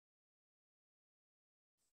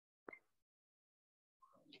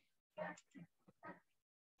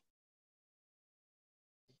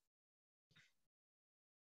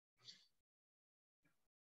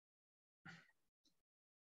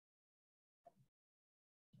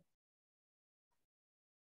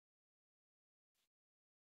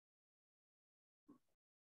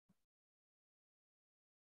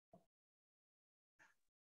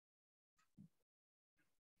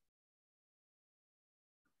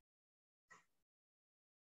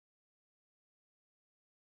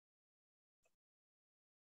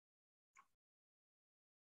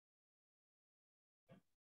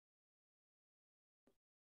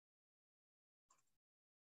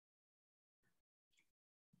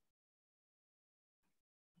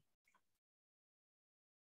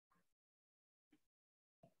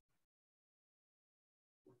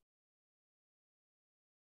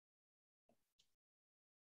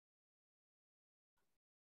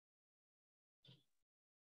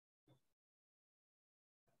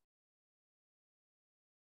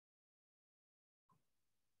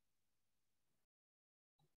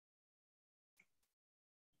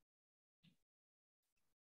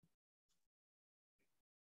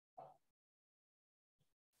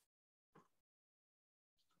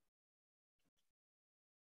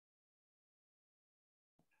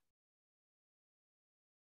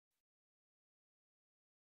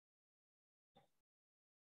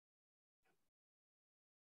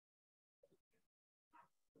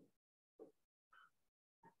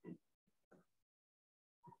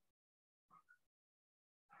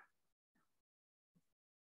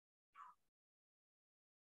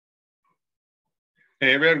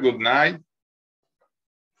Ever, good night.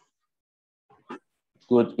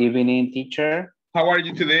 Good evening, teacher. How are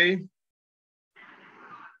you today?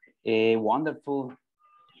 Wonderful.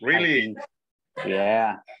 Really?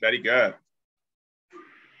 Yeah. Very good.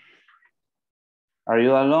 Are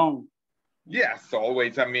you alone? Yes,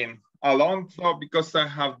 always. I mean, alone, so because I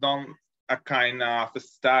have done a kind of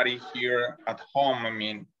study here at home. I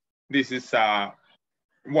mean, this is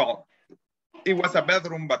well, it was a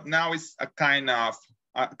bedroom, but now it's a kind of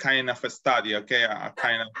a study, okay? A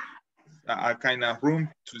kind of room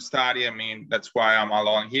to study. I mean, that's why I'm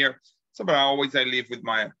alone here. So, but I live with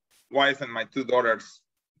my wife and my two daughters.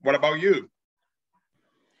 What about you?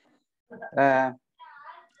 A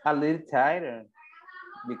little tired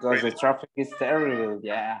because Really? the traffic is terrible.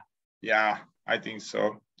 Yeah. Yeah, I think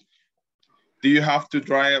so. Do you have to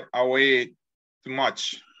drive away too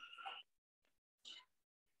much?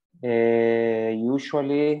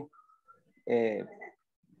 Usually,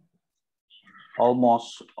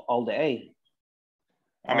 almost all day.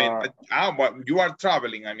 I mean, but you are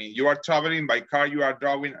traveling. I mean, you are traveling by car. You are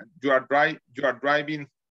driving. You are driving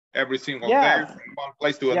every single day from one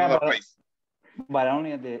place to another place. But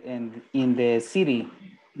only in the city.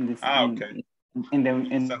 Okay. In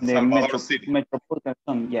the Salvador City. metropolitan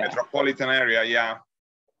zone. Yeah. Metropolitan area. Yeah.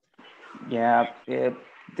 Yeah.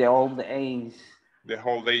 The whole days. The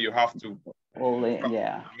whole day you have to. All day,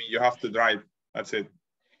 yeah. I mean, you have to drive. That's it.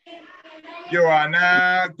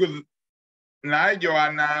 Joanna, good night,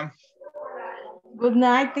 Joanna. Good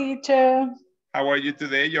night, teacher. How are you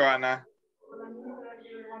today, Joanna?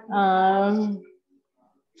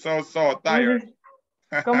 So tired.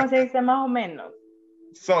 ¿Cómo se dice más o menos?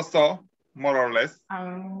 So, more or less.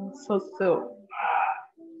 So.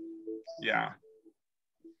 Yeah.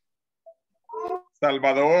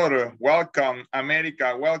 Salvador, welcome.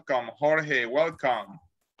 America, welcome. Jorge, welcome.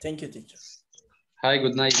 Thank you, teacher. Hi,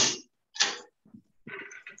 good night.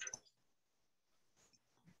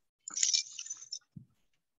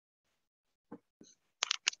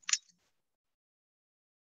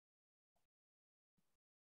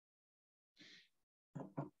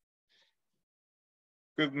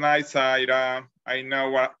 Good night, Zaira. I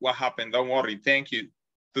know what happened. Don't worry. Thank you.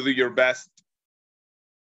 To do your best.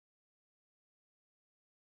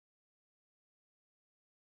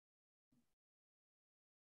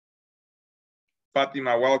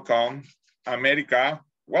 Fatima, welcome. America,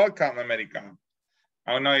 welcome, America.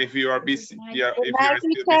 I don't know if you are busy. Yeah, if you're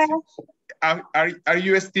still busy. Are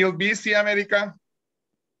you still busy, America?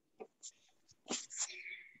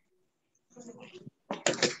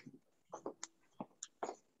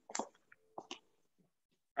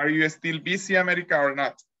 Are you still busy, America, or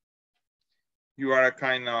not? You are a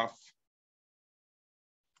kind of...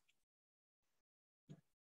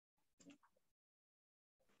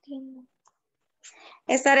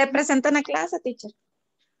 Estaré presente en la clase, teacher.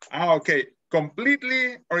 Okay.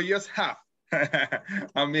 Completely or just half?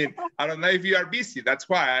 I mean, I don't know if you are busy. That's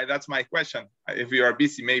why, that's my question. If you are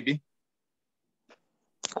busy, maybe.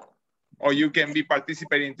 Or you can be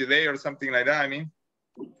participating today or something like that, I mean.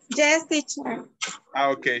 Yes, teacher.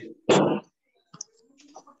 Okay.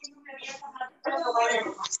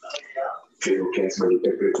 Creo que has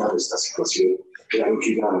malinterpretado esta situación. Claro que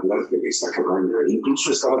iba a hablar de esta cabaña.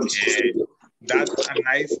 Incluso estaba dispuesto. That's a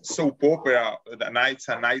nice soap opera. It's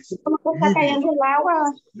a nice ¿Cómo está cayendo el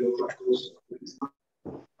agua?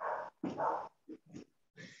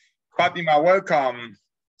 Fatima, welcome.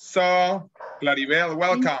 So, Claribel,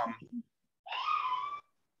 welcome.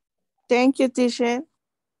 Thank you, teacher.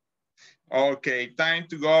 Okay, time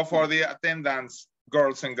to go for the attendance,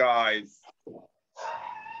 girls and guys.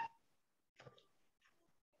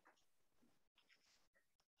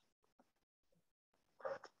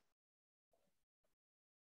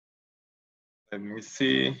 Let me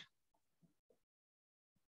see.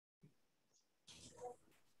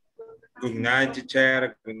 Good night,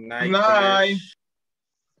 teacher. Good night. Good night.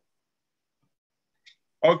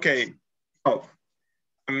 Okay. Oh.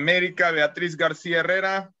 América Beatriz García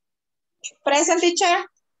Herrera. Present, teacher.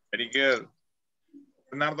 Very good.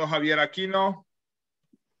 Bernardo Javier Aquino.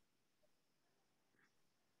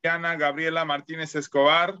 Diana Gabriela Martínez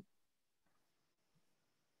Escobar.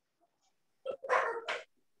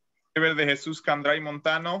 Ever de Jesús Candray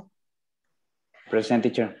Montano. Present,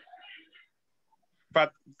 teacher.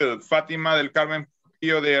 Fátima del Carmen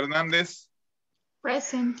Pío de Hernández.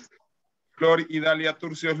 Present. Flor Idalia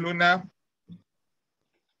Turcios Luna.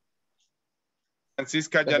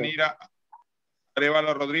 Francisca Yanira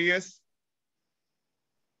Arevalo Rodríguez.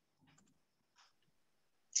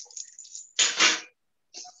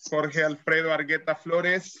 Jorge Alfredo Argueta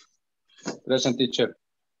Flores. Present, teacher.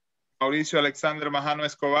 Mauricio Alexander Majano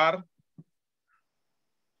Escobar.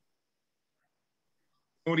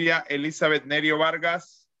 Nuria Elizabeth Nerio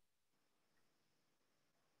Vargas.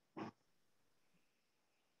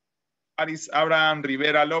 Aris Abraham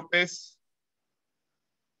Rivera López.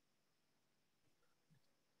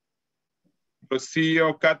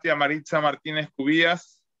 Rocío Katia Maritza Martínez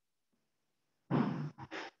Cubías.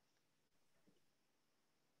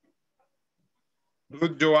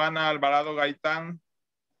 Ruth Joana Alvarado Gaitán.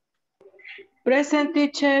 Present,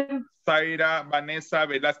 teacher. Zaira Vanessa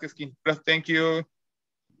Velázquez Quinteros, thank you.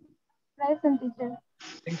 Present, teacher.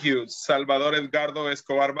 Thank you. Salvador Edgardo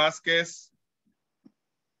Escobar Vázquez.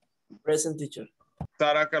 Present, teacher.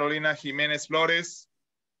 Sara Carolina Jiménez Flores.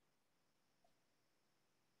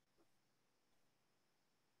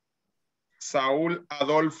 Saúl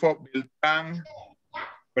Adolfo Beltrán.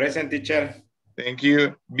 Present, teacher. Thank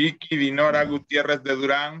you. Vicky Dinora Gutiérrez de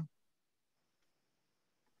Durán.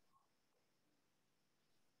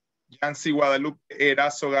 Yancy Guadalupe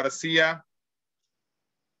Erazo García.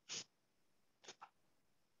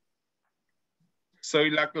 Soy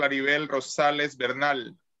la Claribel Rosales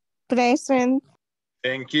Bernal. Present.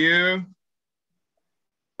 Thank you.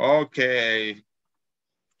 Okay.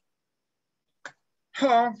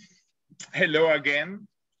 Hello again.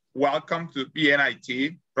 Welcome to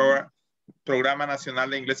PNIT, Programa Nacional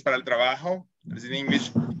de Inglés para el Trabajo. It's an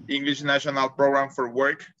English National Program for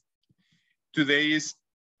Work. Today is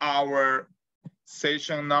our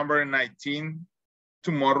session number 19.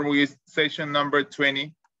 Tomorrow is session number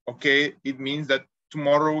 20. Okay, it means that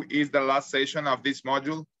tomorrow is the last session of this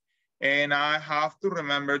module. And I have to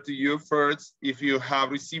remember to you first, if you have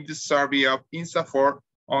received the survey of INSAFORP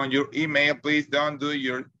on your email, please don't do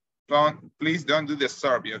the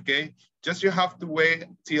survey, okay? Just you have to wait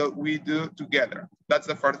till we do together. That's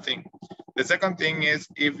the first thing. The second thing is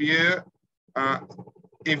if you have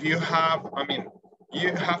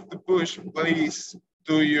to push, please,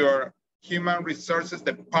 to your human resources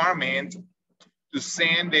department to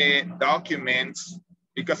send the documents,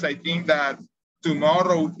 because I think that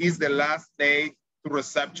tomorrow is the last day to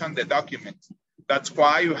reception the documents. That's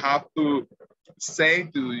why you have to say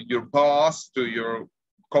to your boss, to your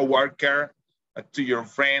coworker, to your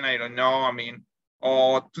friend, I don't know,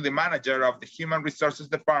 or to the manager of the human resources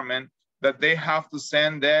department, that they have to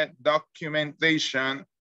send the documentation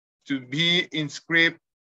to be inscribed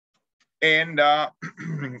in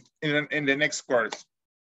the next course.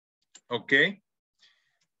 Okay,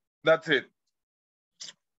 that's it.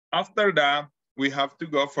 After that, we have to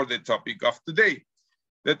go for the topic of today.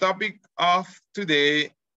 The topic of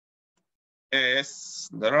today is,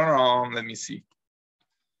 let me see.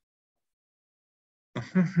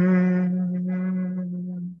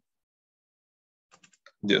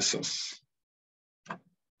 Jesus.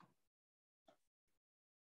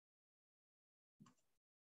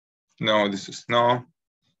 No, this is no.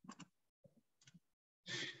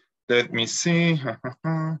 Let me see.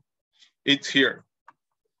 It's here.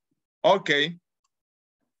 Okay.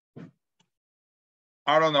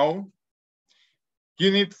 I don't know.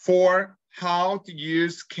 Unit 4, how to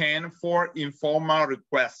use can for informal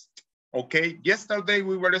request. Okay, yesterday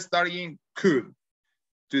we were studying could.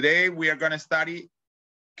 Today we are going to study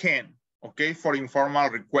can, okay, for informal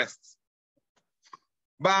requests.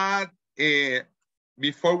 But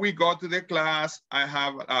before we go to the class, I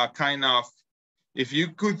have a kind of, if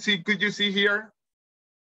you could you see here?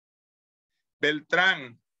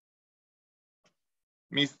 Beltrán.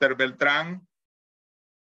 Mr. Beltrán.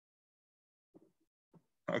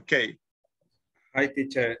 Ok. Hi,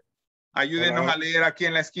 teacher. Ayúdenos a leer aquí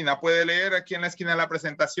en la esquina. ¿Puede leer aquí en la esquina de la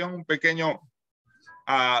presentación un pequeño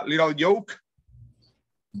little joke?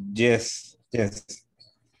 Yes, yes.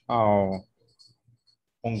 Oh,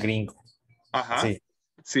 un gringo. Ajá. Sí,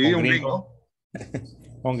 Sí, un gringo.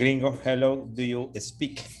 Un gringo. Hello, do you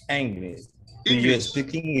speak English? Do you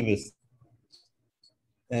speak English?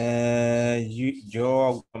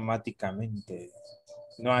 Yo automáticamente.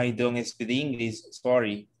 No, I don't speak English.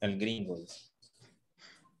 Sorry, el gringo.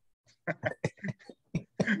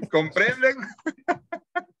 ¿Comprenden?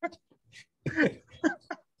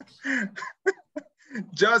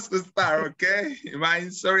 Just to start, okay?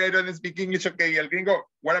 I'm sorry, I don't speak English. Okay, el gringo,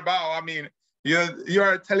 what about? I mean, you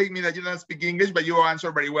are telling me that you don't speak English, but you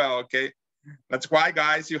answer very well, okay? That's why,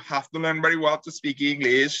 guys, you have to learn very well to speak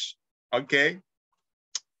English, okay?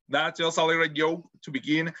 That's just a little joke to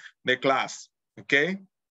begin the class, okay?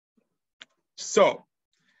 So,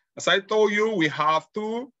 as I told you, we have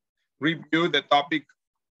to review the topic,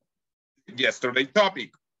 yesterday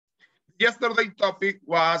topic. Yesterday topic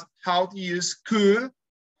was how to use could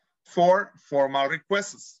for formal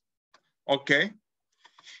requests, okay?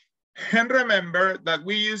 And remember that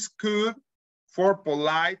we use could for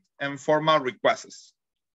polite and formal requests.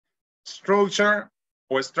 Structure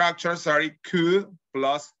or structures are could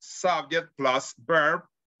plus subject plus verb,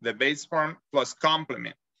 the base form plus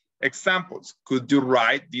complement. Examples, could you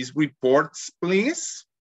write these reports, please?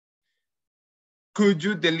 Could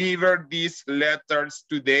you deliver these letters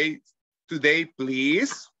today,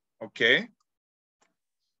 please? Okay.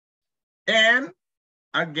 And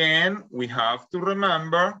again, we have to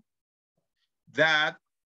remember that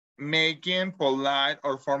making polite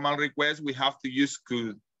or formal requests, we have to use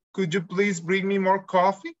could. Could you please bring me more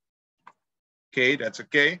coffee? Okay, that's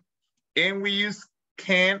okay. And we use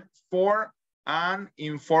can for an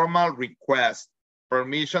informal request,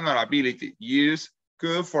 permission or ability. Use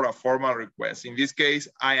could for a formal request. In this case,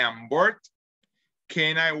 I am bored.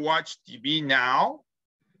 Can I watch TV now?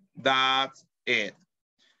 That's it.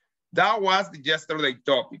 That was the yesterday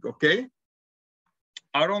topic, okay?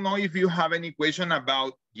 I don't know if you have any question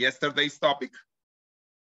about yesterday's topic.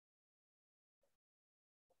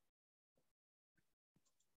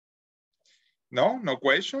 No, no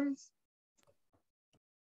questions?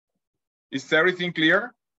 Is everything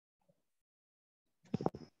clear?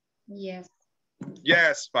 Yes.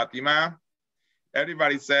 Yes, Fatima.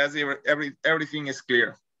 Everybody says everything is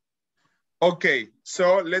clear. Okay,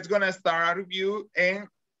 so let's gonna start a review and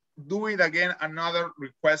do it again, another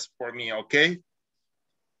request for me, okay?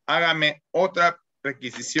 Hágame otra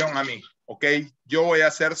requisición a mí, ok? Yo voy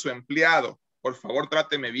a ser su empleado. Por favor,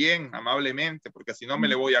 tráteme bien, amablemente, porque si no me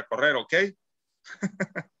le voy a correr, ¿ok?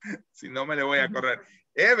 Si no me le voy a correr.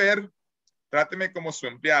 Ever, tráteme como su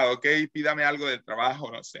empleado, ¿ok? Pídame algo del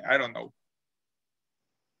trabajo, no sé, I don't know.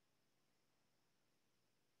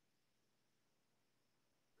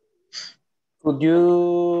 Could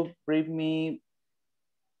you bring me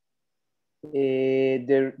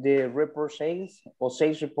the report sales or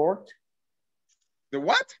sales report? The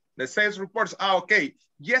what? The sales reports. Ah, okay.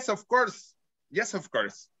 Yes, of course. Yes, of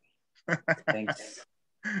course. Thanks.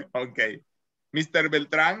 Okay. Mr.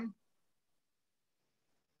 Beltrán.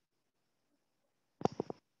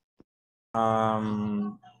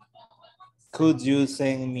 Could you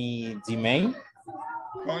send me the mail?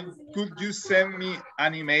 Could you send me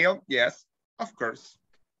an email? Yes, of course.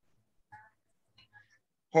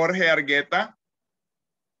 Jorge Argueta.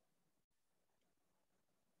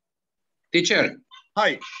 Teacher.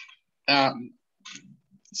 Hi.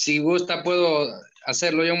 Si gusta, puedo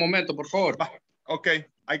hacerlo ya un momento, por favor. Okay,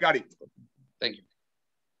 I got it. Thank you.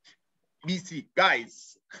 Busy,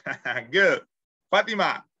 guys. Good.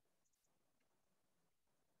 Fatima.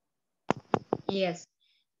 Yes.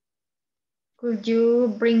 Could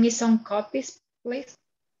you bring me some copies, please?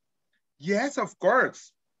 Yes, of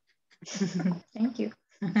course. Thank you.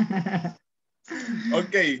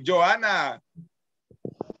 Okay, Joanna.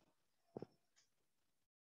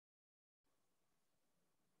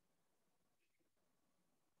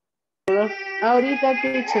 Ahorita,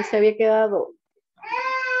 teacher, se había quedado.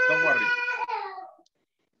 Don't worry.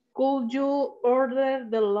 Could you order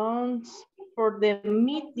the lunch for the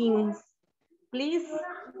meetings please.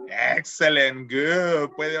 Excellent,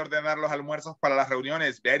 good. Puede ordenar los almuerzos para las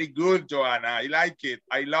reuniones. Very good, Joanna. I like it.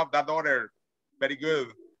 I love that order. Very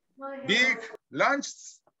good. Big lunch,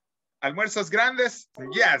 almuerzos grandes.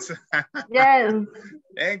 Yes. Yes.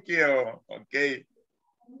 Thank you. Okay.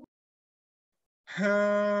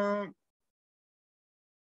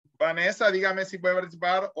 Vanessa, dígame si puede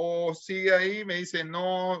participar o sigue ahí. Me dice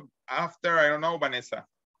no, after, I don't know, Vanessa.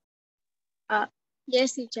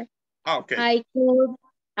 Yes, teacher. Okay.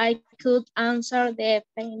 I could answer the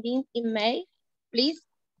pending email, please.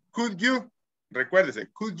 Could you? Recuérdese,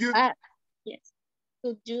 could you? Yes.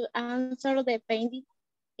 Could you answer the pending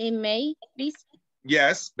email, please?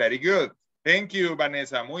 Yes, very good. Thank you,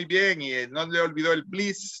 Vanessa. Muy bien. Y no le olvidó el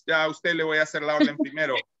please. Ya a usted le voy a hacer la orden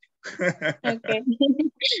primero. Okay.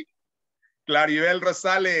 Claribel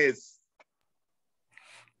Rosales.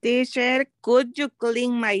 Teacher, could you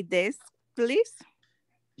clean my desk, please?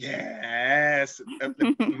 Yes,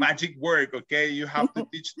 magic word, okay? You have to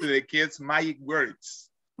teach to the kids magic words.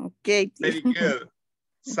 Okay. Very good.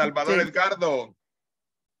 Salvador Okay. Edgardo.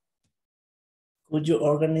 Could you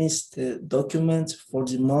organize the documents for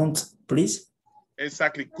the month, please?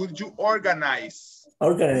 Exactly. Could you organize?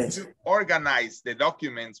 Organize. Could you organize the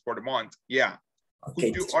documents for the month? Yeah.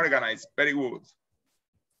 Okay. Could you organize? Very good.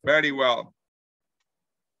 Very well.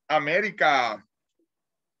 America.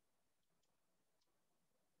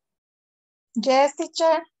 Yes,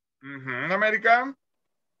 teacher. America.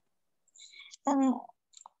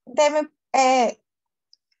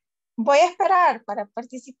 Voy a esperar para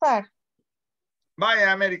participar.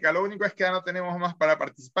 Vaya, América, lo único es que ya no tenemos más para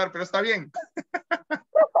participar, pero está bien.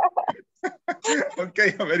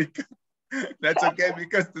 Okay, América. That's okay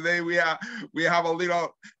because today we have a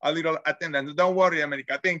little attendance. Don't worry,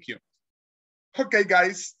 America. Thank you. Okay,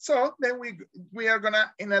 guys. So then we are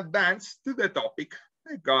gonna in advance to the topic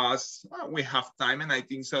because we have time, and I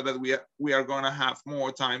think so that we are gonna have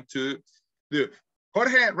more time to do.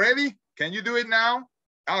 Jorge, ready? Can you do it now?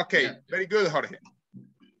 Okay, yeah. Very good, Jorge.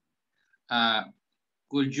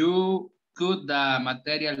 Could you put the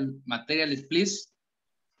materials, please?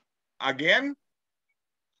 Again?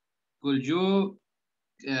 Could you,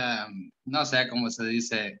 no sé cómo se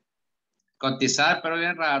dice, cotizar, pero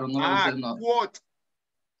bien raro. No no. Quote.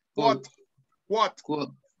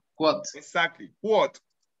 Exactly, quote.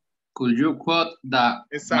 Could you quote the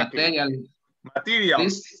material,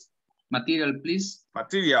 please? Material, please.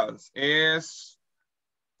 Materials es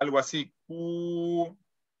algo así.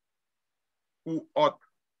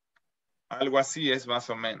 Algo así es más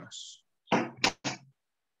o menos.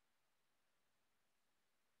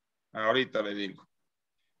 Ahorita le digo.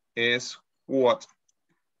 Es quote.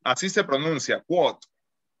 Así se pronuncia, quote.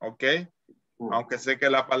 ¿Ok? Aunque sé que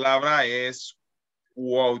la palabra es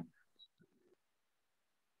quote.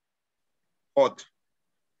 Quote.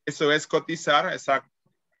 Eso es cotizar, exacto.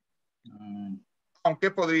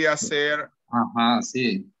 Aunque podría ser. Ajá,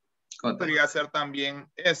 sí. Podría ser también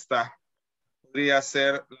esta. Podría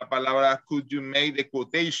ser la palabra could you make the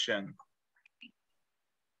quotation?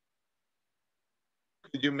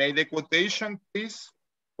 Could you make the quotation, please?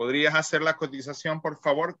 ¿Podrías hacer la cotización, por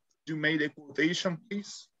favor? Could you make the quotation,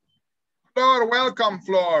 please? Flor, welcome,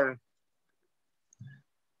 Flor.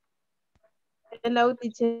 Hello,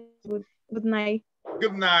 teacher. Good night.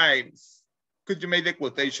 Good night. Could you make the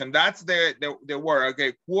quotation? That's the word.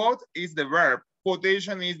 Okay, quote is the verb.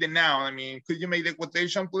 Quotation is the noun. I mean, could you make the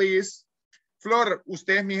quotation, please? Flor,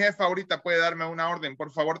 usted es mi jefa ahorita, puede darme una orden.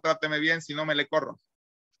 Por favor, tráteme bien, si no me le corro.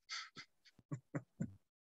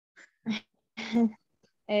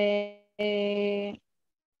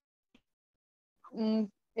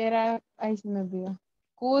 Era, ahí se me olvidó.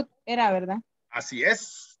 Could era, ¿verdad? Así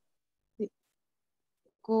es. Sí.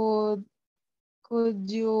 Could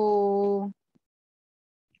you,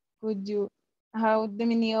 how the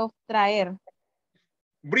meaning of traer?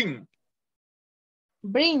 Bring.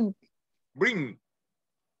 Bring.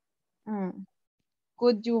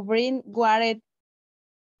 Could you bring water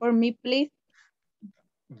for me, please?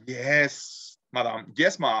 Yes, madam.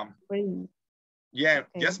 Yes, mom. Bring. Yeah,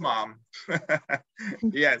 Okay. Yes, mom.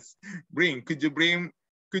 Yes, bring. Could you bring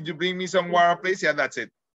me some water, please? Yeah, that's it.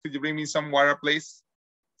 Could you bring me some water, please?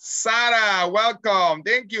 Sarah, welcome.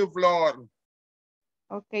 Thank you, Flor.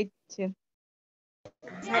 Okay, teacher.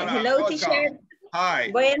 Sarah, Hello, welcome. teacher.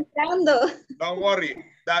 Hi. Voy entrando. Don't worry.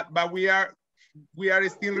 But we are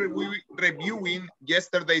still reviewing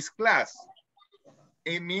yesterday's class.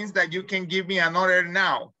 It means that you can give me an order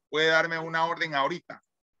now. Puede darme una orden ahorita.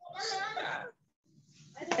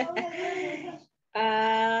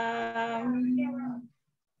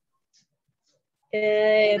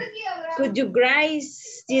 Could you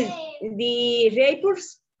guys the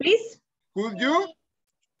reports, please? Could you?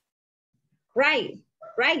 Right.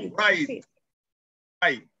 Right. Write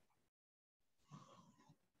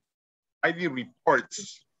the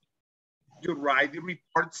reports. You write the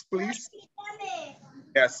reports, please?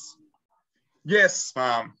 Yes. Yes,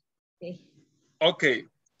 ma'am. Okay.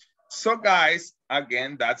 So guys,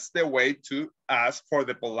 again, that's the way to ask for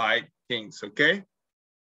the polite things, okay?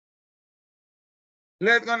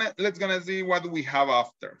 Let's gonna see what we have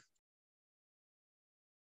after.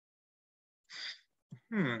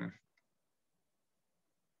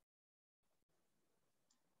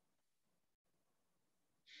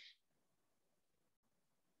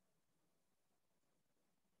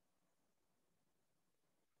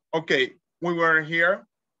 Okay, we were here.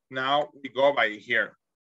 Now we go by here.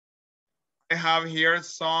 I have here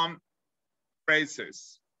some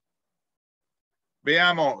phrases.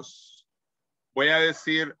 Veamos. Voy a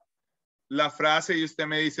decir la frase y usted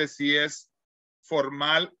me dice si es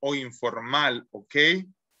formal o informal, ¿ok?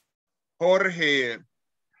 Jorge.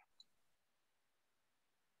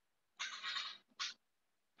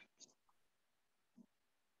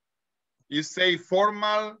 You say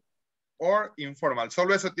formal or informal.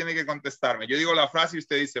 Solo eso tiene que contestarme. Yo digo la frase y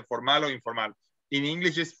usted dice formal o informal. In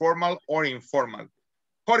English is formal or informal.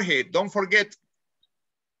 Jorge, don't forget.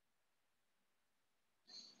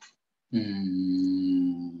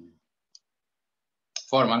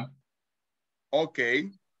 Formal.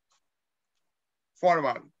 Okay.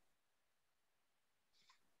 Formal.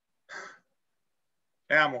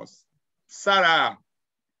 Veamos. Sara.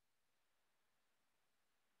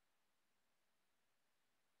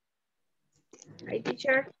 Hi,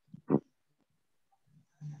 teacher.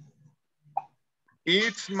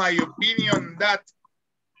 It's my opinion that.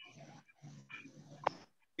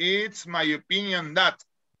 It's my opinion that.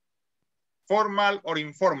 Formal or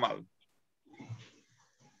informal?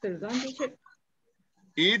 Perdón, teacher.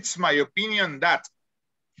 It's my opinion that.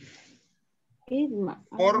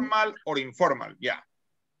 Formal or informal? Yeah.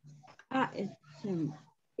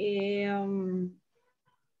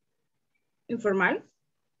 Informal.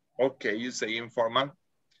 Okay, you say informal.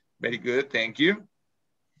 Very good, thank you.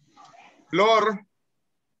 Flor.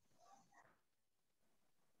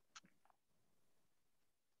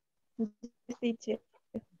 Teacher.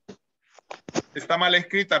 Está mal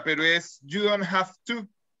escrita, pero es you don't have to.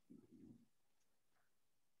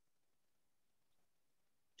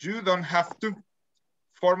 You don't have to.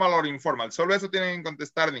 Formal or informal. Solo eso tienen que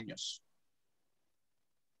contestar, niños.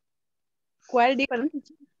 ¿Cuál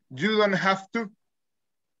diferencia? You don't have to.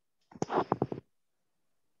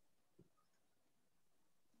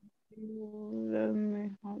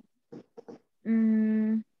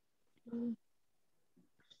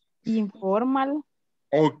 Informal.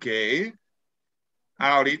 Ok.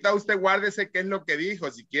 Ahorita usted guárdese qué es lo que dijo.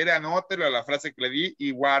 Si quiere, anótelo a la frase que le di y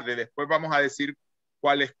guarde. Después vamos a decir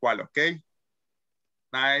cuál es cuál, ¿ok?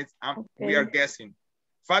 Nice. Okay. We are guessing.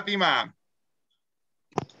 Fátima.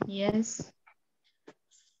 Yes.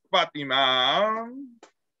 Fátima.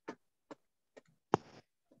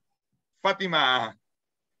 Fátima.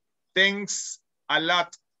 Thanks a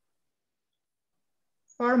lot.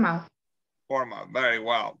 Formal. Formal. Very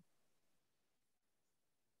well.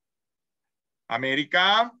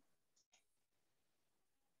 America.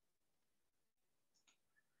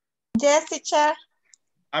 Yes, teacher.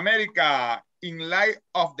 America, in light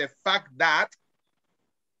of the fact that.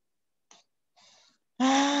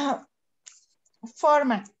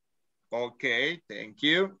 Formal. Okay, thank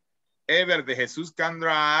you. Ever de Jesus can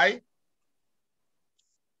drive.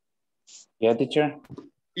 Yeah, teacher.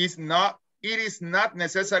 It is not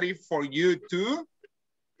necessary for you to.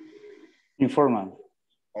 Informal.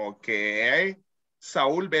 Okay.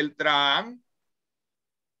 Saúl Beltrán.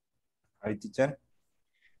 Hi, teacher.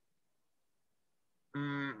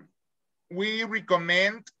 We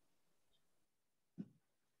recommend.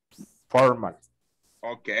 Formal.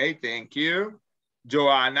 Okay, thank you.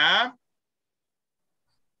 Joanna.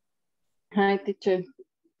 Hi, teacher.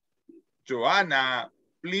 Joanna,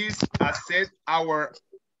 please accept our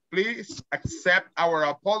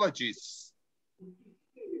apologies.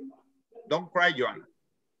 Don't cry, Joanna.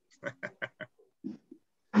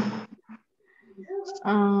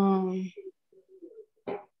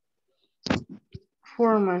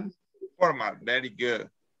 Formal. Formal, very good.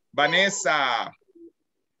 Vanessa.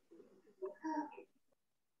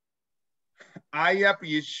 I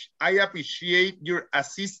appreciate your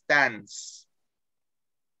assistance.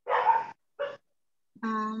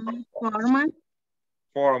 Formal.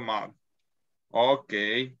 Formal. Ok.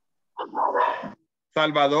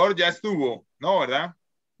 Salvador ya estuvo, ¿no, verdad?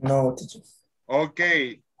 No, teacher.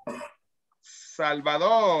 Okay.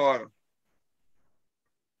 Salvador.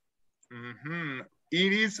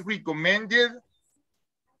 It is recommended.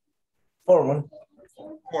 Formal.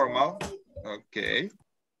 Formal. Okay.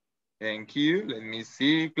 Thank you. Let me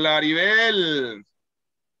see. Claribel.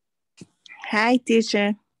 Hi,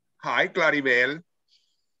 teacher. Hi, Claribel.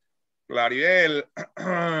 Claribel.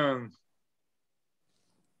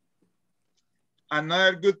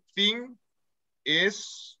 Another good thing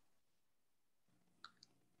is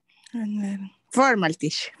formal,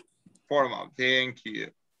 teacher. Formal. Thank you.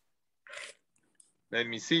 Let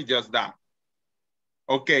me see just that.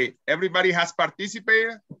 Okay. Everybody has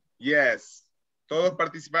participated? Yes. ¿Todos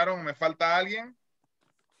participaron? ¿Me falta alguien?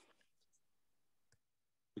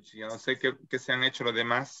 Yo no sé qué se han hecho los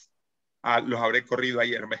demás. Los habré corrido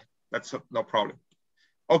ayer. That's no problem.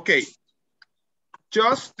 Okay.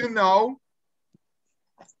 Just to know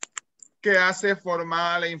qué hace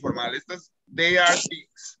formal e informal. Estas, they are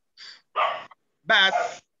things. But,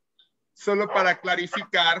 solo para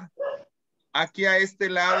clarificar, aquí a este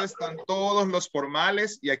lado están todos los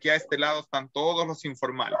formales y aquí a este lado están todos los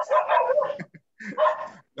informales.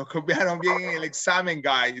 Nos copiaron bien en el examen,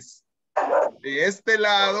 guys. De este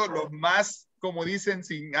lado, los más, como dicen,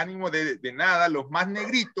 sin ánimo de nada, los más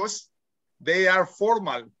negritos, they are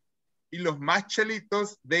formal. Y los más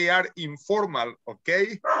chelitos, they are informal,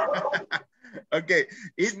 okay? Okay,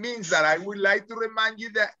 it means that I would like to remind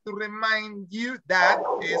you that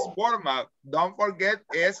is formal. Don't forget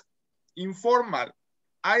is informal.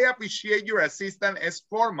 I appreciate your assistance is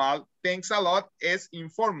formal. Thanks a lot is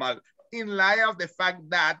informal. In light of the fact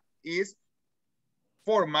that is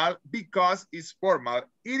formal because it's formal.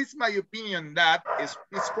 It is my opinion that is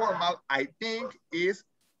formal. I think is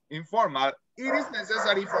informal. It is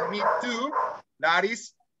necessary for me to, that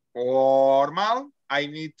is formal. I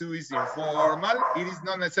need to is informal. It is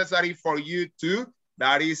not necessary for you to,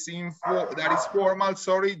 that is formal.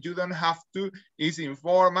 Sorry, you don't have to, is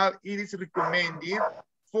informal. It is recommended,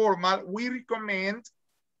 formal. We recommend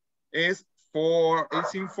is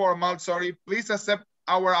informal. Sorry, please accept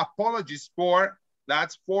our apologies for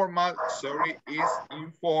that's formal. Sorry, is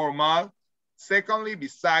informal. Secondly,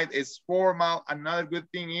 beside is formal. Another good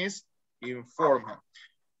thing is informal.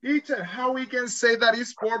 Teacher, how we can say that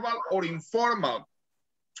is formal or informal?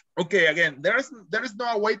 Okay, again, there is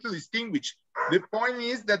no way to distinguish. The point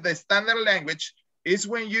is that the standard language is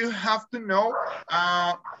when you have to know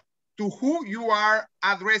to who you are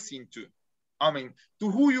addressing to. I mean,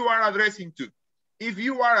 to who you are addressing to. If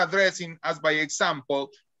you are addressing, as by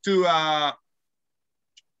example, to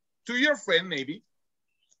your friend, maybe,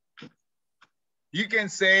 you can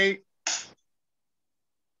say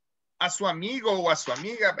a su amigo o a su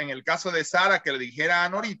amiga, en el caso de Sara, que le dijera a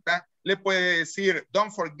Norita, le puede decir,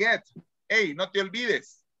 don't forget, hey, no te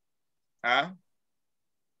olvides. ¿Ah?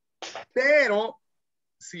 Pero,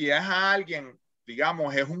 si es a alguien,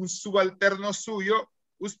 digamos, es un subalterno suyo,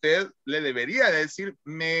 usted le debería decir,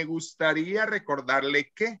 me gustaría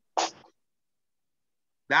recordarle que.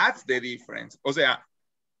 That's the difference. O sea,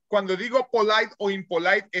 cuando digo polite o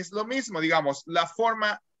impolite es lo mismo, digamos, la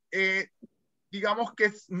forma, digamos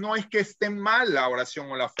que no es que esté mal la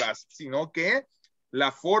oración o la frase, sino que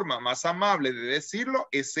la forma más amable de decirlo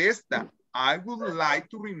es esta. I would like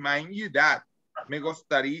to remind you that. Me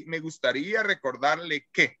gustaría recordarle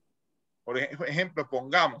que. Por ejemplo,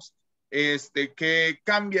 pongamos, que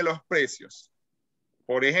cambie los precios.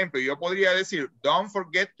 Por ejemplo, yo podría decir, don't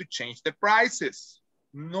forget to change the prices.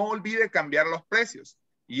 No olvide cambiar los precios.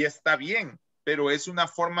 Y está bien, pero es una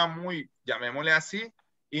forma muy, llamémosle así,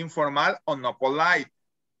 informal o no polite.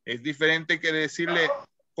 Es diferente que decirle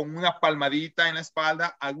con una palmadita en la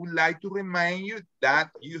espalda, I would like to remind you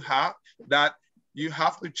that you have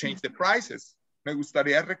to change the prices. Me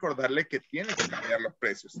gustaría recordarle que tiene que cambiar los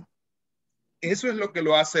precios. Eso es lo que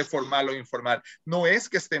lo hace formal o informal. No es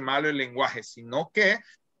que esté malo el lenguaje, sino que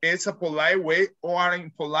es a polite way or an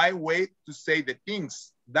impolite way to say the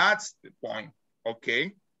things. That's the point.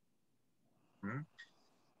 Okay.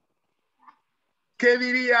 ¿Qué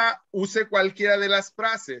diría? Use cualquiera de las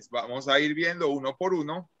frases. Vamos a ir viendo uno por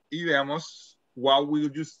uno y veamos what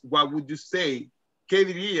would you say. ¿Qué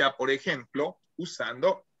diría, por ejemplo,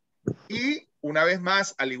 usando? Y una vez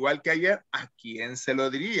más, al igual que ayer, ¿a quién se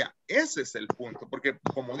lo diría? Ese es el punto, porque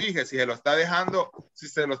como dije, si se lo está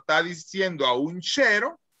diciendo a un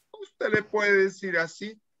chero, usted le puede decir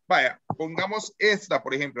así. Vaya, pongamos esta,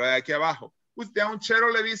 por ejemplo, de aquí abajo. Usted a un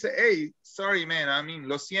chero le dice, hey, sorry man,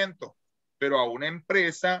 lo siento. Pero a una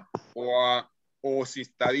empresa o si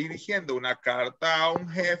está dirigiendo una carta a un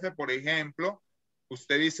jefe, por ejemplo,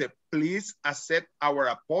 Usted dice, please accept our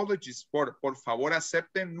apologies. Por favor,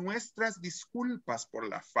 acepten nuestras disculpas por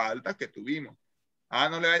la falta que tuvimos. Ah,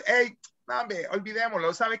 no le va a decir, hey, no,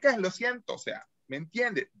 olvidémoslo. ¿Sabe qué? Lo siento. O sea, ¿me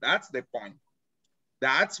entiende? That's the point.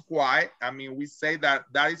 That's why, I mean, we say that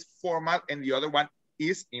that is formal and the other one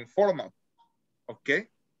is informal. Okay?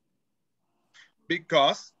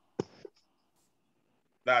 Because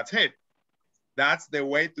that's it. That's the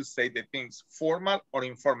way to say the things, formal or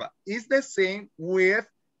informal. It's the same with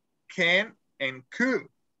can and could.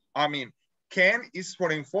 I mean, can is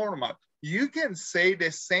for informal. You can say the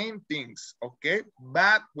same things, okay?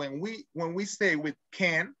 But when we say with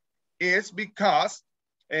can, it's because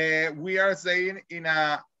we are saying in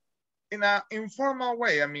a informal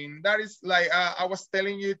way. I mean, that is like I was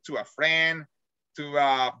telling you to a friend, to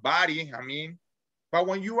a buddy, I mean. But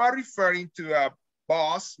when you are referring to a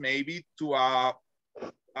boss, maybe to a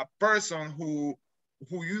person who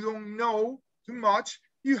you don't know too much,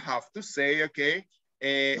 you have to say, okay,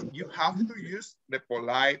 you have to use the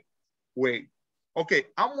polite way. Okay,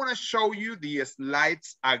 I'm gonna show you the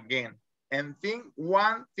slides again and think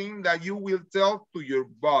one thing that you will tell to your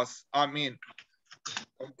boss. I mean,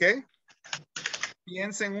 okay,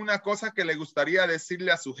 piensa en una cosa que le gustaría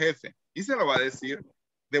decirle a su jefe y se lo va a decir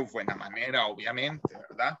de buena manera, obviamente,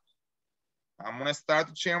 ¿verdad? I'm gonna start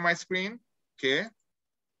to share my screen. Okay.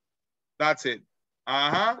 That's it.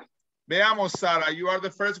 Veamos, Sara. You are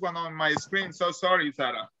the first one on my screen. So sorry,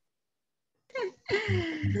 Sara.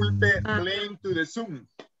 Culpe, blame to the Zoom.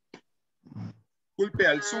 Culpe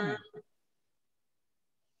al Zoom.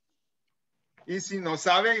 Y si no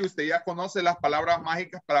sabe, y usted ya conoce las palabras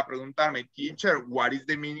mágicas para preguntarme, teacher, what is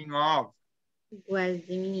the meaning of? What is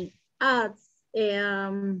the meaning of?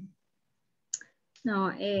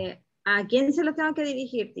 No, ¿a quién se lo tengo que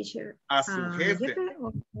dirigir, teacher? A su jefe.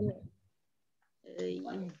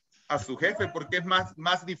 A su jefe, porque es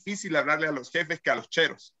más difícil hablarle a los jefes que a los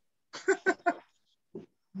cheros.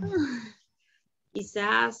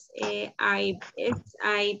 Quizás I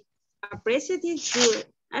appreciate your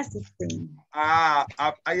assistance.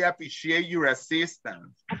 I appreciate your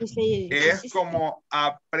assistance. Es como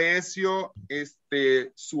aprecio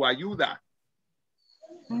su ayuda.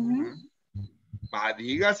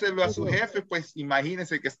 Dígaselo a su jefe, pues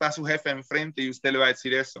imagínese que está su jefe enfrente y usted le va a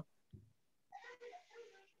decir eso.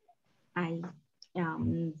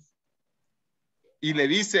 Y le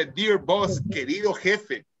dice, dear boss, querido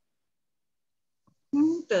jefe.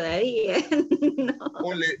 Todavía no.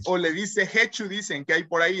 O le dice hechu, dicen que hay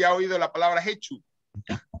por ahí, ha oído la palabra hechu.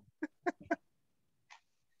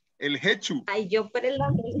 El hechu. Ay, yo por el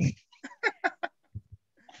nombre.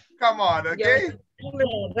 Come on, okay.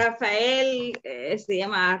 Rafael, se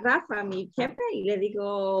llama Rafa, mi jefe, y le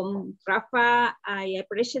digo, Rafa, I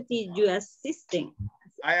appreciate your assistance.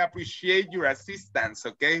 I appreciate your assistance,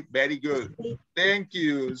 okay? Very good. Thank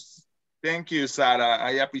you. Thank you, Sara.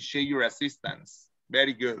 I appreciate your assistance.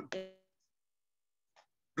 Very good.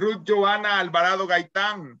 Ruth Joana Alvarado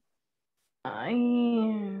Gaitán.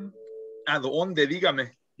 Ay. ¿A dónde?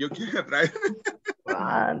 Dígame. Yo quiero traer.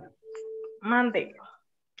 Mande.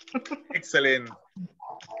 Excelente.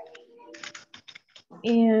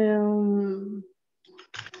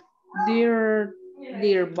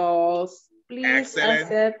 Dear boss, please Excellent.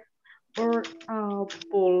 accept or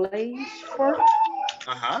apologize for.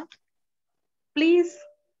 Please.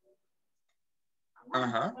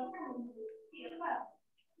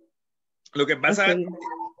 Lo que pasa,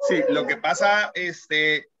 sí, lo que pasa,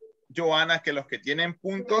 Joana, es que los que tienen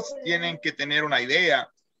puntos tienen que tener una idea.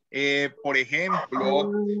 Por ejemplo,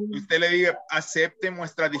 usted le diga, acepte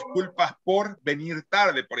nuestras disculpas por venir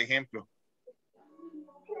tarde, por ejemplo.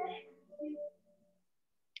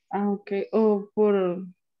 Ok, o por...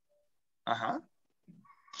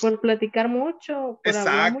 Por platicar mucho. Por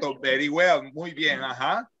Exacto, mucho. very well, muy bien,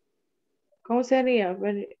 ¿Cómo sería?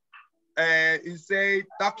 You say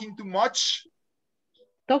talking too much.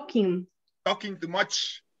 Talking too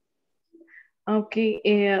much. Okay,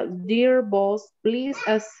 dear boss, please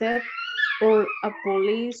accept or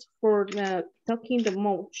apologize for talking too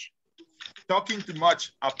much. Talking too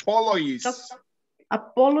much. Apologies.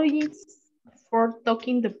 Apologies for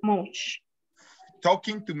talking too much.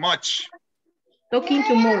 Talking too much. Talking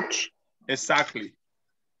too much. Exactly.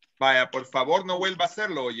 Vaya, por favor, no vuelva a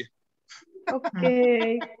hacerlo, oye.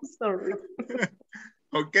 Okay, sorry.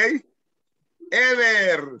 Okay.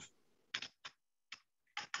 Ever.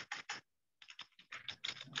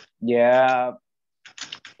 Yeah,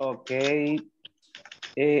 okay.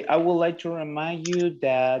 I would like to remind you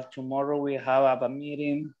that tomorrow we have a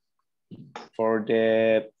meeting for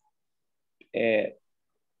the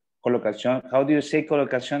colocación. How do you say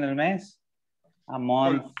colocación del mes? A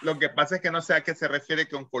month. Lo que pasa es que no sé a qué se refiere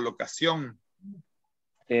con colocación.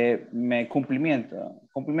 Cumplimiento.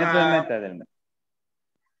 Cumplimiento de meta del mes.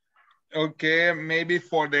 Okay, maybe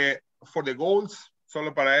for the goals,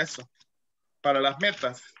 solo para eso. Para las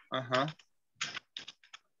metas. Ajá.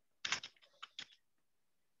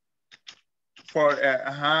 For,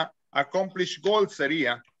 accomplish goals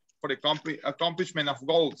sería. For the accomplishment of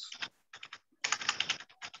goals.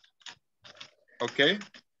 Okay.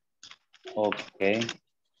 Okay.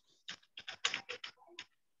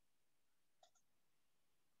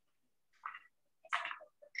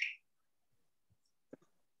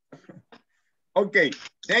 Okay,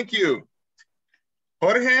 thank you.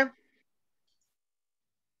 Jorge.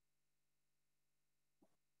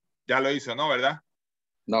 Ya lo hizo, ¿no? ¿Verdad?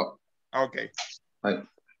 No. Okay.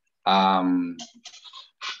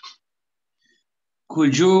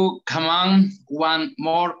 Could you come on one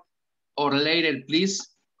more or later, please?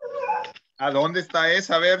 ¿A dónde está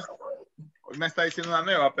esa? A ver, hoy me está diciendo una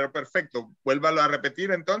nueva, pero perfecto. Vuélvalo a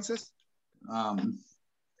repetir entonces.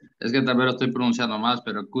 Es que tal vez lo estoy pronunciando más,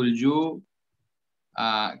 pero could you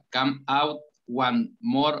come out one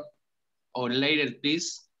more or later,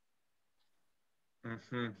 please?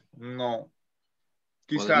 No.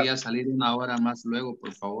 ¿Podría salir una hora más luego,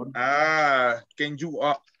 por favor? Can you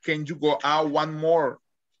go out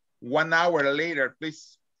one hour later,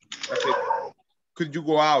 please? That's it. Could you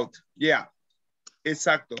go out? Yeah.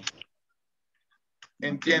 Exacto.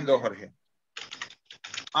 Entiendo, Jorge.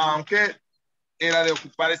 Aunque era de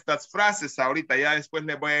ocupar estas frases ahorita, ya después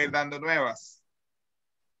les voy a ir dando nuevas.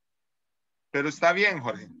 Pero está bien,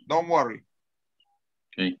 Jorge. Don't worry.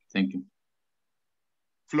 Okay, thank you.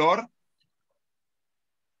 Flor.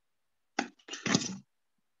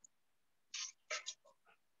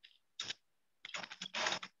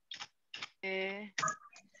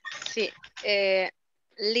 Sí.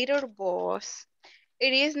 Little boss,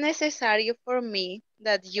 it is necessary for me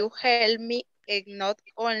that you help me and not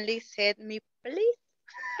only set me please.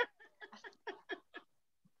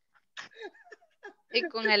 Y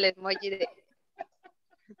con el emoji de...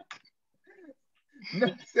 No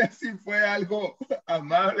sé si fue algo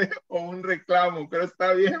amable o un reclamo, pero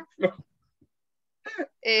está bien, Flor.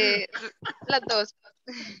 Las dos.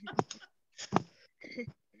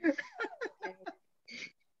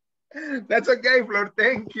 That's okay, Flor.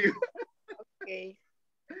 Thank you. Okay.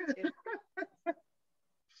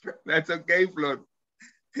 That's okay, Flor.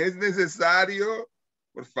 Es necesario,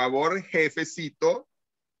 por favor, jefecito,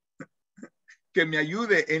 que me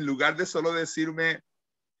ayude en lugar de solo decirme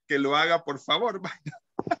que lo haga, por favor.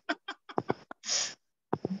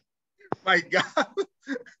 My God.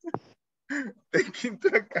 Taking into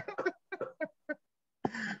account.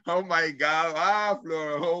 Oh my God.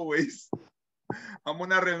 Flor, always. I'm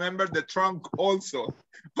gonna remember the trunk also.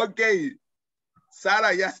 Okay.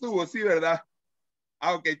 Sara, ya estuvo, sí, ¿verdad?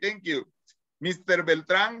 Okay, thank you. Mr.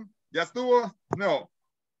 Beltrán, ¿ya estuvo? No.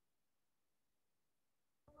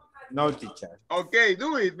 No, teacher. Okay,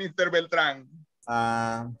 do it, Mr. Beltrán.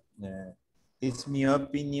 It's my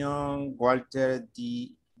opinion, Walter,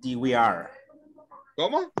 the we are.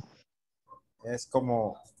 ¿Cómo? Es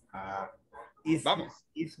como, vamos.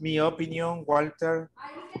 It's my opinion, Walter,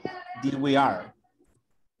 the we are.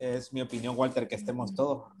 Es mi opinión, Walter, que estemos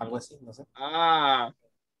todos, algo así, no sé.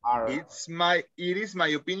 It is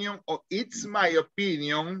my opinion, or it's my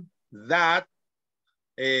opinion that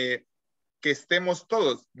que estemos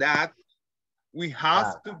todos, that we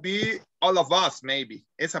have to be all of us, maybe.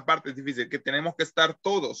 Esa parte es difícil, que tenemos que estar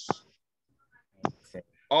todos. Okay.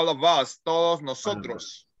 All of us, todos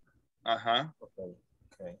nosotros. Ajá. Okay.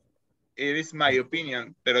 It is my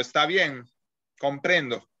opinion, pero está bien,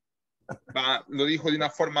 comprendo. Lo dijo de una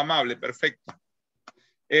forma amable, perfecto.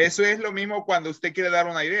 Eso es lo mismo cuando usted quiere dar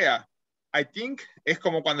una idea. I think es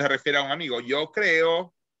como cuando se refiere a un amigo. Yo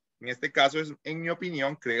creo, en este caso es en mi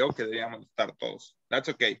opinión, creo que deberíamos estar todos. That's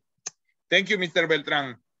okay. Thank you, Mr.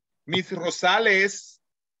 Beltrán. Miss Rosales.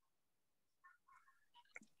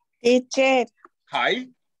 Teacher. Hi.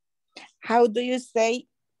 How do you say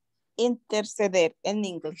interceder in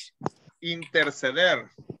English? Interceder.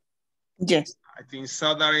 Yes. I think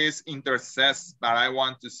so that is intercess, but I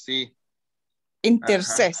want to see.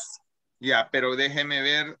 Intercess. Ya, pero déjeme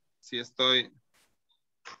ver si estoy.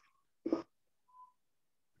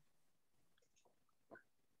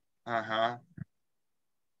 Ajá.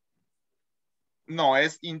 No,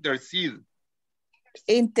 es intercede.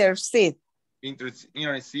 Intercede.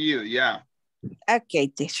 Intercede, ya. Okay,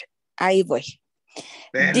 teacher. Ahí voy.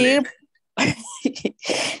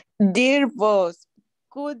 Dear boss,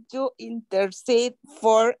 could you intercede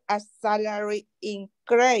for a salary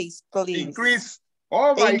increase, please? Increase.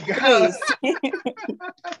 Oh my God. Increase.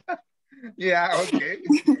 Yeah, okay.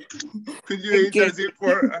 Could you intercede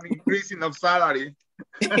for an increasing of salary?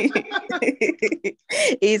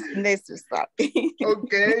 It's necessary.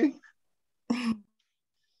 Okay.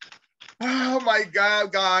 Oh my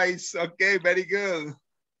God, guys. Okay, very good.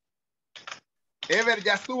 Ever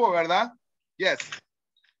ya estuvo, ¿verdad? Yes.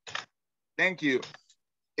 Thank you.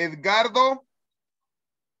 Edgardo.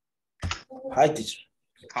 Hi, teacher.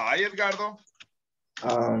 Hi, Edgardo.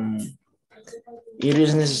 It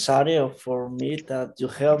is necessary for me that you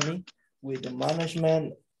help me with the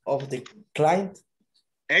management of the client.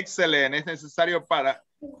 Excelente. Es necesario para,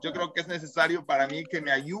 yo creo que es necesario para mí que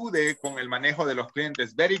me ayude con el manejo de los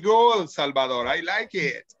clientes. Very good, Salvador. I like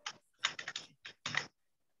it.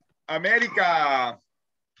 América.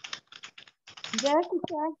 Yes,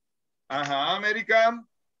 teacher. Ajá, América.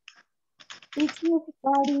 It's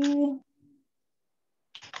necessary.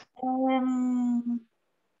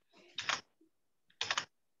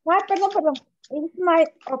 Perdón. It's my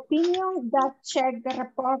opinion that check the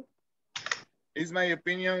report. It's my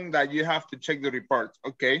opinion that you have to check the report.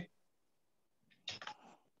 Okay.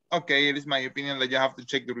 Okay, it is my opinion that you have to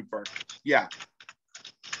check the report. Yeah.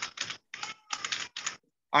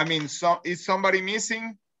 I mean, is somebody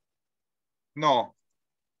missing? No.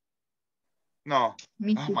 No.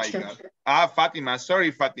 Oh my God. Ah, Fátima.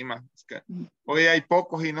 Sorry, Fátima. Hoy hay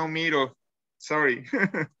pocos y no miro. Sorry.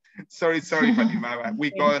 sorry, Fátima.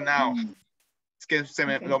 We go now. Es que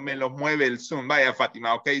me los mueve el Zoom. Vaya,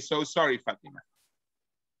 Fátima. Okay, so sorry, Fátima.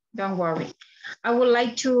 Don't worry. I would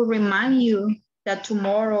like to remind you that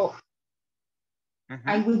tomorrow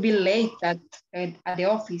I will be late at the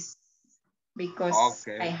office because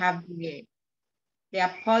I have the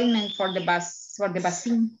appointment for the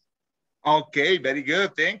vaccine. Okay, very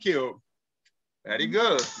good. Thank you. Very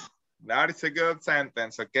good. That is a good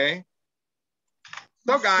sentence, okay?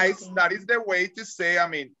 So guys, that is the way to say, I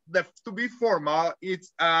mean, to be formal,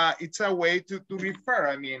 it's a way to refer,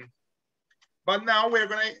 I mean. But now we're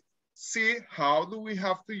gonna see how do we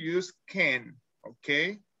have to use can,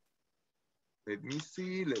 okay? Let me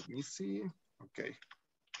see, okay.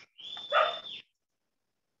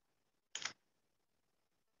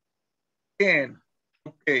 Can,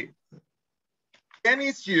 okay. Can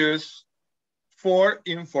is used for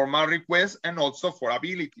informal requests and also for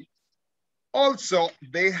ability. Also,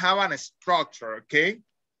 they have a structure, okay?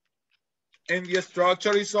 And the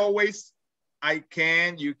structure is always I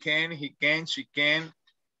can, you can, he can, she can,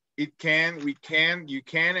 it can, we can, you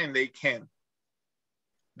can, and they can.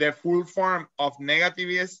 The full form of negative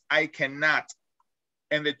is I cannot.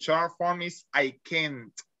 And the short form is I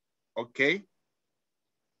can't, okay?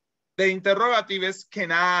 The interrogative es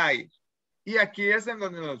can I. Y aquí es en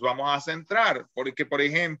donde nos vamos a centrar. Porque, por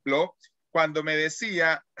ejemplo, cuando me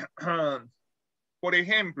decía, por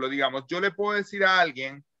ejemplo, digamos, yo le puedo decir a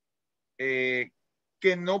alguien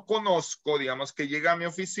que no conozco, digamos, que llega a mi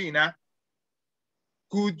oficina,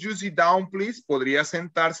 could you sit down, please? ¿Podría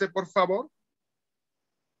sentarse, por favor?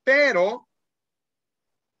 Pero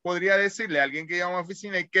podría decirle a alguien que llega a mi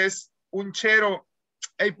oficina y que es un chero,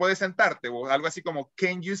 hey, ¿puedes sentarte? O algo así como,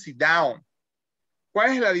 can you sit down?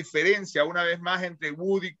 ¿Cuál es la diferencia, una vez más, entre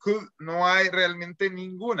would y could? No hay realmente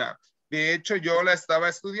ninguna. De hecho, yo la estaba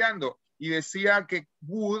estudiando y decía que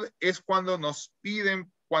would es cuando nos piden,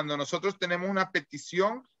 cuando nosotros tenemos una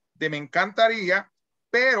petición de me encantaría,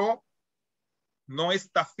 pero no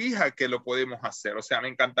está fija que lo podemos hacer. O sea, me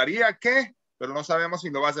encantaría que, pero no sabemos si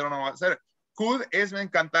lo va a hacer o no va a hacer. Could es me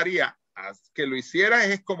encantaría. Que lo hiciera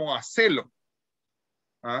es como hacerlo.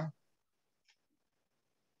 ¿Ah?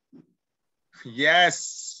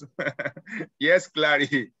 Yes. Yes,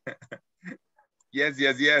 Clary.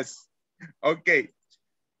 Yes. Okay.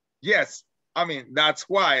 Yes. I mean, that's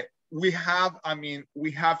why we have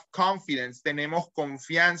confidence. Tenemos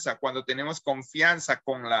confianza. Cuando tenemos confianza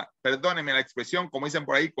con perdónenme la expresión, como dicen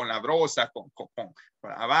por ahí, con la brosa, con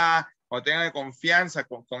la va, cuando tengan confianza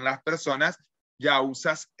con las personas, ya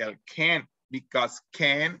usas el can, because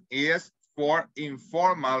can is for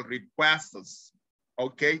informal requests.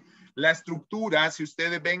 Okay. La estructura, si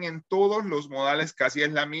ustedes ven en todos los modales, casi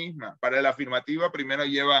es la misma. Para la afirmativa, primero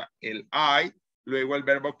lleva el I, luego el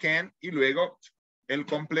verbo can y luego el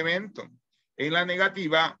complemento. En la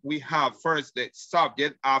negativa, we have first the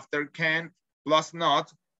subject, after can, plus not,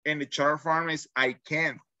 and the short form is I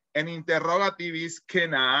can. And interrogative is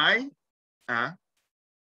can I?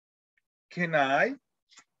 Can I?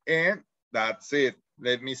 And that's it.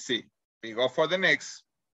 Let me see. We go for the next.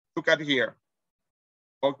 Look at here.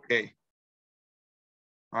 Okay.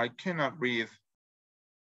 I cannot read.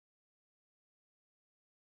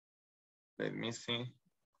 Let me see.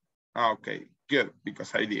 Okay, good,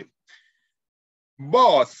 because I did.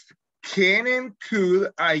 Both can and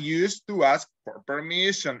could are used to ask for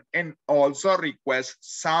permission and also request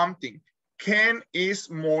something. Can is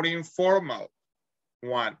more informal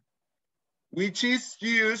one, which is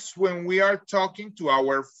used when we are talking to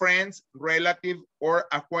our friends, relatives, or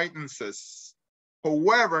acquaintances.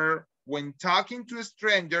 However, when talking to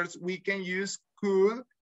strangers, we can use could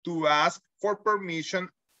to ask for permission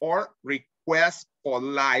or request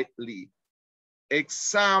politely.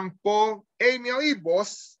 Example, hey, me oís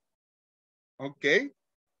vos? Okay.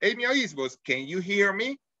 Hey, me oís vos? Can you hear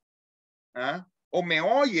me? ¿Ah? O me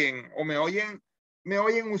oyen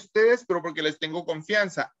ustedes, pero porque les tengo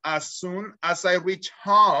confianza. As soon as I reach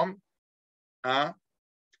home,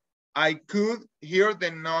 I could hear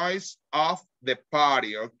the noise of the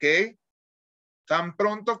party, okay? Tan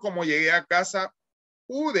pronto como llegué a casa,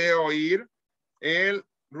 pude oír el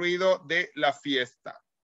ruido de la fiesta.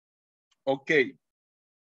 Okay.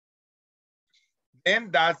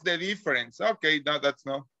 And that's the difference. Okay, no, that's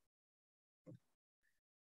no.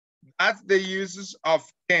 That's the uses of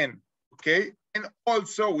can, okay? And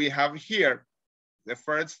also we have here, the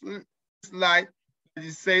first slide,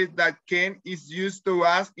 it says that can is used to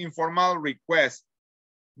ask informal requests.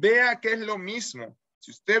 Vea que es lo mismo.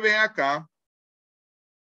 Si usted ve acá,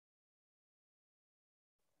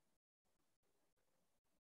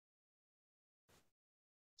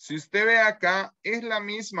 es la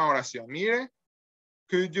misma oración. Mire,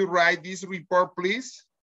 could you write this report, please?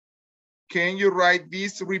 Can you write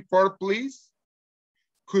this report, please?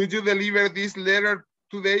 Could you deliver this letter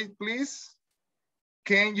today, please?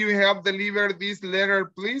 Can you help deliver this letter,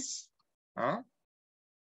 please? ¿Ah?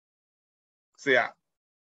 O sea,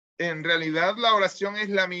 en realidad la oración es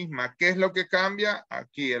la misma. ¿Qué es lo que cambia?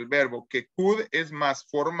 Aquí el verbo, que could es más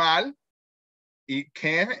formal y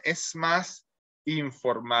can es más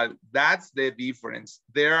informal. That's the difference.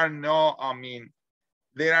 There are no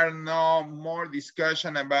more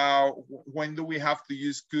discussion about when do we have to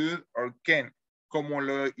use could or can. Como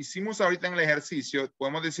lo hicimos ahorita en el ejercicio,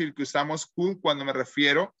 podemos decir que usamos could cuando me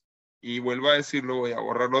refiero, y vuelvo a decirlo, voy a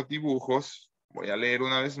borrar los dibujos, voy a leer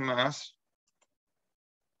una vez más.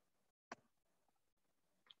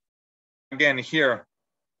 Again, here.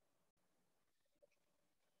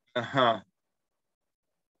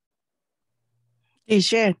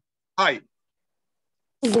 Teacher. Hi.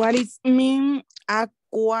 What is mean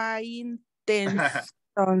acquaintance?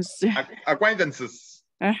 Acquaintances.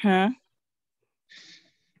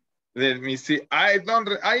 Let me see. I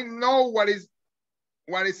know what is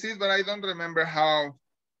it, but I don't remember how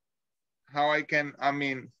I can,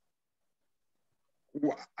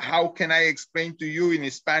 how can I explain to you in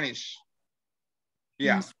Spanish?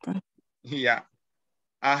 Yeah. Yeah.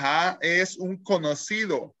 Ajá, es un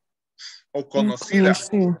conocido o conocida.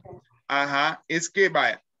 Ajá, es que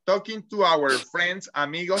vaya, talking to our friends,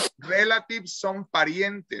 amigos, relatives son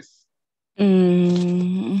parientes.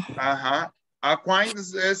 Ajá.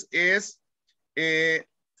 Acquaintances es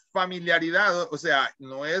familiaridad, o sea,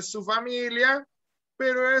 no es su familia,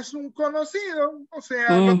 pero es un conocido, o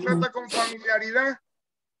sea, lo trata con familiaridad.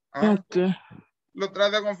 Lo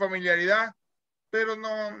trata con familiaridad, pero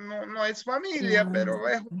no es familia, pero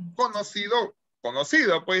es un conocido,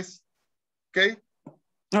 pues. Okay?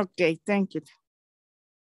 Okay, thank you.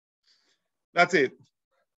 That's it.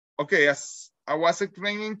 Okay, as I was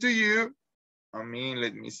explaining to you,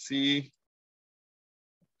 let me see.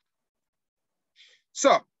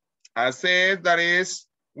 So, I said that is,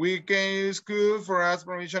 we can use could for ask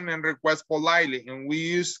permission and request politely, and we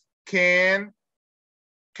use can.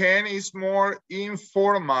 Can is more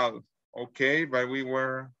informal, okay, but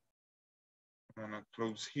I'm gonna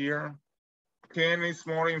close here. Can is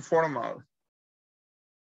more informal.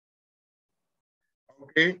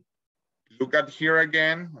 Okay, look at here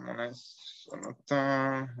again.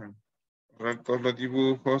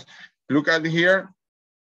 Look at here.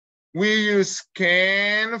 We use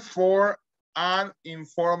can for an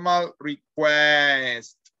informal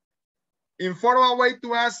request. Informal way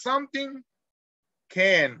to ask something,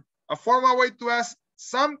 can. A formal way to ask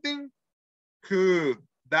something, could.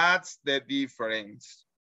 That's the difference.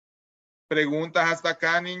 ¿Preguntas hasta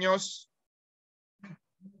acá, niños?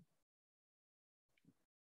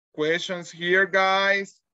 Questions here,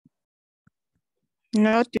 guys?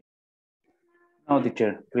 No,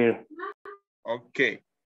 teacher, clear. Okay.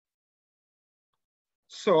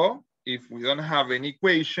 So, if we don't have any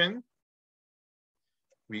question,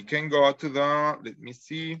 we can go to the, let me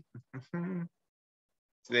see.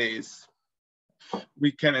 This.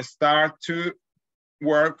 We can start to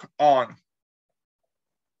work on.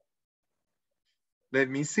 Let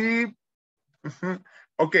me see.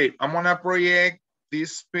 Okay, I'm gonna project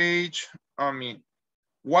this page. I mean,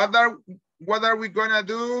 what are we gonna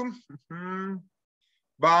do?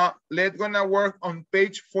 But let's gonna work on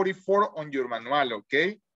page 44 on your manual,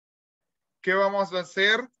 okay? ¿Qué vamos a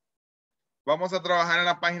hacer? Vamos a trabajar en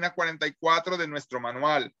la página 44 de nuestro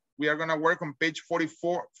manual. We are gonna work on page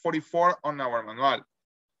 44 on our manual.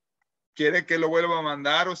 ¿Quiere que lo vuelva a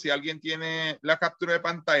mandar? O si alguien tiene la captura de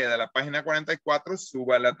pantalla de la página 44,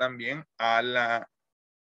 súbala también a la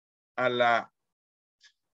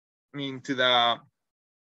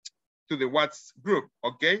to the WhatsApp group,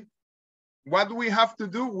 okay? What do we have to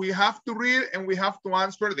do? We have to read and we have to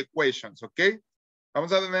answer the questions, okay?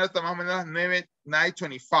 Vamos a tener hasta más o menos las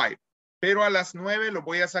 9:25. Pero a las 9 lo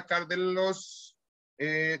voy a sacar de los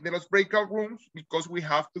breakout rooms because we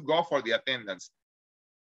have to go for the attendance.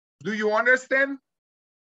 Do you understand?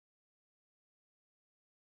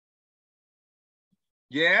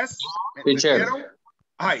 Yes. Teacher.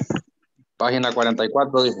 Ay. Página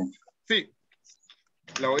 44, dice. Sí.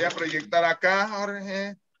 La voy a proyectar acá,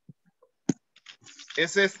 Jorge.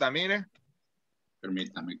 Es esta, mire.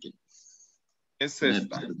 Permítame aquí. Es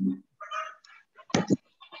esta.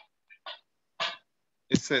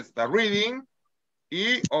 Es esta. Reading.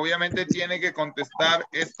 Y obviamente tiene que contestar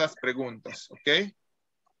estas preguntas, ¿ok?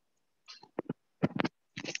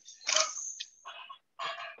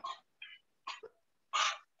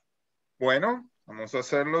 Bueno, vamos a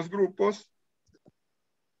hacer los grupos.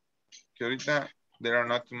 Que ahorita there are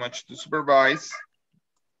not too much to supervise.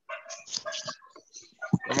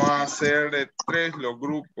 Vamos a hacer de 3 los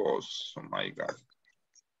grupos. Oh my God.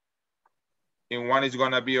 And one is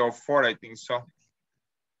going to be of 4, I think so.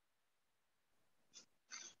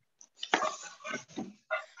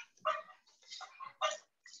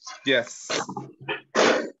 Yes.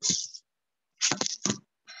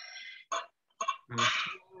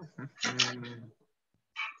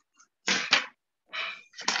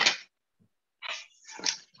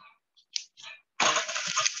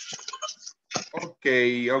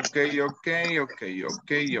 Okay.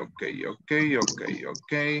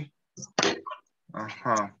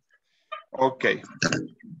 Uh-huh. Okay.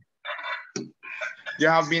 You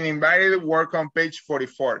have been invited to work on page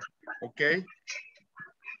 44. Okay.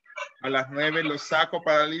 A las 9 los saco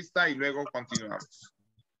para la lista y luego continuamos.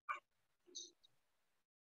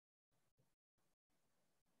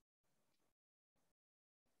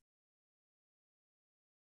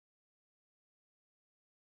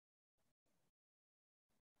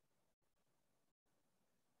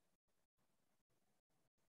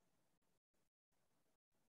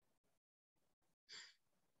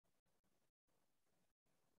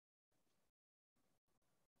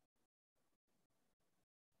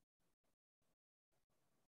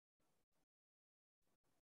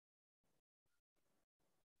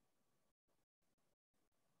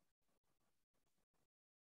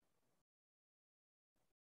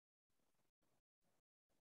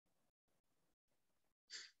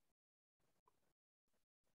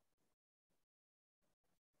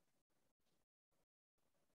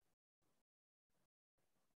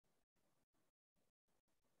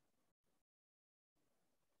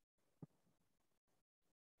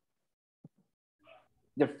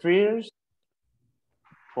 The first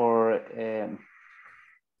for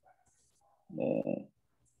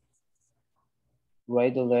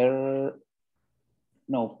write the letter.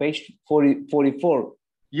 No, page 44.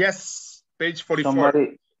 Yes, page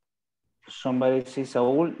 44. Somebody says,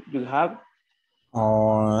 Saúl, you have?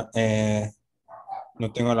 Oh, no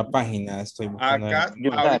tengo la página, estoy buscando. Acá,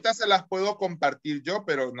 ahorita se las puedo compartir yo,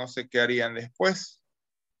 pero no sé qué harían después.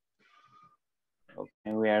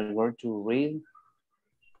 Okay, we are going to read.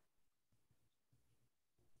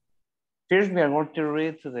 First, we are going to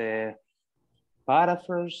read to the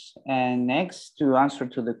paragraphs and next to answer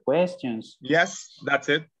to the questions. Yes, that's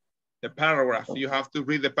it. The paragraph. You have to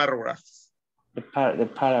read the paragraphs. The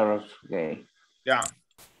paragraph, okay. Yeah.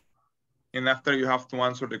 And after you have to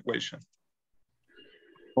answer the question.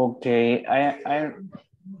 Okay,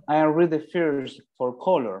 I read the first for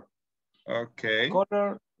color. Okay.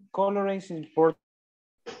 Color is important.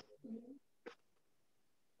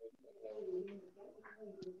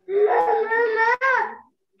 You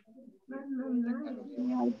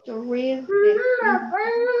have to read the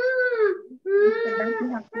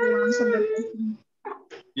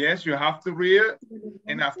Yes, you have to read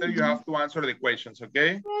and after you have to answer the questions,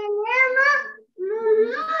 okay?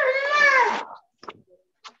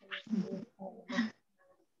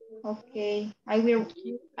 Okay, I will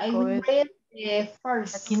read the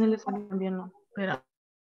first. Aquí no le salió bien, no. Espera.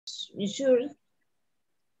 Sure.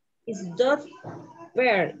 Is dot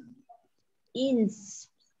pair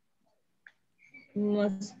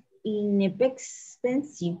Most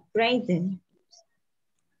inexpensive printer.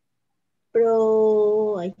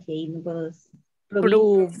 Okay, no puedo.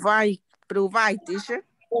 Provide, teacher.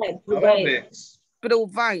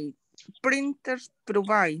 Provide. Printers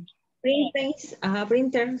provide. Printers.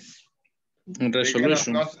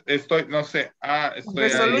 Resolution. No sé. Estoy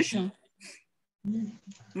Resolution. Ahí.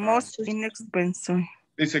 Most inexpensive.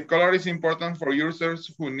 Dice, color is important for users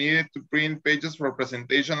who need to print pages for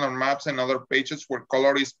presentation or maps and other pages where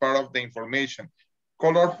color is part of the information.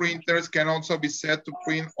 Color printers can also be set to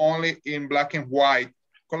print only in black and white.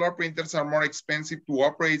 Color printers are more expensive to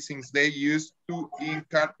operate since they use 2 ink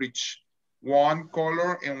cartridge, 1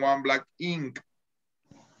 color and 1 black ink.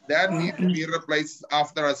 That need to be replaced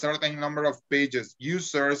after a certain number of pages.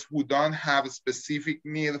 Users who don't have a specific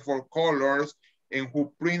need for colors and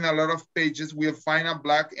who print a lot of pages will find a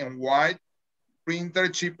black and white printer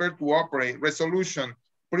cheaper to operate. Resolution,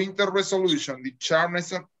 printer resolution, the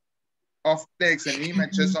sharpness of text and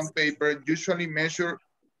images on paper usually measured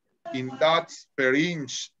in dots per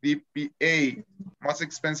inch, dpa. Most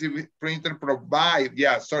expensive printer provide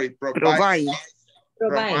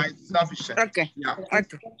sufficient. Okay. Yeah.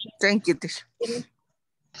 Okay. Thank you, teacher.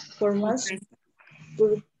 For most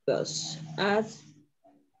purpose,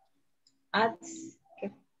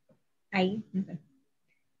 ahí.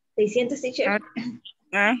 600, teacher.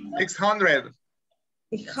 600.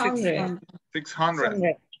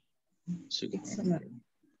 600.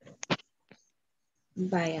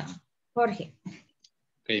 Vaya, Jorge.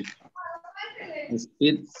 Okay.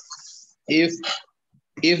 Speed.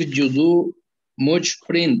 If you do much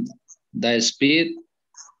print, the speed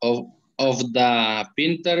of the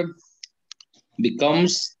printer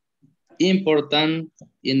becomes important.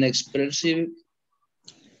 Inexpensive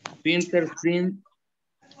printer print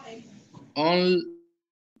on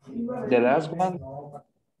The last one.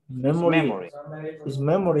 Memory. Is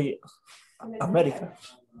memory America?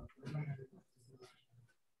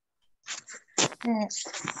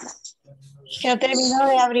 Yo termino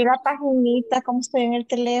de abrir la paginita como estoy en el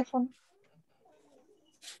teléfono.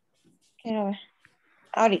 Quiero ver.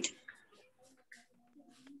 Ahorita.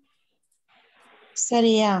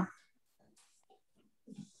 Sería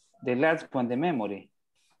The last one, the memory.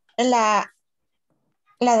 la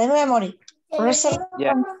de memory.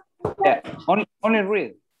 Yeah. Only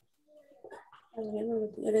read.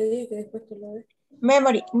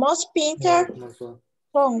 Memory. Most printer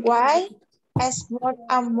from white a small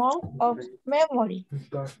amount of memory.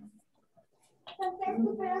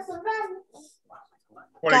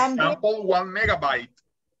 For example, 1 megabyte.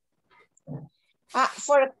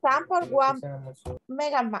 For example, 1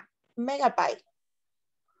 megabyte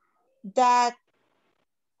that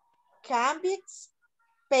can be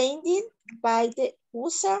expanded by the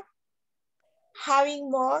user having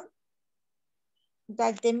more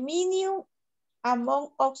than the minimum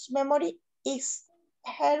amount of memory is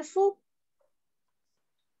helpful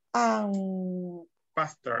and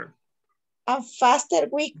faster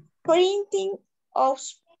with printing of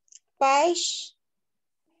page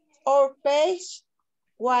or page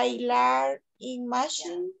while large in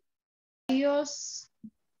machine.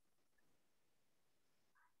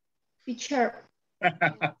 Teacher.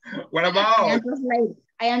 What about?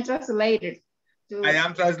 I am translated. I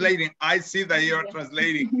am translating. I see that you're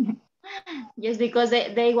translating. Just because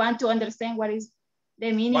they want to understand what is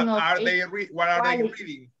the meaning what of are it. What are they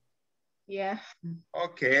reading? Yeah.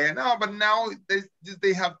 Okay, no, but now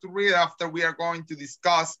they have to read after we are going to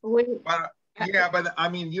discuss. But I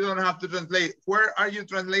mean, you don't have to translate. Where are you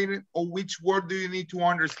translating, or which word do you need to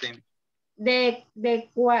understand? The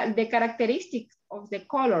characteristics of the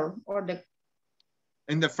color or the.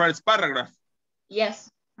 In the first paragraph. Yes.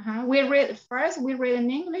 We read in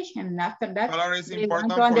English, and after that, color is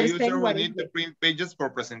important for users who need to print pages for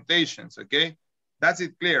presentations. Okay, that's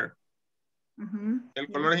it clear. El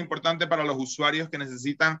color es importante para los usuarios que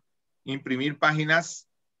necesitan imprimir páginas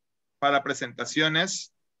para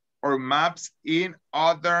presentaciones or maps in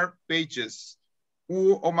other pages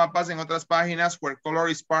o mapas en otras páginas where color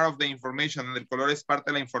is part of the information, donde el color es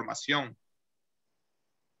parte de la información.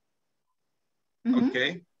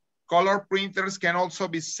 Okay. Color printers can also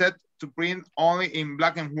be set to print only in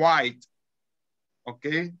black and white.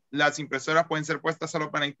 Okay. Las impresoras pueden ser puestas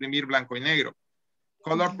solo para imprimir blanco y negro.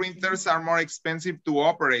 Color printers are more expensive to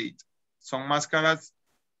operate. Son más caras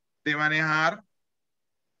de manejar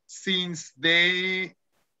since they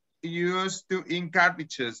use 2 ink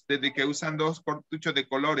cartridges, desde que usan 2 cartuchos de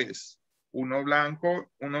colores. Uno blanco,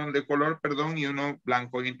 uno de color, perdón, y uno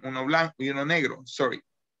blanco y uno negro. Sorry.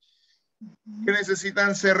 que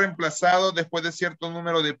necesitan ser reemplazados después de cierto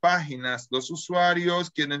número de páginas. Los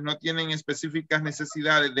usuarios, quienes no tienen específicas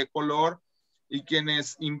necesidades de color y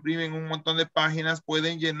quienes imprimen un montón de páginas,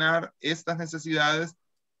 pueden llenar estas necesidades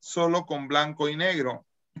solo con blanco y negro.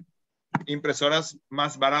 Impresoras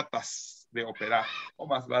más baratas de operar o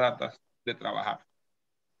más baratas de trabajar.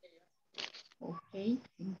 Okay,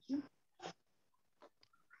 thank you.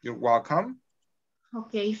 You're welcome.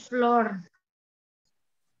 Okay, Flor.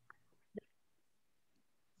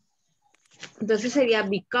 Entonces sería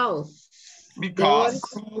because. Because.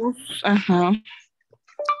 Ajá.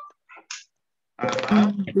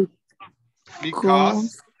 Ajá.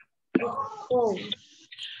 Because.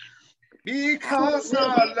 Because I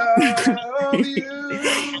love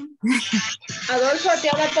you. Adolfo, te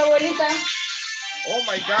habla tu abuelita. Oh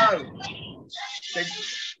my God.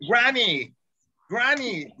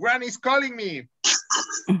 Granny's calling me.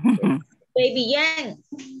 Baby Jen.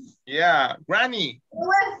 Yeah, Granny.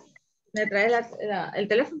 ¿Me traes el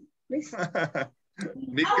teléfono, please?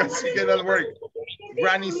 Because she cannot work.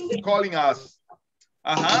 Granny's calling us.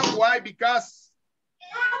 Why? Because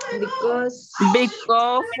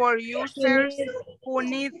for users who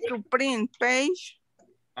need to print page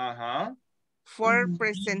for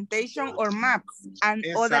presentation or maps and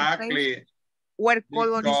other things where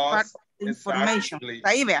color is part of the information.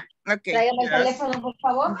 Ahí vea. Okay. Tráigame el teléfono, por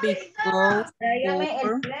favor. Because tráigame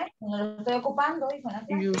el teléfono, lo estoy ocupando.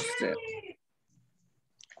 User.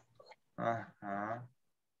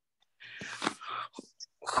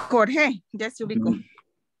 Jorge, ya se ubicó.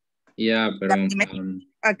 Yeah, pero...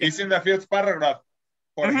 Okay. It's in the fifth paragraph,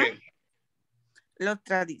 Jorge. Lo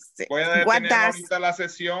traduce. Voy a detener ahorita las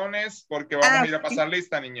sesiones porque vamos a ir a pasar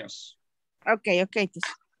lista, niños. Okay.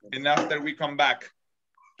 And after we come back.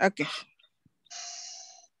 Okay.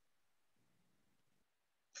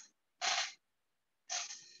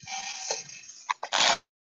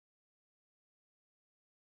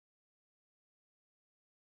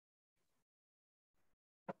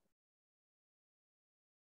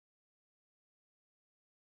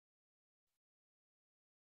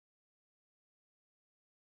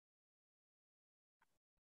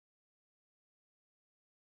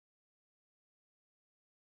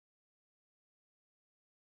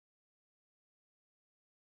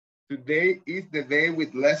 Today is the day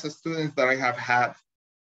with less students that I have had.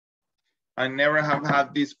 I never have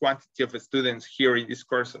had this quantity of students here in these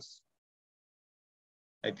courses.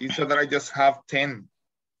 I think so that I just have 10,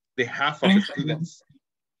 the half of the students.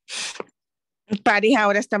 Paris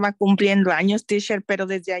ahora estaba cumpliendo años, teacher, pero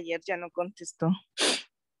desde ayer ya no contestó.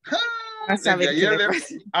 Desde ayer,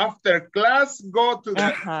 after class, go to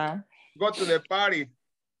the party.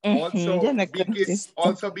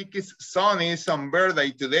 Also, Vicky's son is on birthday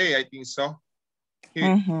today, I think so.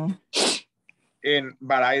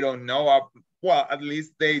 But I don't know. Well, at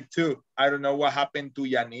least they too. I don't know what happened to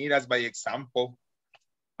Yanira's, by example.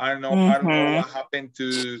 I don't know what happened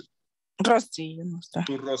to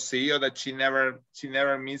Rocio, that she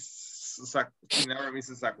never misses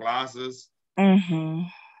her classes.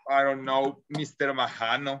 I don't know, Mr.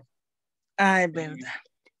 Majano. Ay, verdad.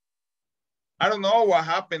 I don't know what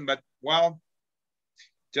happened, but well,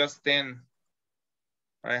 just 10.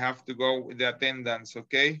 I have to go with the attendance,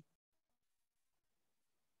 okay?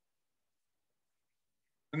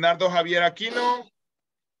 Leonardo Javier Aquino.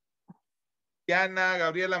 Diana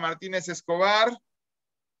Gabriela Martínez Escobar.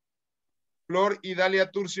 Flor Idalia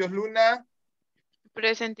Turcios Luna.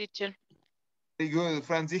 Present, teacher. Very good.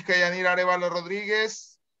 Francisca Yanira Arevalo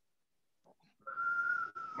Rodríguez.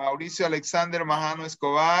 Mauricio Alexander Majano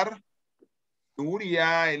Escobar.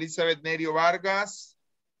 Nuria Elizabeth Nerio Vargas.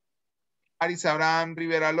 Aris Abraham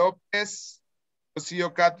Rivera López.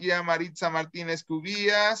 Rocío Katia Maritza Martínez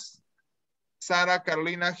Cubillas. Sara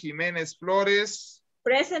Carolina Jiménez Flores.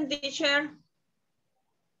 Present, teacher.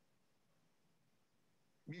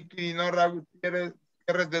 Vicky Norra Gutiérrez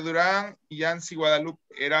de Durán y Yancy Guadalupe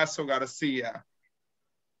Erazo García.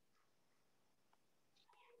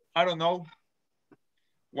 I don't know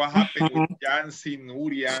what happened with Yancy,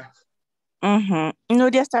 Nuria.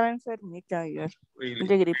 Nuria estaba enfermita ayer. Really?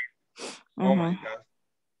 De gripe. Oh my God.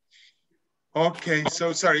 Okay,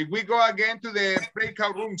 so sorry. We go again to the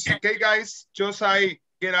breakout rooms. Okay, guys, just I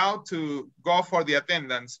get out to go for the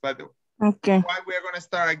attendance, but while we're going to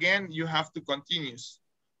start again, you have to continue.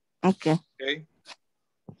 Okay. Okay.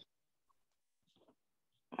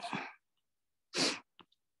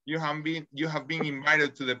 You have been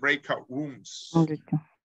invited to the breakout rooms. Okay.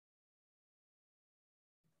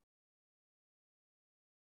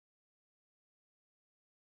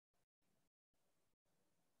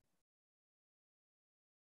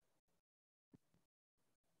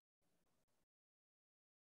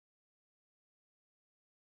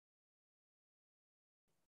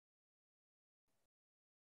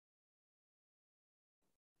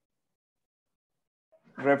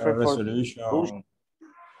 Refer resolution.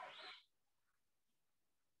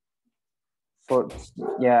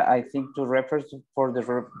 Yeah, I think to refer for the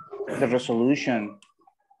resolution.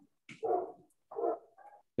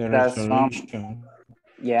 The resolution.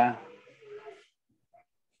 Yeah.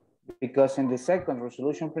 Because in the second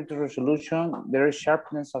resolution, printed resolution, there is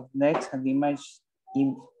sharpness of text and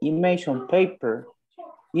image on paper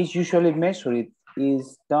is usually measured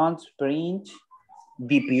is done per inch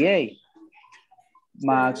DPA.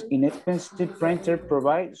 Max inexpensive printer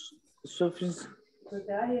provides sufficient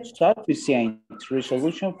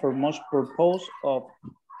resolution for most purpose of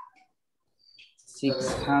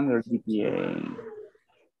 600 dpi.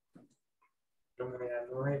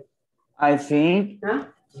 I think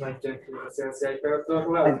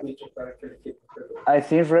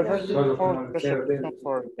reference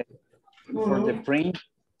for the print.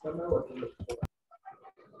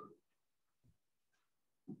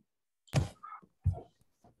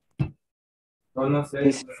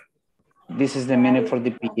 This is the meaning for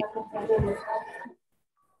the PA.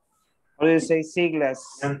 What do you say, siglas,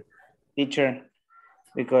 teacher?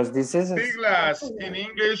 Because this is siglas in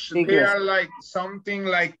English. Siglas. They are like something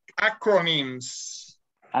like acronyms.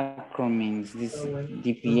 Acronyms. This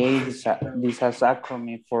DPA. This has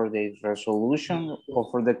acronym for the resolution or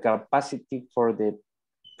for the capacity for the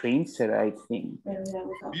printer. I think.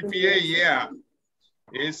 DPA, yeah,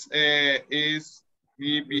 is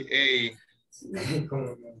DPA. Let's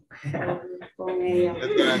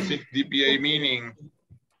gonna see DPA meaning.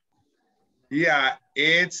 Yeah,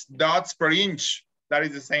 it's dots per inch. That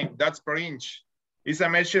is the same, dots per inch. It's a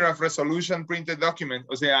measure of resolution printed document.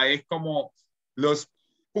 O sea, es como los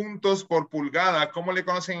puntos por pulgada. ¿Cómo le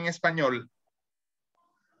conocen en español?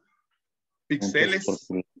 Píxeles.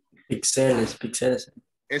 Píxeles.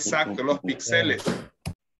 Exacto, los píxeles.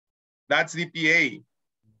 That's DPA.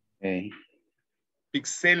 Okay.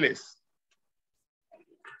 Píxeles.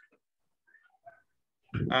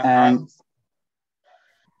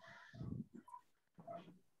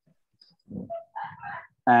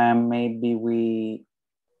 And maybe we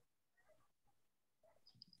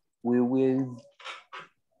will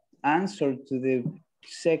answer to the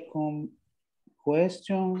second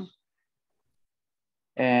question.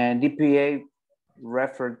 And DPA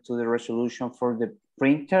referred to the resolution for the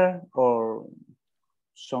printer or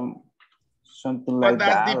something like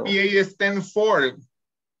that. What does DPA stand for?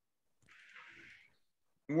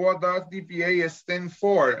 What does DPA stand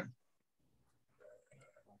for?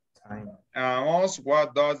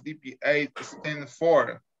 What does DPA stand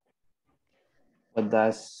for? What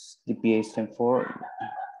does DPA stand for?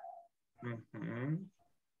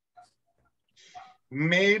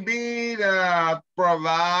 Maybe that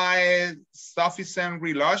provide sufficient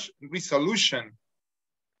resolution.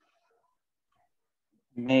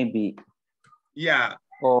 Maybe. Yeah.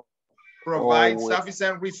 Provide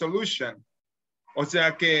sufficient resolution. O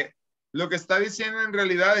sea que lo que está diciendo en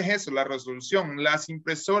realidad es eso, la resolución. Las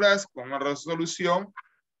impresoras con una resolución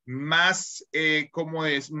más, como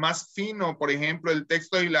es, más fino, por ejemplo, el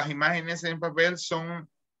texto y las imágenes en papel son,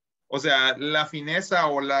 o sea, la fineza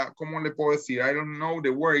o la, ¿cómo le puedo decir? I don't know the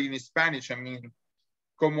word in Spanish, I mean,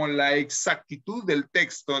 como la exactitud del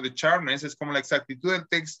texto, the sharpness, es como la exactitud del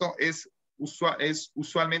texto es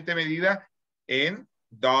usualmente medida en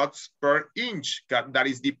dots per inch, that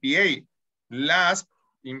is DPA. Las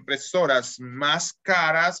impresoras más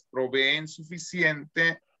caras proveen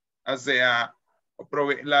suficiente, o sea,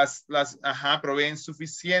 proveen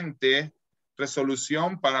suficiente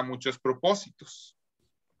resolución para muchos propósitos.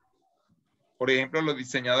 Por ejemplo, los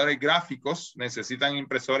diseñadores gráficos necesitan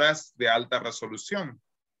impresoras de alta resolución.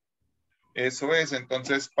 Eso es,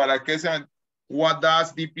 entonces, ¿para qué se... What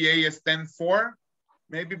does DPA stand for?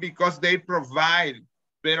 Maybe because they provide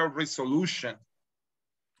better resolution.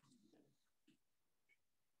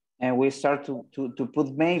 And we start to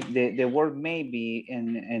put maybe, the word maybe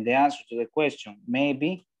in the answer to the question.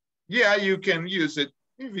 Maybe. Yeah, you can use it.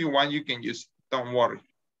 If you want, you can use it. Don't worry.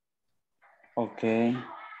 Okay.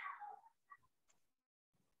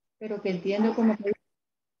 Pero que entiendo como que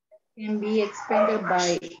can be expanded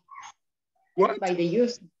by the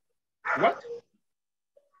user. What?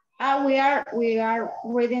 We are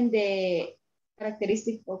reading the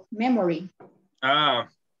characteristics of memory.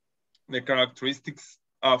 The characteristics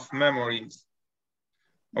of memories.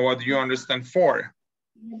 What do you understand for?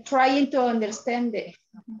 Trying to understand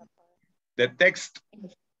the text.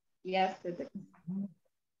 Yes, the text.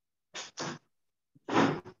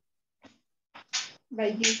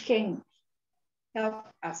 But you can help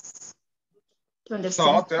us to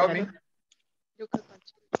understand. So, tell me.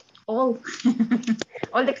 All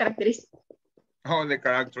the characteristics. All the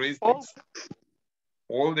characteristics.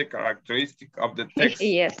 all the characteristics of the text.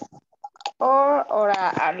 Yes. Or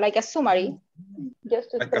like a summary.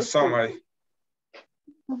 Just to like a summary.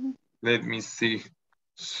 Let me see.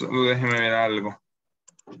 Solo déjeme ver algo.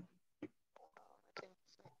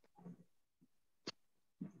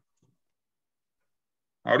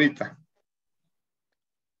 Ahorita.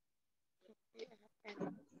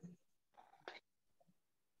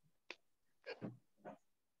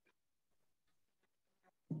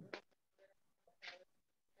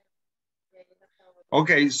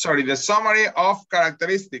 Okay, sorry, the summary of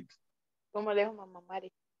characteristics. ¿Cómo le dijo mamá Mari?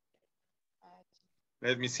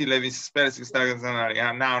 Let me see, espera si está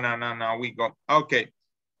now, we got, okay.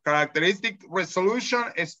 Characteristic, resolution,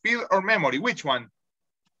 speed, or memory, which one?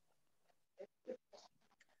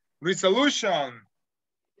 Resolution.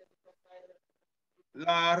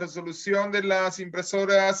 La resolución de las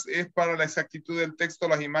impresoras es para la exactitud del texto,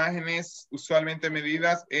 las imágenes, usualmente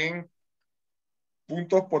medidas en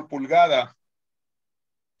puntos por pulgada.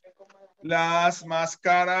 Las más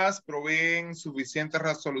caras proveen suficiente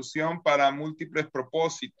resolución para múltiples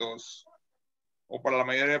propósitos o para la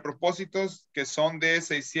mayoría de propósitos que son de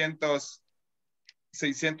 600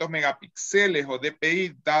 megapíxeles o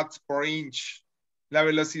dpi, dots per inch. La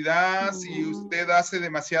velocidad, si usted hace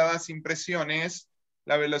demasiadas impresiones,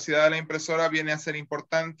 la velocidad de la impresora viene a ser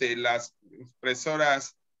importante. Las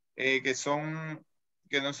impresoras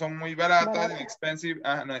que no son muy baratas,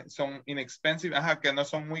 son inexpensive, que no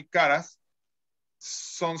son muy caras,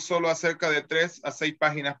 son solo acerca de 3 a 6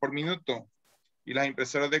 páginas por minuto. Y las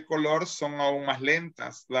impresoras de color son aún más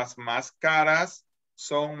lentas. Las más caras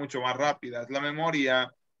son mucho más rápidas. La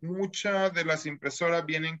memoria, muchas de las impresoras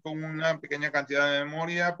vienen con una pequeña cantidad de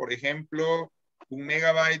memoria. Por ejemplo, 1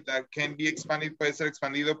 megabyte that can be expanded, puede ser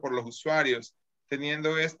expandido por los usuarios.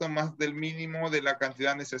 Teniendo esto más del mínimo de la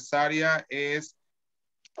cantidad necesaria es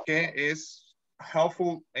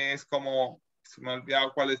helpful, es como, se me ha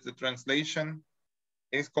olvidado cuál es la translation,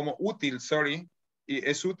 es como útil, sorry, y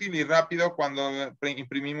es útil y rápido cuando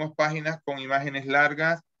imprimimos páginas con imágenes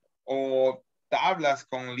largas o tablas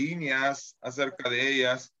con líneas acerca de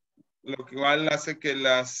ellas, lo que igual hace que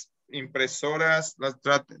las impresoras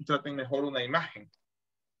traten mejor una imagen,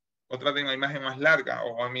 o traten una imagen más larga,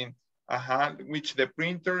 o which the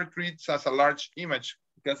printer treats as a large image,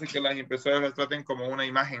 que hace que las impresoras las traten como una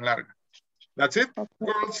imagen larga. That's it,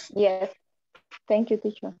 girls? Yes. Thank you,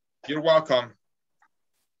 teacher. You're welcome.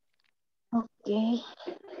 Okay.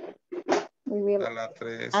 We will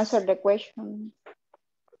answer the question.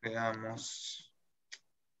 Veamos.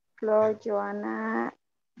 Flor, Joanna,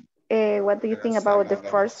 what do you think about the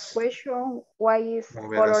first question? Why is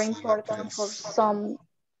color important for some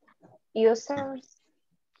users?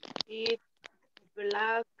 It's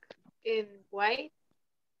black and white.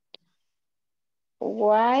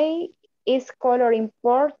 Why is color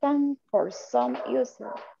important for some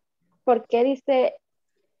users? ¿Por qué dice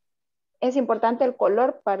es importante el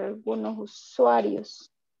color para algunos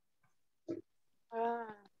usuarios?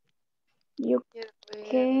 You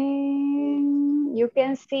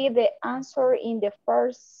can see the answer in the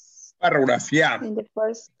first paragraph, yeah. In the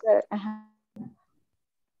first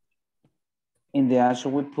In the answer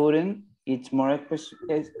we put in, it's more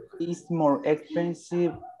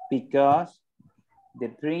expensive because the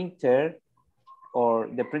printer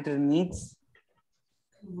needs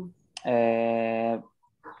 2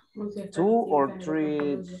 or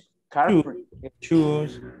 3 cartridge.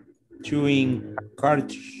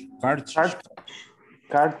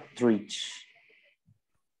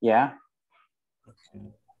 Yeah.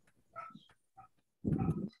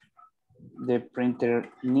 The printer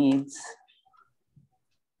needs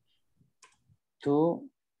 2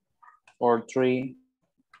 or 3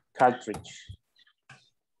 cartridge.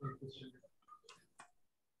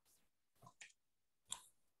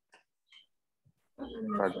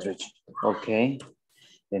 Okay.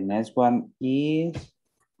 The next one is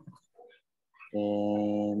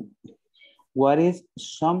what is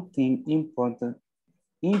something important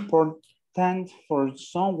for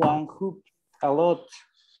someone who a lot?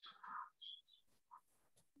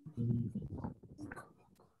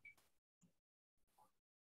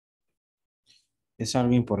 Es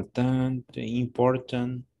algo importante,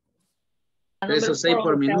 important. Eso 6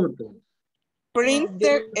 por minuto.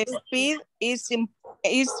 Printer speed is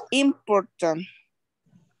important.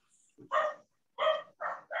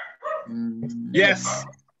 Yes.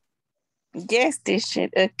 Yes, teacher.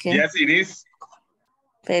 Okay. Yes, it is.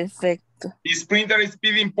 Perfecto. Is printer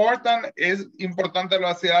speed important? ¿Es importante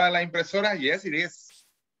la velocidad de la impresora? Yes, it is.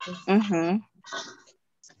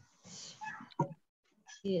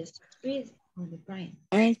 Yes, speed on the print.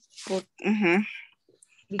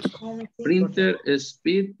 Printer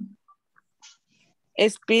speed.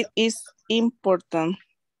 Speed is important.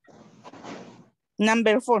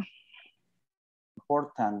 Number 4.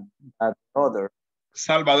 Important than other.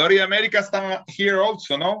 Salvador y América están here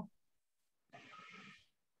also, no?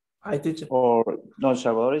 I teach. Or no,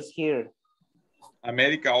 Salvador is here.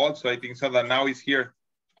 America also, I think so that now is here.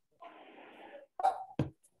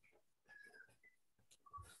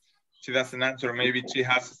 She doesn't answer, maybe she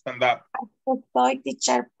has to stand up. Estoy,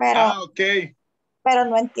 teacher, pero, okay. Pero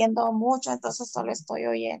no entiendo mucho, entonces solo estoy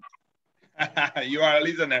oyendo. You are a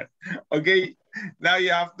listener. Okay, now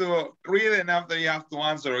you have to read and after you have to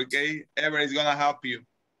answer, okay? Ever is gonna help you.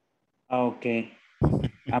 Okay.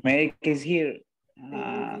 America is here.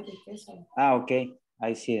 Okay,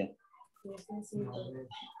 I see it.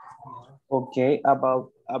 Okay,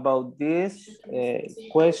 about this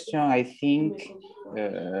question, I think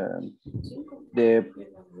the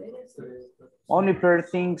only pair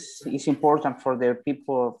things is important for the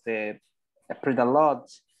people of the print a lot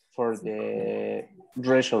for the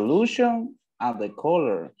resolution and the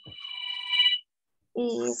color.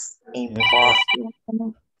 Is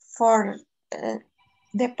important for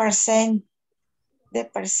the presentación.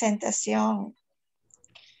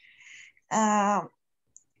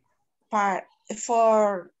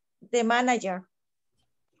 For the manager.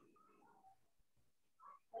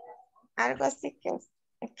 Algo así que es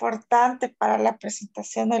importante para la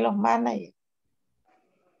presentación de los managers.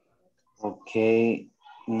 Ok.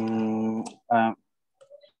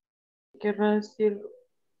 Querrá decir.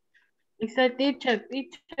 It's a teacher.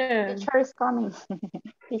 Teacher is coming.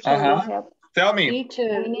 Teacher will help. Tell me.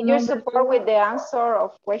 Teacher. We need your support with the answer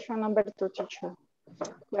of question number 2, teacher.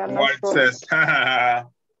 We are not What sure. it says.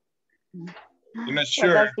 You're not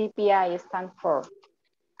sure. What does DPI stand for?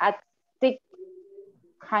 At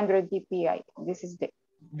 600 DPI. This is the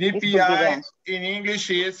DPI in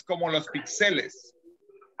English is como los píxeles.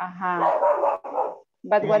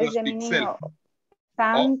 But what is the meaning of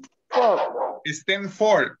stand for? Stand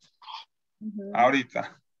for.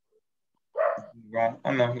 Ahorita.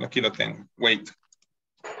 Oh no, aquí lo tengo. Wait.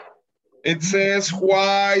 It says,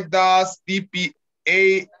 why does DPI,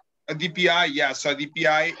 yeah, so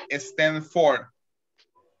DPI stand for.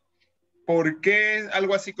 ¿Por qué?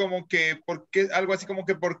 Algo así como que, ¿por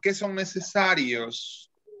qué son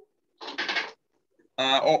necesarios?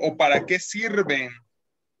 O para qué sirven.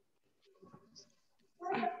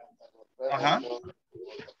 Ajá.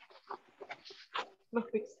 Los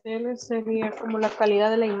píxeles sería como la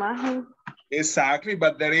calidad de la imagen. Exactly,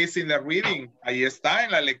 but there is in the reading. Ahí está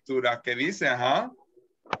en la lectura que dice, ajá.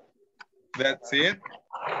 That's it,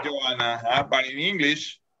 Joanna. But in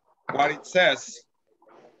English, what it says.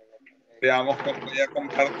 Veamos cómo voy a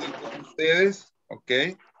compartir con ustedes.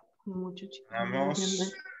 Ok.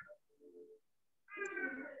 Vamos.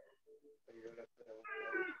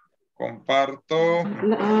 Comparto.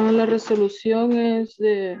 La resolución es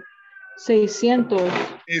de 600.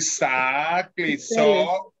 Exactly.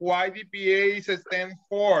 So why DPA stand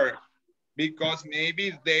for? Because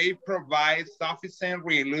maybe they provide sufficient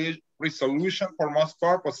resolution for most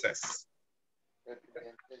purposes.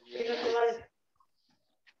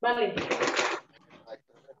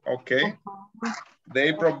 Okay.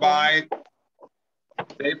 They provide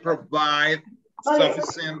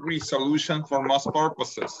sufficient resolution for most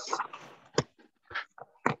purposes.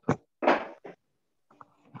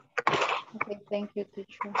 Okay, thank you,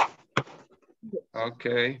 teacher.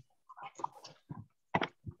 Okay.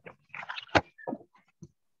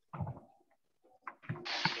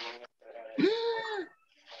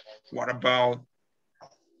 What about?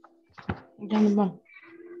 No.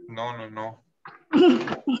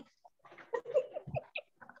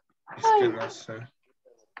 Es que no sé.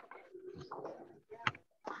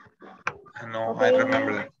 No, okay. I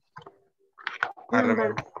remember that.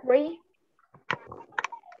 Number 3.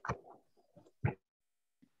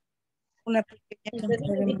 Es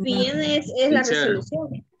la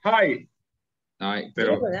resolución. Hi. Ay,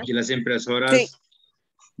 pero aquí las impresoras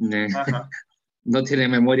no tienen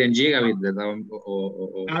memoria en gigabit, ¿verdad?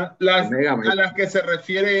 A las que se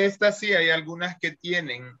refiere esta, sí, hay algunas que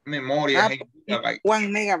tienen memoria en gigabyte. 1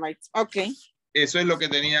 megabyte, ok. Eso es lo que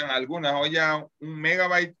tenían algunas. Hoy ya 1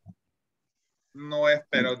 megabyte no es,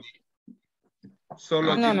 pero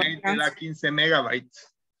solo tiene 15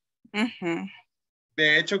 megabytes.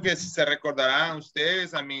 De hecho, que si se recordarán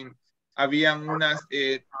ustedes, habían unas,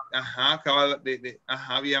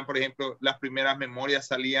 habían, por ejemplo, las primeras memorias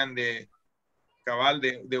salían de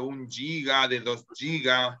 1 giga, de 2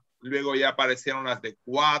 gigas, luego ya aparecieron las de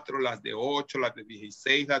 4, las de 8, las de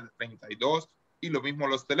 16, las de 32, y lo mismo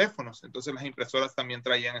los teléfonos. Entonces las impresoras también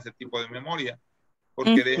traían ese tipo de memoria.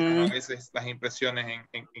 porque dejan a veces las impresiones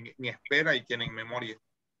en espera y tienen memoria.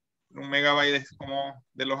 1 megabyte es como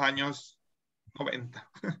de los años 90.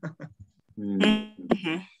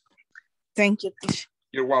 Thank you, teacher.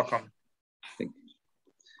 You're welcome.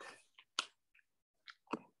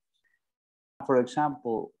 For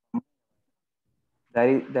example,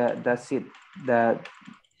 that's it.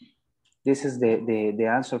 This is the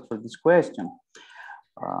answer for this question.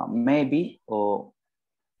 Maybe, or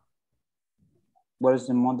what is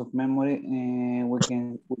the amount of memory? We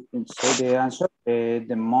can say the answer.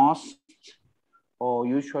 The most, or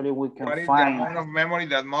usually we can what is find the amount of memory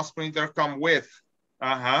that most printers come with?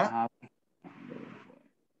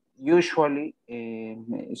 Usually,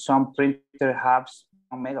 some printer have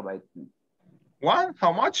 1 megabyte. What?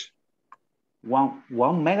 How much? One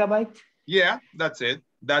megabyte? Yeah, that's it.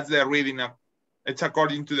 That's the reading up. It's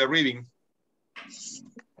according to the reading.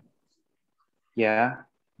 Yeah.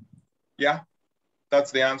 Yeah,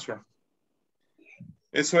 that's the answer.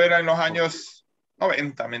 Eso era en los años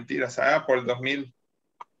 90, mentiras, por el 2000.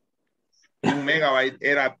 1 megabyte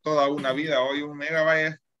era toda una vida. Hoy 1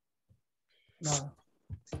 megabyte es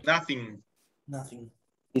nothing. Nothing.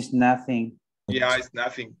 It's nothing. Yeah, it's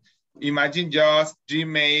nothing. Imagine just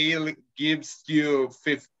Gmail gives you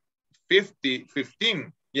 15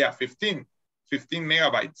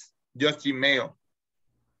 megabytes, just Gmail.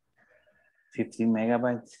 15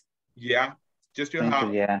 megabytes. Yeah, just you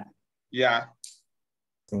have. Yeah.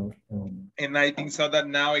 And I think so that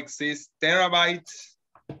now exists terabytes,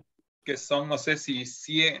 que son, no sé si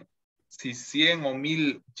 100 o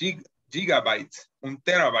 1000 gigabytes, 1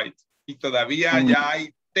 terabyte. Y todavía ya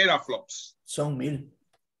hay teraflops. Son 1000.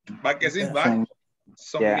 ¿Va que sí? ¿Va?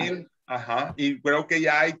 Son 1000. Ajá. Y creo que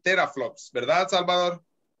ya hay teraflops, ¿verdad, Salvador?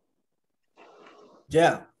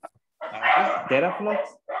 Yeah.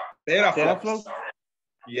 Teraflops? Teraflops.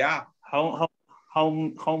 Yeah.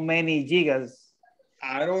 How many gigas?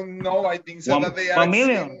 I don't know. I think so that they are 1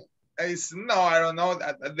 million. No, I don't know.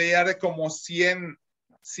 They are como 100,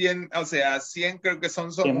 o sea, 100 creo que son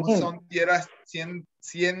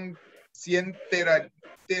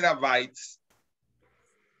terabytes.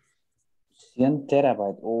 100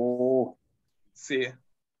 terabytes. Oh. Sí.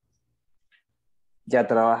 Ya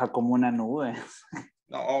trabaja como una nube.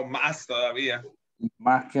 No, más todavía.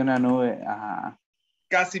 Más que una nube. Ajá.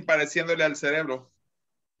 Casi pareciéndole al cerebro.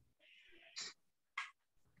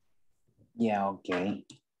 Yeah, okay.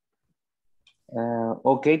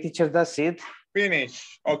 Okay, teacher, that's it.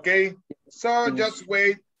 Finish, okay. So just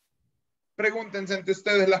wait. Pregúntense entre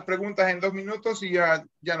ustedes las preguntas en 2 minutos y ya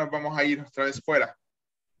nos vamos a ir otra vez fuera.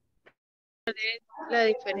 La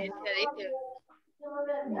diferencia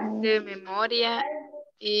de memoria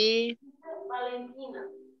y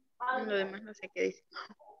lo demás no sé qué dice.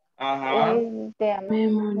 Ajá.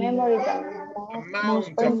 Memory.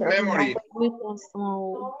 Amount of memory.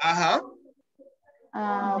 Ajá.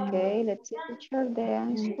 Okay, let's see, teacher, the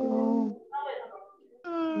answer.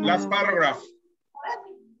 Last paragraph.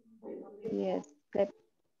 Yes, let's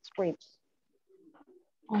read.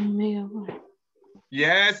 1 megabyte.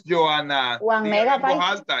 Yes, Joanna. 1 Dígalo en voz megabyte.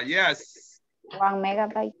 alta. Yes. 1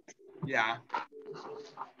 megabyte. Yeah.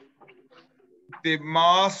 The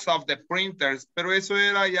most of the printers, pero eso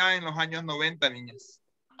era ya en los años 90, niñas.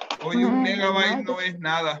 Hoy 1 megabyte no es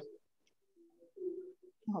nada.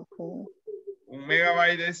 Okay. 1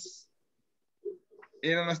 megabyte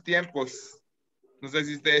eran los tiempos. No sé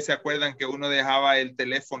si ustedes se acuerdan que uno dejaba el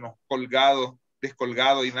teléfono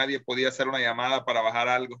descolgado y nadie podía hacer una llamada para bajar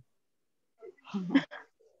algo.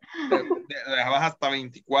 Dejabas hasta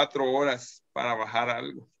 24 horas para bajar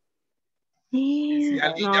algo. Y si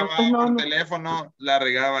alguien llamaba por teléfono, la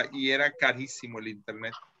regaba y era carísimo el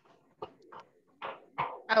internet.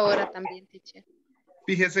 Ahora también, teacher.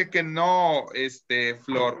 Fíjese que no,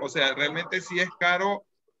 Flor, o sea, realmente sí es caro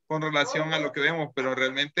con relación a lo que vemos, pero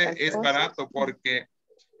realmente es barato porque,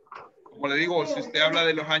 como le digo, si usted habla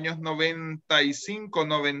de los años 95,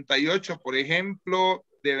 98, por ejemplo,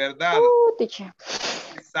 de verdad,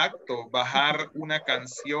 exacto, bajar una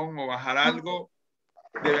canción o bajar algo,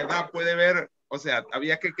 de verdad puede ver, o sea,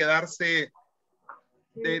 había que quedarse,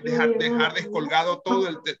 dejar descolgado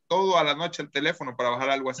todo a la noche el teléfono para bajar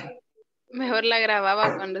algo así. Mejor la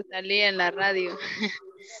grababa cuando salía en la radio.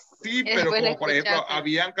 Sí, pero como por ejemplo,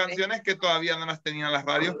 habían canciones que todavía no las tenían las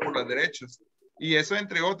radios por los derechos. Y eso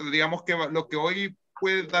entre otros, digamos que lo que hoy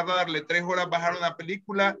puede darle 3 horas bajar una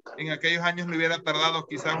película, en aquellos años le hubiera tardado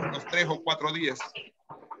quizás unos 3 o 4 días.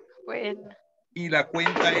 Bueno. Y la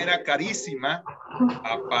cuenta era carísima.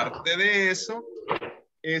 Aparte de eso,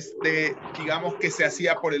 digamos que se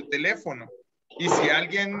hacía por el teléfono. Y si a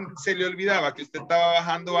alguien se le olvidaba que usted estaba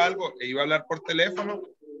bajando algo e iba a hablar por teléfono,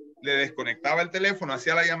 le desconectaba el teléfono,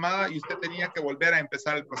 hacía la llamada y usted tenía que volver a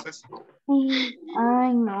empezar el proceso.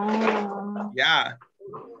 Ay, no. Yeah.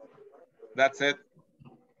 That's it.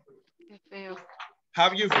 Qué feo.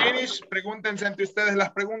 Have you finished? Pregúntense entre ustedes las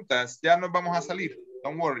preguntas. Ya nos vamos a salir.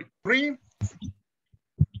 Don't worry. 3.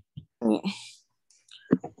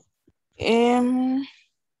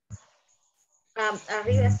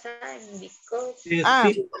 Arriba está en because. Sí,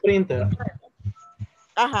 printer.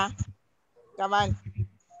 Ajá. Cabal.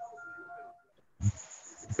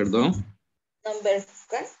 Perdón. Number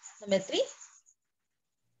 3.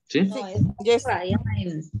 Sí. No, es Yes.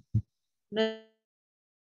 no.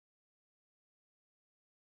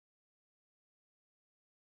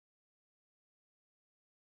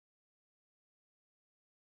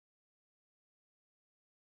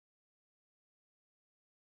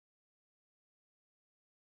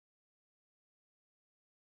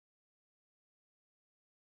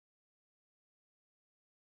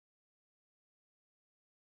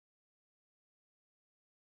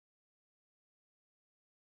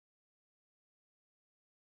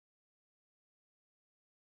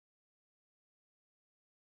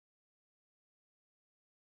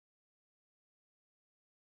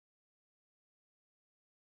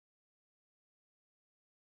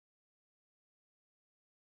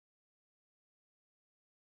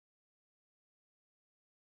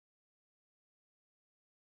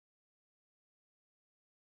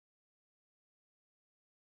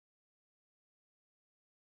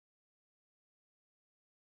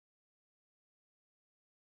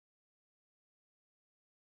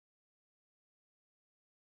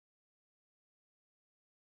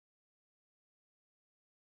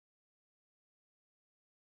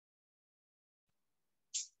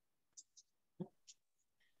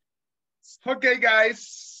 Okay,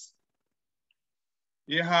 guys.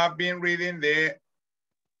 You have been reading the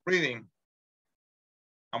reading.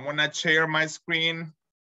 I'm gonna share my screen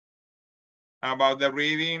about the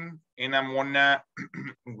reading, and I'm gonna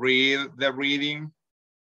read the reading,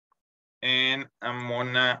 and I'm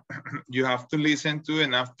gonna you have to listen to,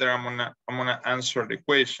 and after I'm gonna answer the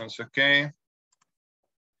questions. Okay.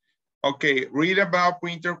 Okay. Read about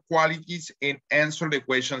printer qualities and answer the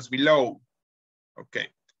questions below. Okay.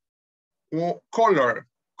 Color.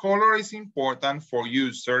 Color is important for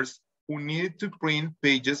users who need to print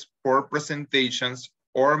pages for presentations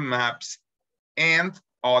or maps and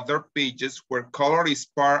other pages where color is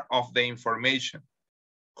part of the information.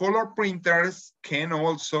 Color printers can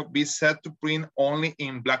also be set to print only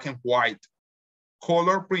in black and white.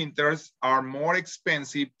 Color printers are more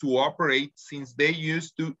expensive to operate since they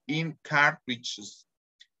use two ink cartridges,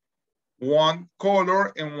 one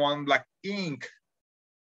color and one black ink,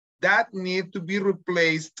 that need to be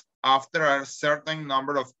replaced after a certain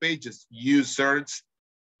number of pages. Users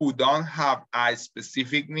who don't have a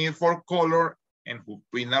specific need for color and who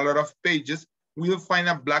print a lot of pages will find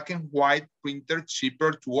a black and white printer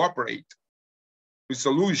cheaper to operate.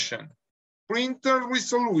 Resolution. Printer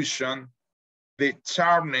resolution, the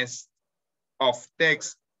sharpness of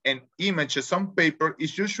text and images on paper,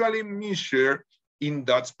 is usually measured in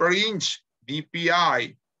dots per inch,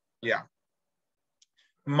 DPI. Yeah.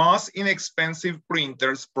 Most inexpensive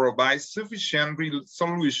printers provide sufficient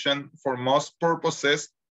resolution for most purposes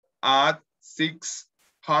at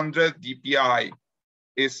 600 dpi.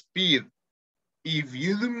 Speed. If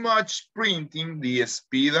you do much printing, the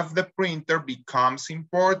speed of the printer becomes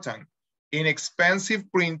important. Inexpensive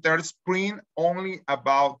printers print only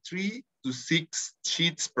about 3 to 6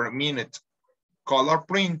 sheets per minute. Color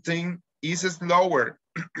printing is slower.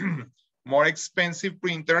 More expensive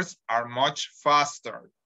printers are much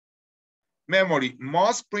faster. Memory.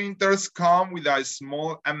 Most printers come with a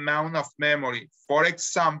small amount of memory. For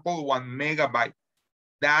example, 1 megabyte.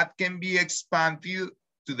 That can be expanded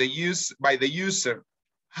to by the user.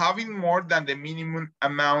 Having more than the minimum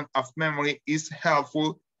amount of memory is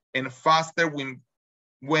helpful and faster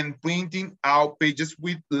when printing out pages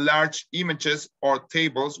with large images or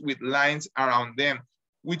tables with lines around them,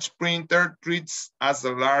 which printer treats as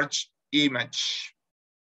a large image.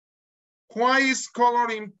 Why is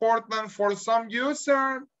color important for some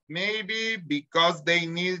users? Maybe because they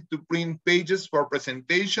need to print pages for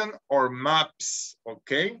presentation or maps,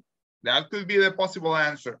 okay? That could be the possible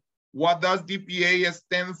answer. What does DPA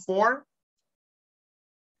stand for?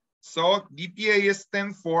 So DPA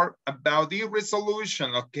stands for about the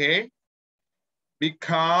resolution, okay?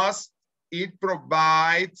 Because it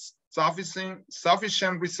provides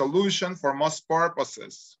sufficient resolution for most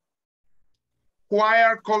purposes. Why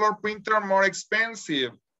are color printers more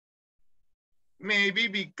expensive? maybe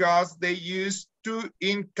because they use two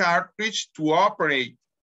ink cartridge to operate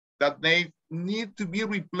that they need to be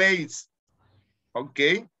replaced.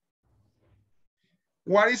 Okay.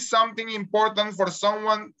 What is something important for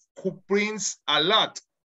someone who prints a lot?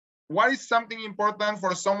 What is something important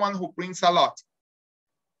for someone who prints a lot?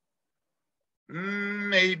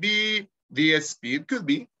 Maybe the speed could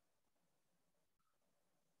be.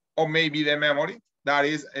 Or maybe the memory. That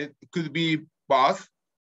is, it could be both.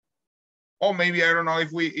 Or maybe, I don't know,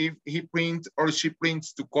 if he prints or she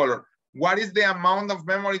prints to color. What is the amount of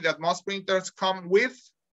memory that most printers come with?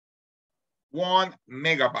 1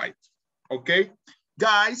 megabyte. Okay,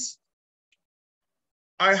 guys,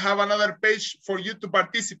 I have another page for you to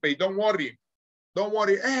participate. Don't worry. Don't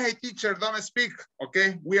worry. Hey, teacher, don't speak.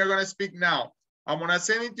 Okay, we are gonna speak now. I'm gonna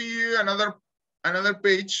send it to you another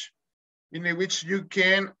page in which you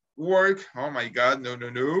can work. Oh my God, no.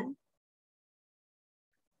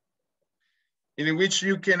 In which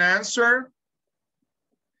you can answer.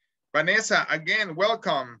 Vanessa, again,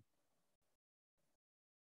 welcome.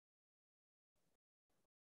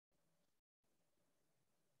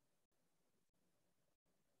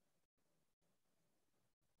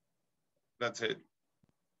 That's it.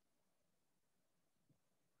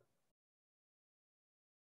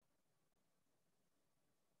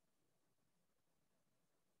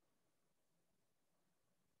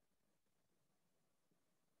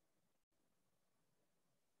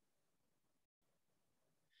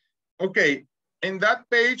 Okay, in that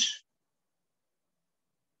page,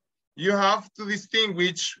 you have to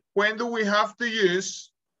distinguish when do we have to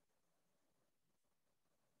use,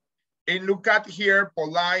 and look at here,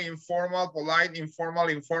 polite, informal,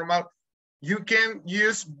 informal. You can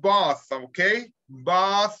use both, okay?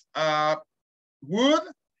 Both would,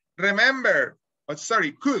 remember,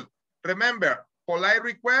 could. Remember, polite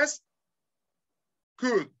request,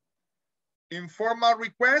 could. Informal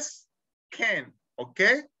request, can,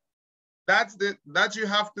 okay? That's you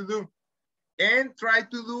have to do. And try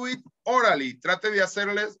to do it orally. Trate de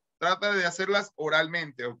hacerlas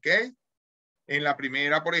oralmente, ¿ok? En la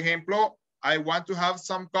primera, por ejemplo, I want to have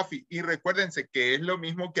some coffee. Y recuérdense que es lo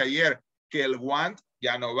mismo que ayer, que el want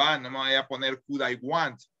ya no va, no me voy a poner could I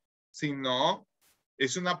want, sino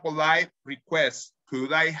es una polite request.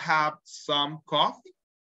 Could I have some coffee?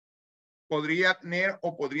 ¿Podría tener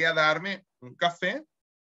o podría darme un café?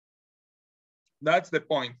 That's the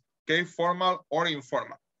point. Okay, formal or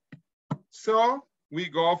informal. So we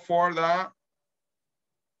go for the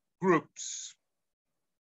groups.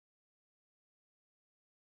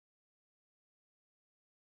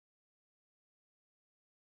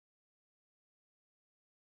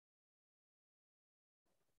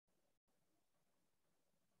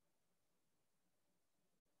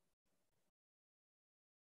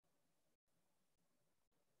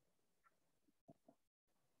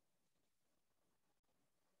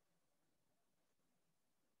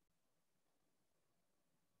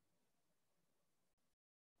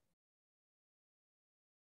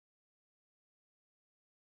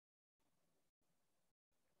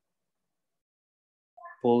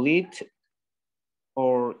 Polite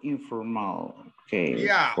or informal. Okay.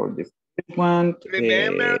 Yeah. For the first one.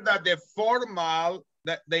 Remember that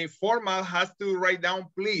the informal has to write down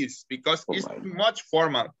please because it's too much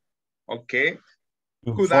formal. Okay.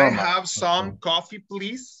 Informal. Could I have some coffee,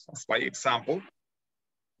 please? That's by example.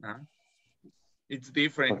 It's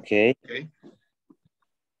different. Okay. Okay.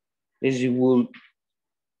 Is it will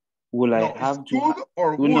no, I have to could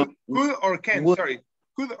or would? No, could or can? Would. Sorry.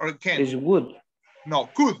 Could or can? Is would. No,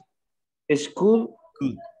 could. Is could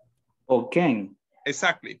or can?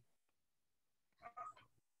 Exactly.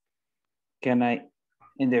 Can I,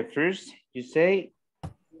 in the first, you say,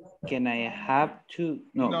 can I have to?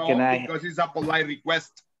 No, can I? Because it's a polite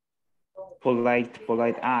request. Polite,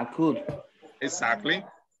 could. Exactly.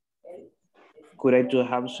 Could I to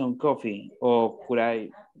have some coffee or could I?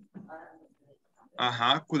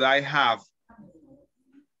 Could I have?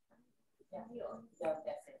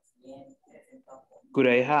 Could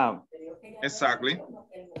I have? Exactly.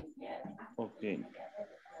 Okay.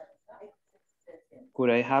 Could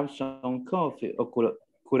I have some coffee or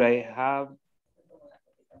could I have?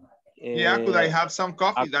 Yeah, could I have some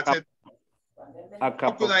coffee? That's it. A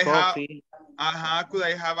cup of coffee. Could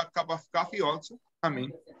I have a cup of coffee also? I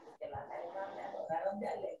mean,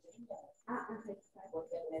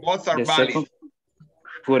 both are valid. Second,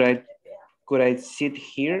 could I sit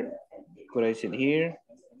here? Could I sit here?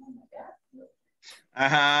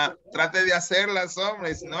 Trate de hacerlas,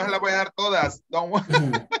 hombres. No se las voy a dar todas. Don't worry.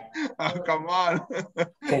 Oh, come on.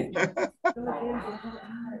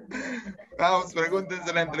 Vamos,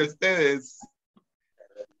 pregúntensela entre ustedes.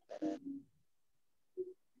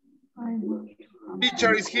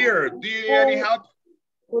 Teacher is here. Do you need any help?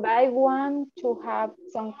 Would I want to have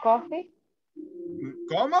some coffee?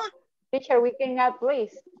 ¿Cómo? Teacher, we can add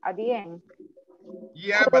please at the end.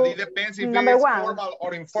 Yeah, but it depends if Number it's one. formal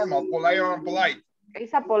or informal, polite or unpolite.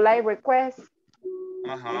 It's a polite request.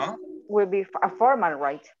 Uh-huh. Will be a formal,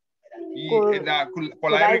 right?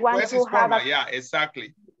 Polite request is formal, yeah,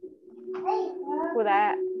 exactly. Would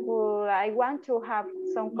I want to have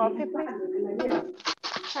some coffee, please?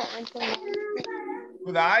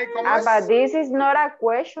 Could I? ¿Cómo es? But this is not a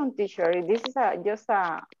question, teacher. This is just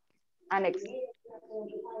a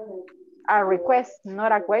request,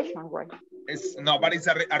 not a question, right? No, but it's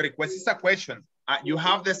a request is a question. You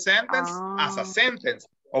have the sentence as a sentence.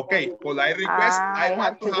 Okay, polite request. I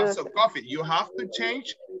want to have some coffee. You have to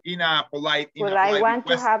change in a polite. Could I want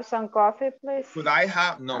to have some coffee, please? Could I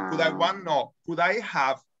have? No. Could I want? No. Could I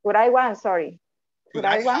have? Could I want? Sorry. Could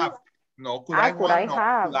I have? No. Could I want? No.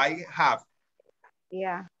 Could I have?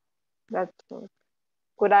 Yeah, that's good.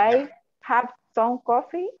 Could I have some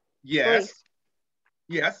coffee? Yes. Please?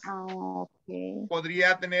 Yes. Okay.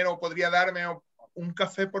 ¿Podría tener o podría darme un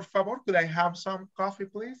café, por favor? Could I have some coffee,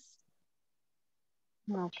 please?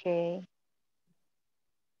 Okay.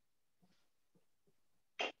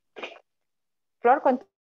 Flor,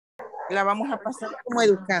 la vamos a pasar como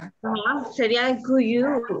educada. Sería could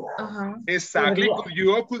you. Exactly. Could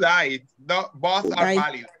you or could I? Both are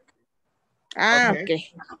valid.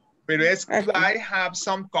 Okay. Pero es could I have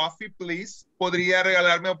some coffee, please? ¿Podría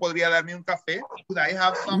regalarme o podría darme un café? Could I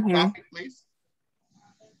have some coffee, please?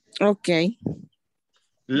 Okay.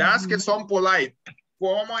 Las que son polite.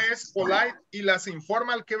 ¿Cómo es polite? Y las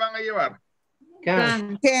informal, ¿qué van a llevar?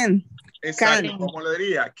 Can. Exacto, como lo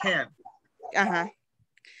diría, can. Ajá.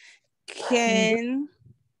 Can.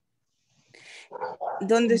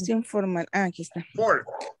 ¿Dónde está informal? Ah, aquí está. For.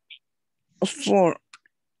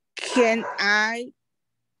 Can I?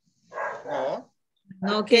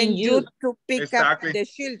 No, can you to pick up the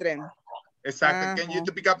children? Exactly. Can you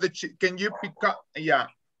to pick up the can you pick up? Yeah.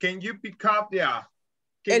 Can you pick up? Yeah.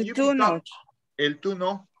 El tú no. El tú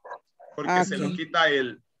no. Porque se lo quita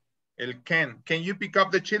el can. Can you pick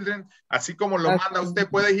up the children? Así como lo manda usted,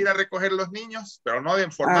 puede ir a recoger los niños, pero no de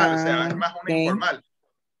informal, o sea, es más una informal.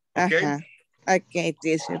 Okay. Ok,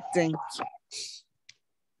 teacher, thank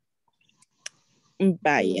you.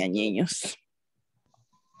 Vaya, niños.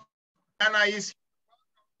 Ana is.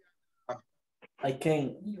 I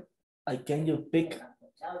can you pick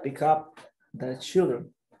up the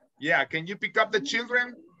children? Yeah, can you pick up the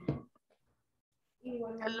children?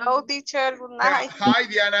 Hello, teacher. Good night. Hi,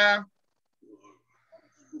 Diana.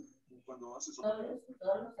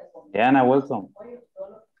 Diana, welcome.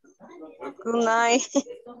 Good night.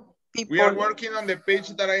 We are working on the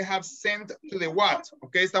page that I have sent to the what.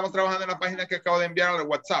 Okay, estamos trabajando en la página que acabo de enviar al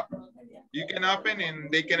WhatsApp. You can open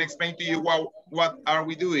and they can explain to you what are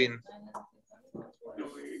we doing.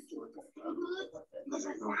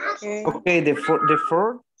 Okay, the fourth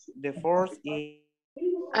is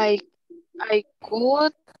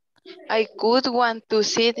I could want to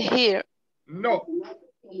sit here. No.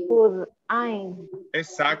 Could I?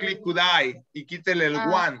 Exactly, could I. Y quítele el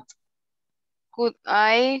want. Could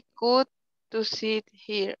to sit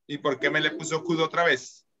here. ¿Y por qué me le puso could otra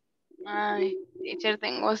vez? Ay, teacher,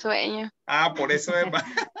 tengo sueño. Ah, por eso es.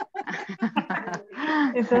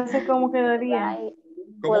 Entonces, ¿cómo quedaría?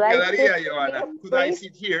 ¿Cómo quedaría, Giovanna? Could I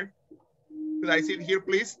sit here? Could I sit here,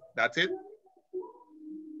 please? That's it.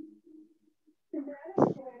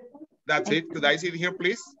 That's it. Could I sit here,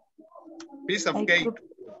 please? Piece of cake.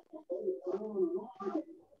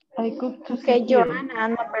 Okay, Joanna,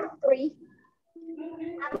 number 3.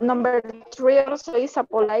 Number 3 also is a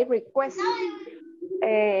polite request.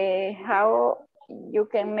 How you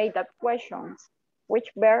can make that question?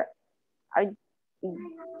 Which verb are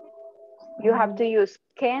you have to use?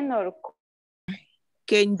 Can or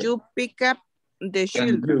can you pick up the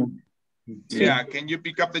children? Yeah, can you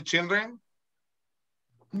pick up the children?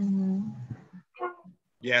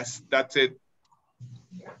 Yes, that's it.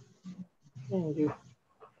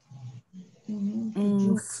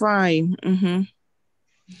 Fine.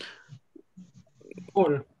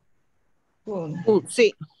 Cool.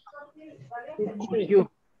 Sí.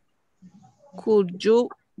 Could you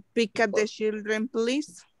pick up the children,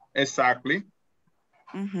 please? Exactly.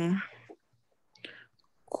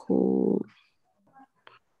 Cool.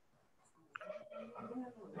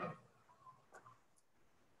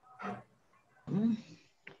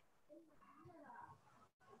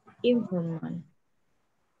 Informal.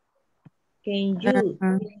 Can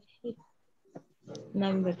you?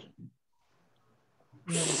 Number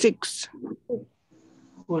 6.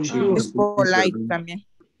 Es polite también.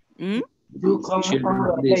 You come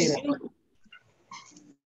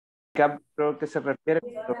creo que se refiere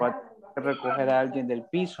a recoger a alguien del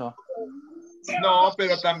piso. No,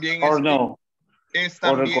 pero también es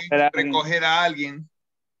también recoger a alguien.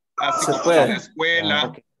 Así Se como puede. en la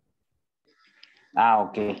escuela.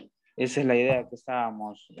 Ok. Esa es la idea que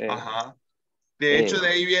estábamos. Ajá. De hecho, de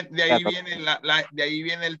ahí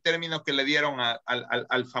viene el término que le dieron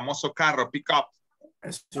al famoso carro, pick up.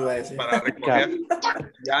 Para recoger.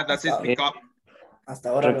 Ya, that's it, pick up. Hasta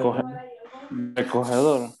ahora.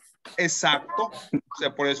 Recogedor. Exacto. O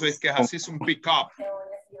sea, por eso es que así es un pick up.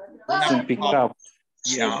 Es un pick up.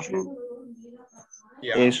 Yeah.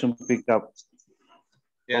 Es un pick up.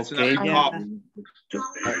 Yeah, it's okay.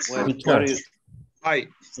 Hi.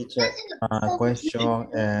 Teacher, question.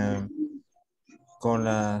 Con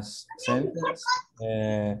las sentences,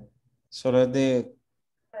 solo es de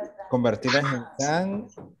convertirlas en can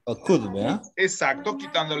o could, ¿verdad? Exacto,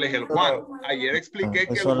 quitándoles el one. Ayer expliqué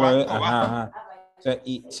que el solo one es, no va. O sea,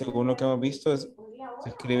 y según lo que hemos visto, se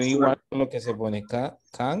escribe igual con lo que se pone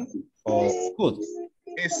can o could.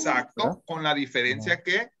 Exacto, ¿verdad? Con la diferencia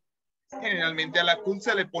que generalmente a la could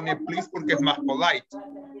se le pone please porque es más polite.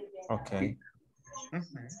 Ok.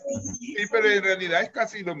 Sí, pero en realidad es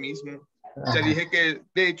casi lo mismo. Ya dije que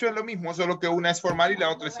de hecho es lo mismo, solo que una es formal y la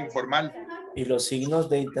otra es informal. Y los signos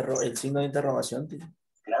de el signo de interrogación.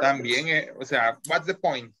 También, o sea, what's the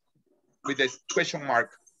point with the question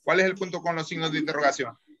mark? ¿Cuál es el punto con los signos de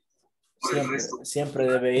interrogación? Siempre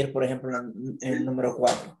debe ir, por ejemplo, el número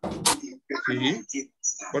 4. Sí,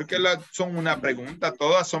 porque son una pregunta,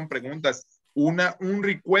 todas son preguntas. Un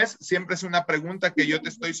request siempre es una pregunta que yo te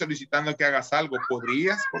estoy solicitando que hagas algo.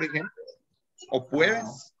 ¿Podrías, por ejemplo? ¿O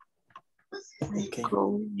puedes? Okay.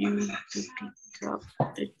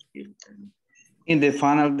 In the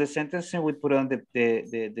final the sentence, we put on the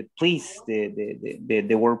please,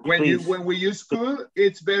 the word please. When we use could,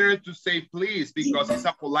 it's better to say please because it's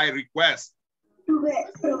a polite request.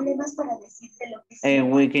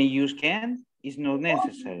 And we can use can. It's not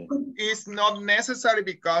necessary. It's not necessary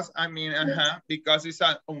because because it's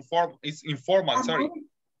informal. Sorry.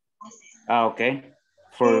 Okay.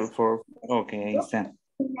 Okay, I understand.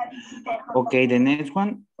 Okay, the next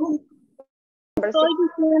one. Estoy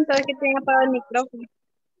diciendo que tenga apagado el micrófono.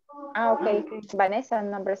 Okay. Vanessa,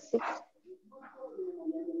 number 6.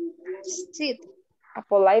 Sí. A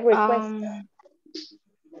polite request.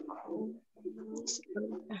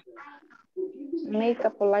 Make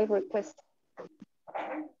a polite request.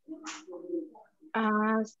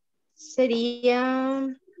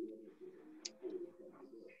 Sería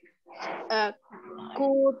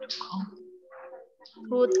could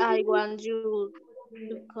I want you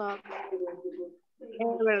to come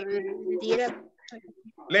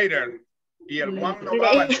later. Y el one no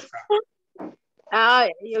va, Vanessa.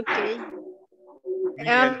 Ok.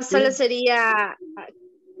 Solo sería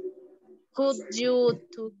could you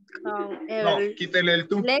to come no, quítele el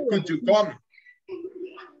tú. Could you come?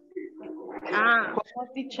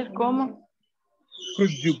 ¿Cómo, teacher? ¿Cómo?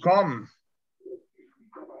 Could you come?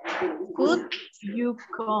 Could you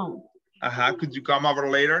come? Ajá, could you come over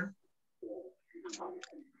later?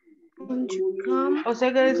 Could you come? O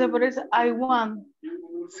sea que dice por eso, I want.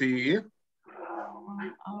 Sí.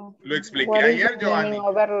 Lo expliqué ayer, Giovanni.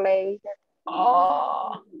 Over later.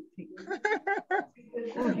 Oh.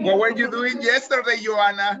 What were you doing yesterday,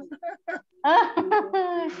 Joanna?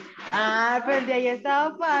 Pero el de ayer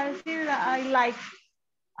estaba fácil.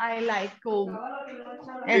 I like cool.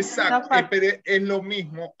 Exacto, pero es lo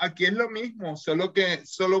mismo. Aquí es lo mismo, solo que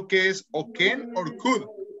es o can o could.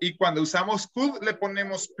 Y cuando usamos could le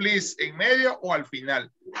ponemos please en medio o al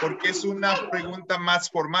final, porque es una pregunta más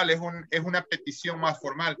formal, es una petición más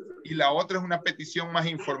formal y la otra es una petición más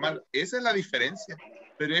informal. Esa es la diferencia,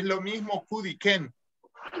 pero es lo mismo could y can.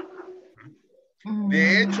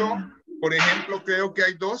 De hecho, por ejemplo, creo que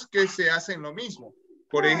hay dos que se hacen lo mismo.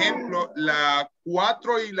 Por ejemplo, la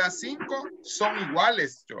 4 y la 5 son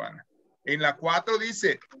iguales, Joana. En la 4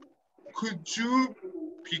 dice, could you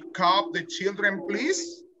pick up the children,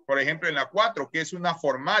 please? Por ejemplo, en la 4, que es una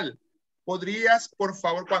formal. ¿Podrías, por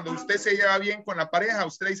favor, cuando usted se lleva bien con la pareja,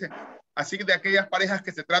 usted le dice, así de aquellas parejas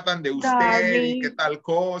que se tratan de usted y que tal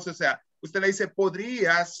cosa, o sea, usted le dice,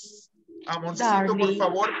 ¿podrías, amorcito, por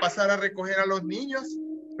favor, pasar a recoger a los niños?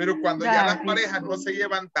 Pero cuando ya las parejas no se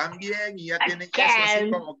llevan tan bien y ya tienen eso así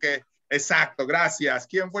como que, exacto, gracias.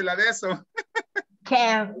 ¿Quién fue la de eso?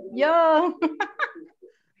 Yo.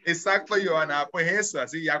 Exacto, Joana, pues eso,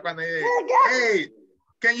 así ya cuando, hey,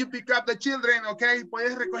 can you pick up the children, okay?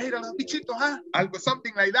 ¿Puedes recoger a los bichitos, algo,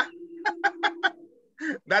 something like that.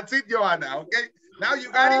 That's it, Joana, okay? Now you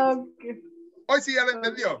got it. Hoy sí ya lo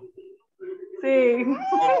entendió. Sí.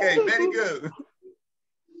 Okay, very good.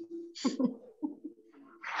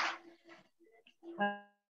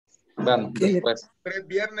 Bueno, después. 3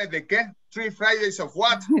 viernes de qué? 3 Fridays of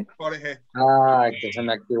what, Jorge? Que se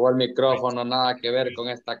me activó el micrófono, nada que ver con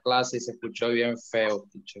esta clase y se escuchó bien feo,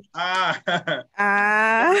 teacher.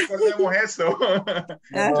 No recordemos eso.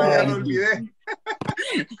 Yo ya lo olvidé.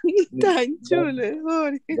 Tan chulo,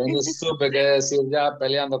 Jorge. Yo ni supe qué decir ya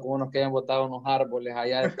peleando con unos que hayan botado unos árboles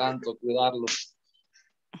allá de tanto cuidarlos.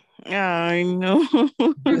 Ay, no.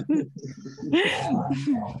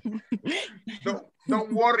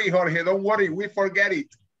 Don't worry, Jorge, don't worry, we forget it.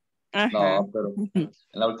 No, pero en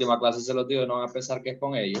la última clase se los digo, no van a pensar que es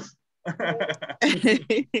con ellos.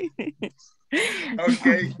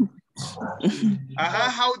 Okay.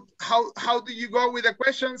 How do you go with the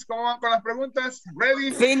questions? ¿Cómo van con las preguntas?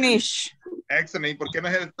 Ready? Finish. Excellent. ¿Y por qué no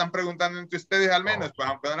se están preguntando entre ustedes al menos? Pues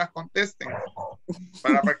aunque no las contesten.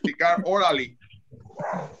 Para practicar orally.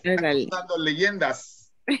 Contando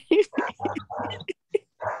leyendas.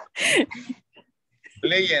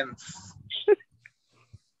 Legends.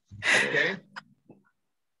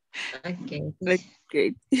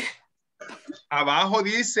 Okay. Abajo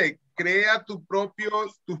dice, crea tus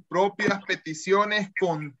propias peticiones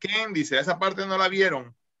con quién, dice. Esa parte no la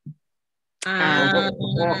vieron.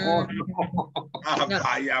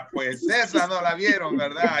 Vaya, pues esa no la vieron,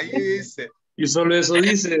 ¿verdad? Ahí dice. Y solo eso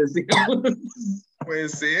dice.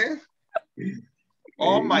 Pues sí.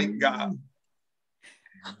 Oh my God.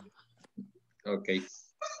 Ok.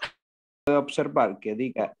 Puede observar que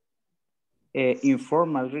diga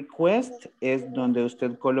informal request es donde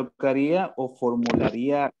usted colocaría o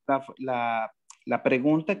formularía la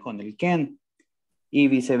pregunta con el can y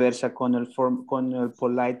viceversa con el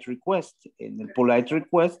polite request. En el polite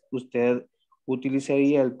request usted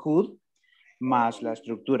utilizaría el could más la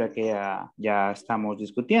estructura que ya estamos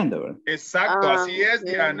discutiendo, ¿verdad? Exacto, así es,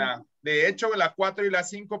 Diana. De hecho, la 4 y la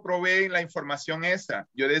 5 proveen la información esa.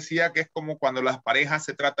 Yo decía que es como cuando las parejas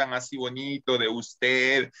se tratan así bonito, de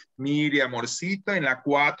usted, mire, amorcito. En la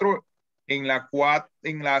 4, en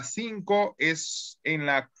la 5 es, en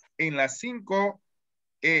la 5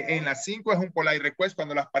 es un polite request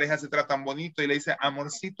cuando las parejas se tratan bonito y le dice,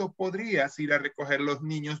 amorcito, ¿podrías ir a recoger los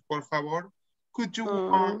niños, por favor? Could you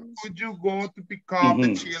go to pick up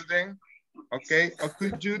the children? Okay, or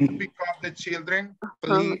could you pick up the children?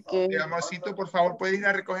 Please, amorcito, por favor, puedes ir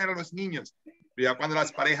a recoger a los niños. Ya cuando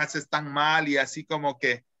las parejas están mal y así como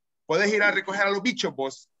que, puedes ir a recoger a los bichos,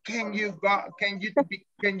 vos. Can you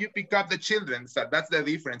pick up the children? So that's the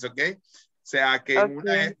difference, okay? O sea, que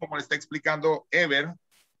una es como le está explicando Ever,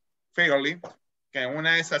 Fairly, que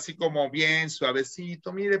una es así como bien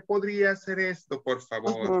suavecito. Mire, podría hacer esto, por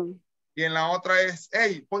favor. Y en la otra es,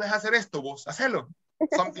 hey, ¿puedes hacer esto vos? Hacelo.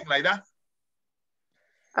 Something like that.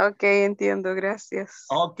 Ok, entiendo, gracias.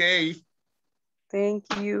 Okay. Thank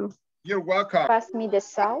you. You're welcome. Pass me the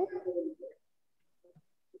salt.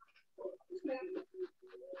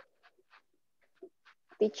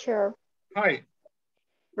 Teacher. Hi.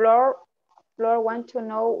 Flor want to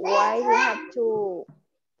know why we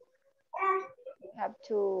have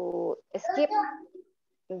to skip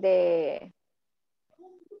the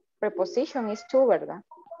preposition is to, ¿verdad?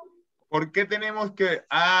 ¿Por qué tenemos que...?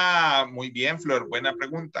 Muy bien, Flor. Buena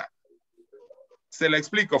pregunta. Se la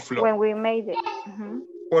explico, Flor. When we made it.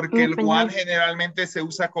 Porque el one generalmente se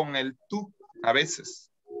usa con el tú a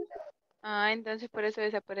veces. Entonces por eso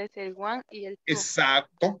desaparece el one y el tú.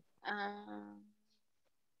 Exacto.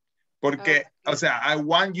 Porque, o sea, I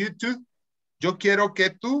want you to, yo quiero que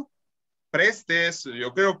tú prestes,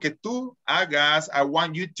 yo quiero que tú hagas, I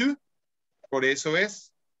want you to, por eso es.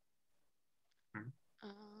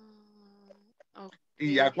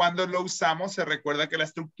 Y ya cuando lo usamos se recuerda que la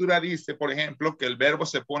estructura dice, por ejemplo, que el verbo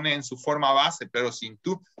se pone en su forma base, pero sin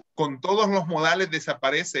tú. Con todos los modales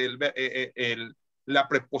desaparece la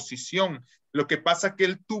preposición. Lo que pasa es que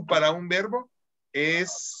el tú para un verbo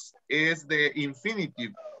es de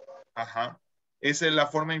infinitive. Ajá. Esa es la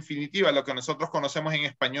forma infinitiva, lo que nosotros conocemos en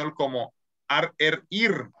español como ar,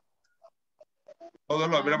 ir. Todos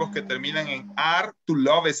los verbos que terminan en ar, to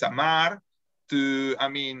love es amar,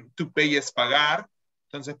 to pay es pagar.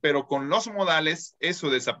 Entonces, pero con los modales, eso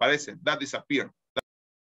desaparece. That disappear.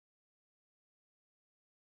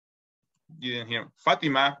 You didn't hear.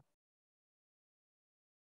 Fatima.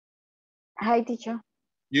 Hi, teacher.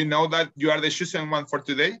 You know that you are the chosen one for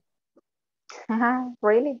today?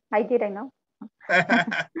 Really? I didn't know.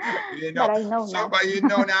 You didn't know. But I know so, now. But you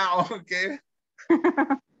know now, okay?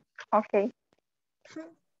 Okay.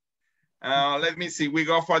 Let me see. We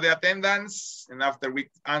go for the attendance, and after we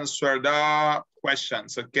answer the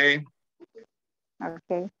questions, okay?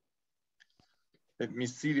 Okay. Let me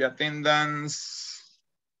see the attendance.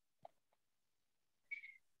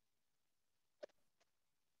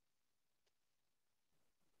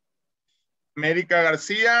 América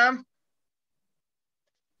García.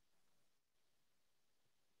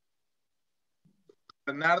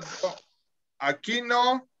 Bernardo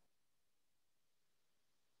Aquino.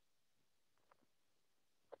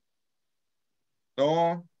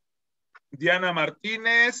 No. Diana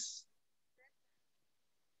Martínez.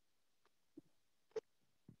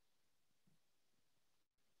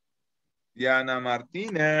 Diana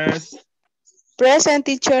Martínez. Present,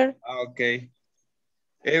 teacher. Ok.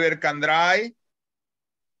 Ever Candray.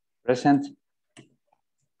 Present.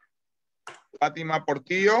 Fátima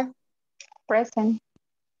Portillo. Present.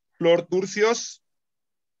 Flor Turcios.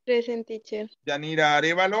 Present, teacher. Yanira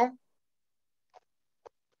Arevalo.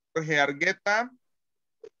 Jorge Argueta.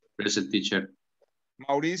 Present, teacher.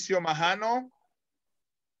 Mauricio Majano.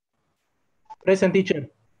 Present, teacher.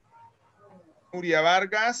 Nuria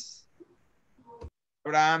Vargas.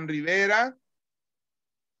 Abraham Rivera.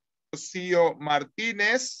 Rocío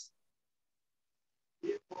Martínez.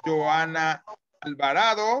 Joana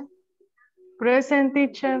Alvarado. Present,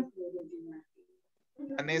 teacher.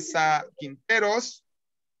 Vanessa Quinteros.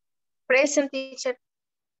 Present, teacher.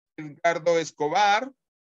 Ricardo Escobar.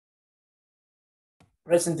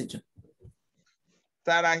 Present, teacher.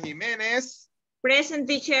 Sara Jiménez. Present,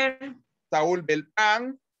 teacher. Saúl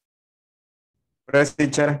Beltrán. Present,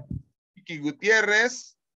 teacher. Vicky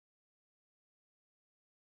Gutiérrez.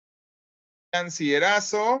 Nancy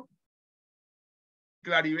Erazo.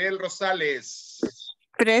 Claribel Rosales.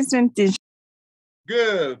 Present, teacher.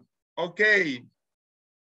 Good. Okay.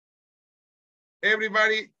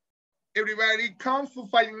 Everybody come for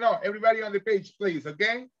fighting. No, everybody on the page, please,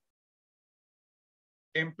 okay?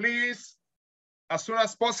 And please, as soon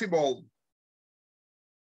as possible.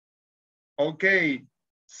 Okay.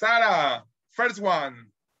 Sara, first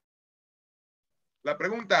one. La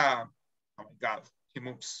pregunta. Oh my God, he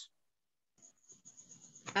moves.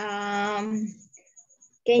 Can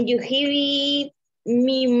you give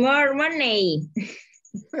me more money?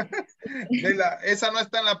 Esa no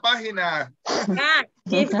está en la página. Ah,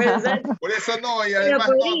 sí, perdón. Por eso no, y además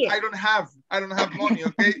no, I don't have money,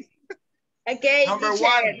 okay? Okay, Number teacher,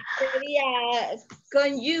 one. Sería,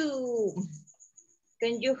 can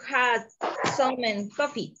you have some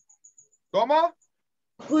coffee? ¿Cómo?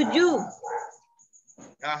 Could you?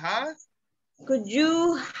 Ajá. Could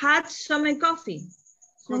you have some coffee?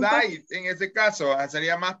 Could I, en ese caso,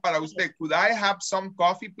 sería más para usted. Could I have some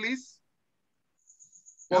coffee, please?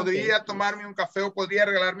 ¿Podría tomarme un café o podría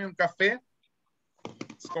regalarme un café?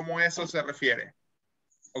 Es como eso se refiere.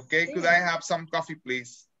 Okay, could I have some coffee,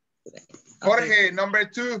 please? Jorge, number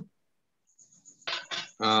 2.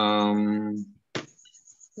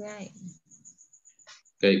 Right.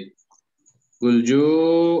 Okay. Could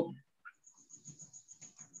you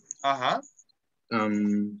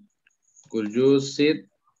could you sit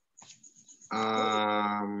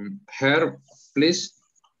here, please?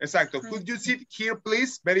 Exacto. Could you sit here,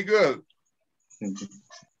 please? Very good.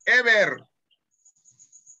 Ever.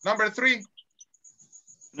 Number 3.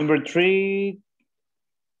 Number 3.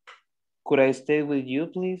 Could I stay with you,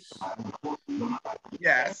 please?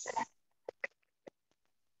 Yes.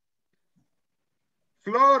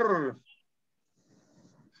 Flor.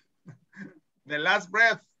 The last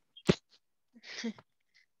breath.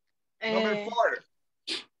 Number 4.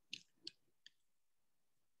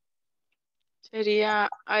 Sería,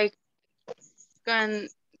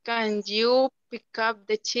 can you pick up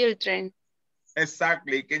the children?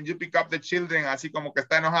 Exactly. Can you pick up the children? Así como que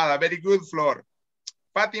está enojada. Very good, Flor.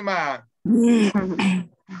 Fátima.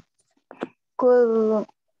 Could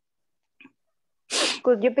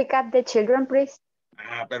you pick up the children, please?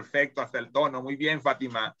 Ah, perfecto. Hasta el tono. Muy bien,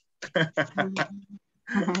 Fátima.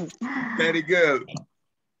 Very good.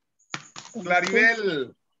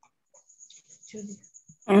 Claribel.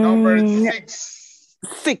 Number 6.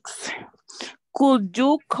 6. Could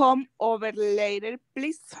you come over later,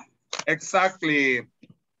 please? Exactly.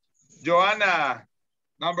 Joanna,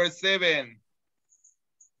 number 7.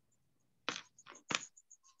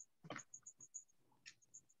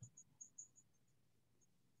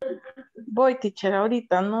 Voy, teacher,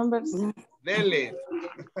 ahorita, number. Dele.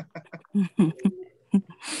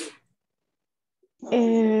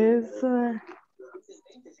 Es,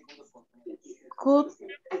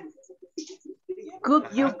 could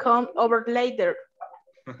you come over later?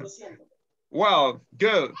 Well,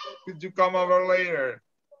 good. Could you come over later?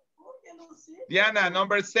 Diana,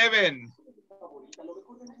 number 7.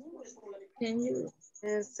 Can you?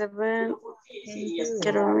 7.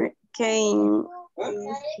 Can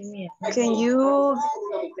Can you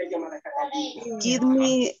give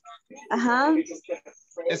me a hand?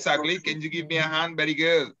 Exactly. Can you give me a hand? Very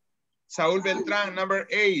good. Saúl Beltrán, number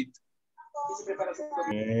 8.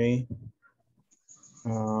 Okay.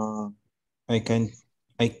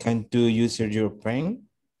 I can do use your pen.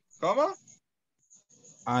 ¿Cómo?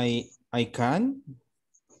 I can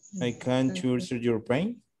choose your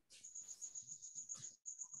pen.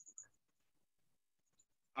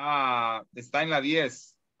 Ah, está en la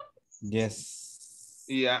 10. Yes.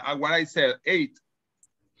 Yeah, what I said, 8,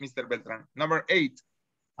 Mr. Beltrán. Number 8.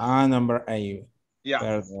 Number 8. Yeah.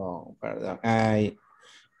 Perdón.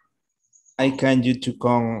 I can you to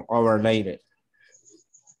come over later.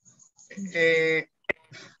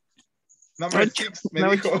 Number 6, me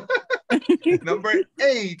dijo. Number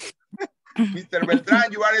 8. Mr.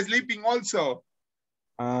 Beltrán, you are sleeping also.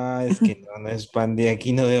 Es que no expandí,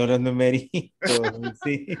 aquí no veo los numeritos.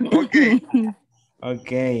 Sí.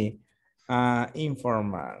 Ok.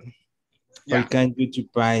 Informal. Yeah. Or can you to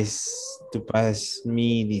pass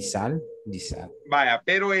me the sal? Vaya,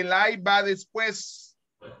 pero el I va después.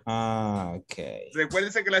 Ok.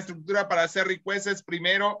 Recuérdense que la estructura para hacer request es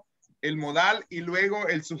primero el modal y luego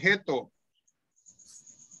el sujeto.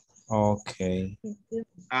 Ok.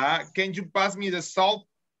 Can you pass me the salt?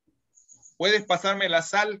 ¿Puedes pasarme la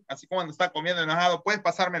sal? Así como cuando está comiendo enojado, ¿puedes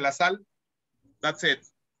pasarme la sal? That's it.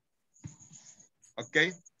 Ok.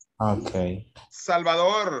 Ok.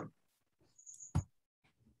 Salvador.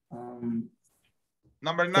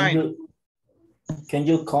 Number 9. Can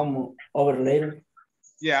you come over later?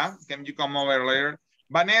 Yeah, can you come over later?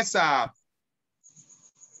 Vanessa.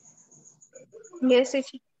 Yes,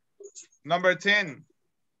 teacher. Number 10.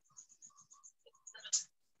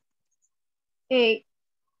 Hey,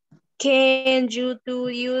 can you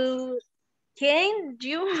use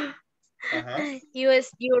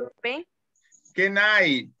your pen? Can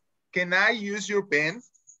I use your pen?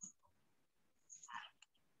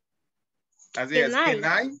 Así es. Can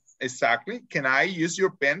I? Exactly. Can I use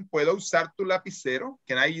your pen? ¿Puedo usar tu lapicero?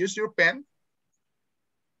 Can I use your pen?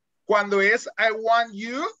 Cuando es I want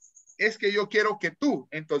you, es que yo quiero que tú.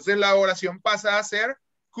 Entonces la oración pasa a ser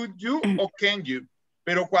could you o can you.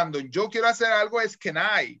 Pero cuando yo quiero hacer algo es can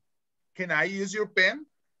I. Can I use your pen?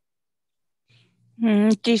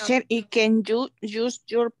 Teacher, ¿y can you use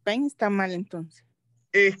your pen? Está mal entonces.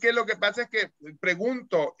 Es que lo que pasa es que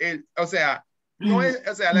pregunto, no es,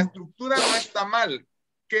 la estructura no está mal.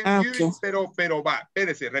 Can you, pero va,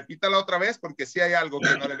 espérese, repítala otra vez porque sí hay algo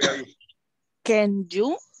que no le veo ahí. Can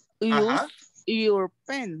you use your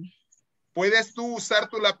pen? ¿Puedes tú usar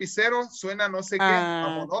tu lapicero? Suena no sé qué,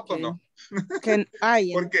 monótono. Can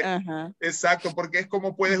I? Porque, exacto, porque es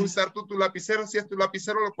como puedes usar tú tu lapicero. Si es tu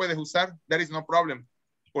lapicero, lo puedes usar. There is no problem.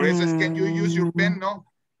 Por eso es can you use your pen, no.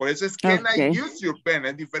 Por eso es can I use your pen.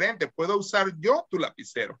 Es diferente. ¿Puedo usar yo tu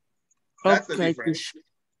lapicero? That's the difference.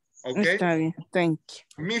 Okay. Está bien, thank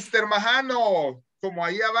you. Mr. Majano, como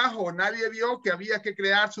ahí abajo, nadie vio que había que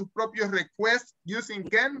crear sus propios requests using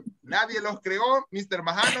can. Nadie los creó. Mr.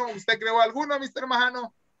 Majano, ¿usted creó alguno, Mr.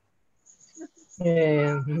 Majano?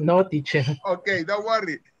 No, teacher. Ok, don't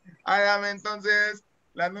worry. Hágame entonces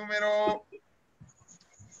la número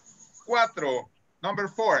 4. Number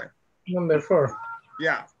 4. Number 4.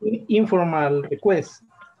 Yeah. Informal request.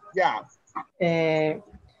 Yeah.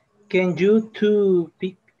 Can you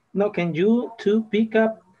pick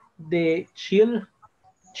up the children?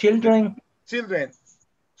 Children.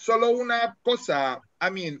 Solo una cosa. I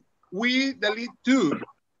mean, we delete two.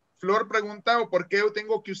 Flor preguntaba por qué yo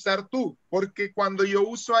tengo que usar tú. Porque cuando yo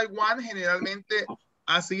uso I want, generalmente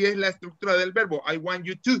así es la estructura del verbo. I want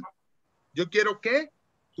you to. Yo quiero que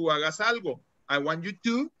tú hagas algo. I want you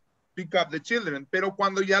to pick up the children. Pero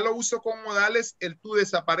cuando ya lo uso con modales, el tú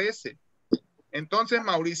desaparece. Entonces,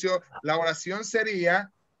 Mauricio, la oración sería,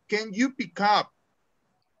 can you pick up?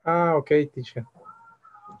 Ok, teacher.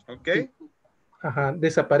 Ok. Ajá,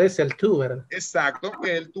 desaparece el tú, ¿verdad? Exacto,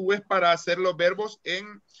 que el tú es para hacer los verbos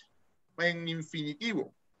en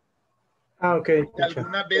infinitivo. Ok, teacher.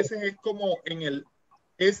 Algunas veces es como en el,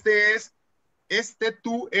 este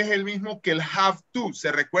tú es el mismo que el have to.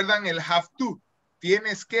 ¿Se recuerdan el have to?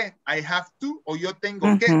 Tienes que, I have to, o yo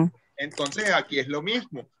tengo que. Entonces aquí es lo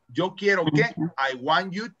mismo. Yo quiero que, I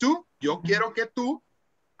want you to, yo quiero que tú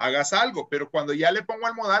hagas algo, pero cuando ya le pongo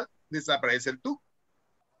el modal, desaparece el tú.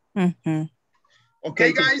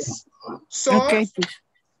 Okay, guys. So,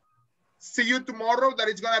 see you tomorrow. That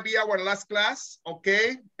is going to be our last class.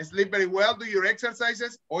 Okay. Sleep very well. Do your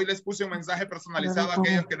exercises. Hoy les puse un mensaje personalizado a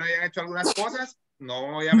aquellos que no hayan hecho algunas cosas.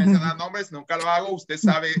 No voy a mencionar nombres, nunca lo hago. Usted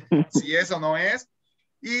sabe si es o no es.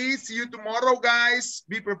 See you tomorrow, guys.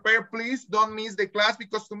 Be prepared, please. Don't miss the class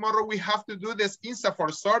because tomorrow we have to do this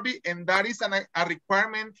INSAFORP survey, and that is a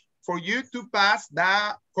requirement for you to pass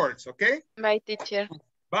the course, okay? Bye, teacher.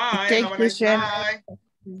 Bye. Okay, Have a nice teacher. night.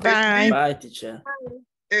 Bye. Bye, teacher.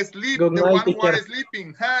 Sleep, Good the night, one who are teacher.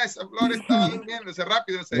 sleeping. Esa Flor estaba durmiéndose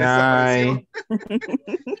rápido, se Night.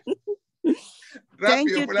 desapareció.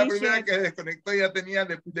 Rápido, you, fue la primera teacher. que desconectó, ya tenía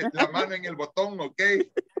la mano en el botón, ok?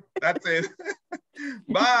 That's it.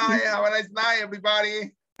 Bye, have a nice night,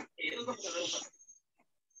 everybody.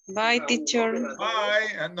 Bye, teacher.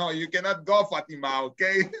 Bye. And no, you cannot go, Fatima,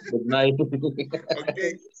 okay? Good night.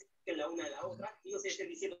 Okay.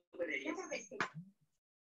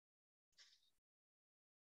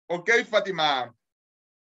 Okay, Fatima.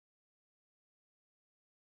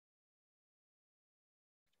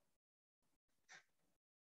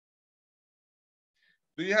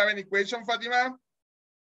 Do you have any question, Fatima?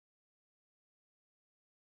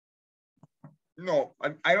 No,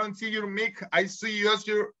 I don't see your mic. I see just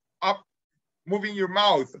your up moving your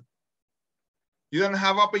mouth. You don't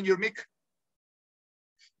have open your mic?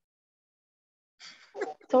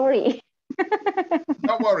 Sorry.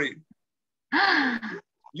 Don't worry.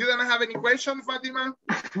 You don't have any question, Fatima?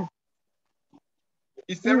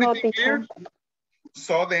 Is everything clear?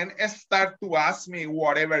 So then start to ask me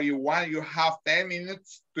whatever you want. You have 10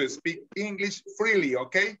 minutes to speak English freely,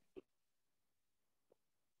 okay?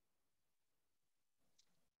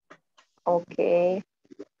 Ok.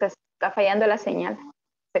 Pues está fallando la señal.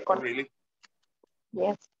 Se corta. Really?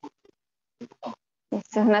 Yes.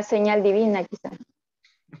 Esta es una señal divina, quizás.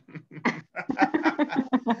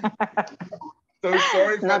 So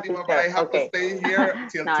sorry, Fatima, but I have to stay here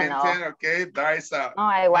till 10:10, okay? That is no,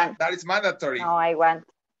 I want. That is mandatory. No, I want.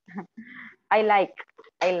 I like.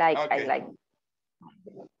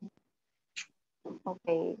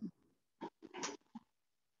 Okay.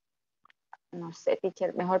 No sé,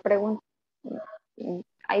 teacher, mejor pregunta.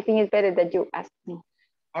 I think it's better that you ask me.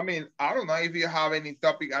 I mean, I don't know if you have any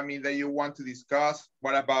topic, I mean, that you want to discuss.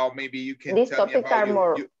 What about maybe you can tell me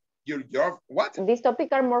about your what? These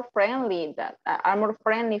topics are more friendly, that are more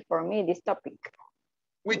friendly for me, this topic.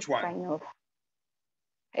 Which one? Kind of.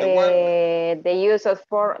 The use of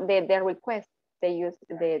for the request. They use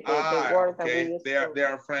the word that we use. They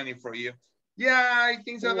are friendly for you. Yeah, I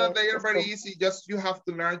think so that they are very easy. Just you have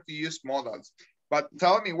to learn to use modals. But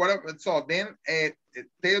tell me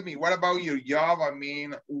tell me what about your job? I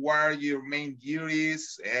mean, what are your main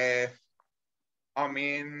duties? I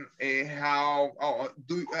mean, how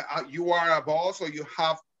you are a boss or you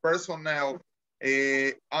have personnel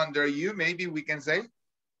under you? Maybe we can say.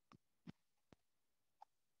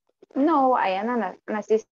 No, I am an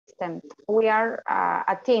assistant. We are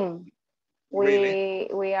a team.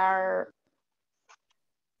 We are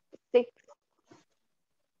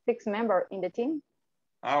six members in the team.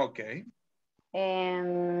 Okay.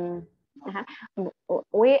 And I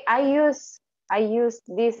use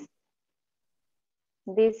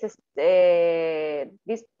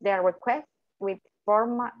their request with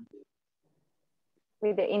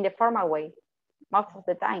in the formal way most of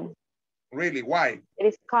the time. Really? Why? It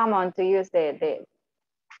is common to use this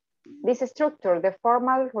structure, the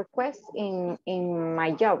formal request in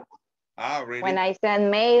my job. Ah, really? When I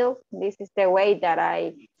send mail, this is the way that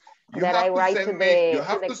I write to the You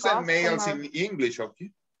have to send mails in English,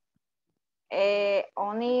 okay?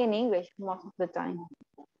 Only in English most of the time.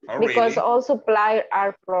 Oh, because really? all suppliers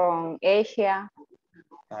are from Asia.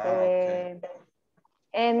 Okay.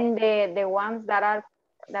 And the ones that are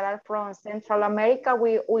from Central America,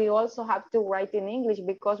 we also have to write in English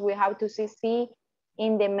because we have to CC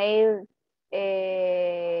in the mail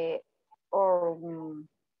or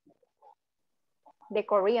the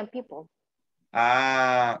Korean people.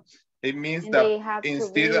 It means and that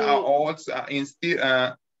instead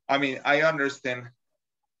I mean, I understand.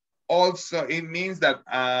 Also, it means that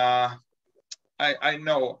I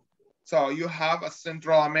know. So you have a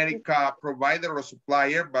Central America provider or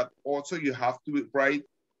supplier, but also you have to write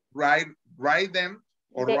them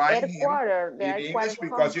or write him in English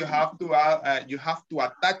because you have to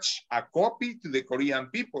attach a copy to the Korean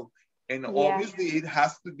people, and obviously it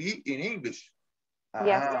has to be in English.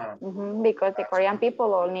 Yes, because the Korean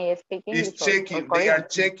people only speak English. It's checking. They are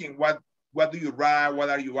checking what do you write, what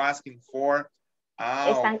are you asking for.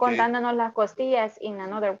 Están contándonos las costillas in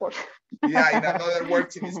another word. Yeah, in another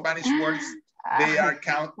words, in Spanish words, they are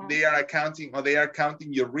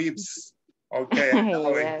counting your ribs. Okay.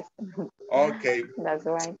 Yes. Okay. That's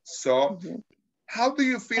right. So, how do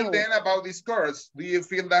you feel then about this course? Do you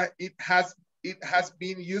feel that it has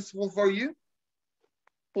been useful for you?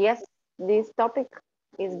 Yes, this topic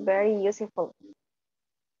is very useful.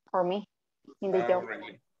 for me in the job.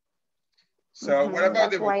 Really. So what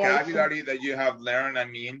about the vocabulary that you have learned, I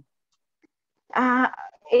mean?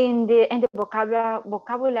 In the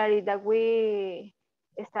vocabulary that we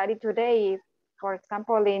studied today, for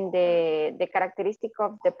example, in the characteristic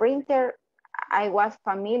of the printer, I was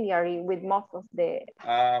familiar with most of the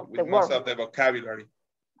most of the vocabulary.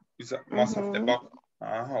 Most of the book.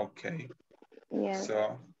 Okay. Yes.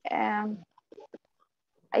 So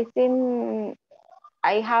I think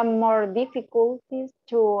I have more difficulties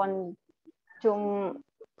to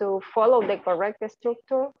follow the correct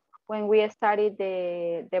structure when we study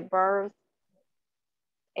the verbs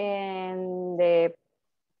and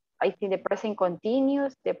I think the present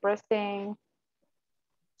continuous, the present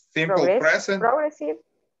simple present. Progressive.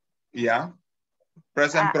 Yeah.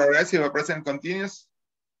 Present progressive or present continuous.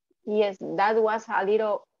 Yes, that was a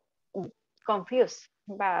little confused,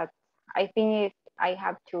 but I think I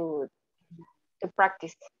have to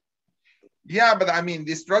practice. Yeah, but I mean,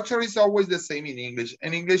 the structure is always the same in English.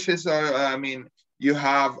 In English is, I mean, you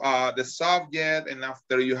have the subject and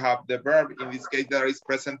after you have the verb. In this case, there is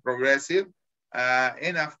present progressive.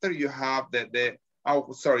 And after you have the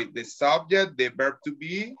subject, the verb to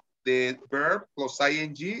be, the verb plus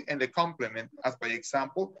ing and the complement. As by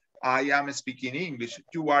example, I am speaking English.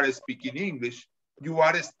 You are speaking English. You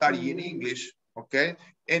are studying English. Okay.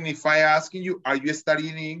 And if I ask you, are you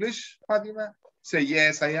studying English, Fatima? Say,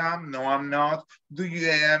 yes, I am. No, I'm not. Do you,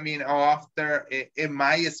 I mean, after, am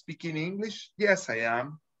I speaking English? Yes, I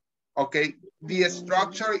am. Okay. The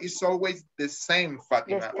structure is always the same,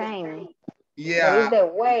 Fatima. The same. Yeah. There is the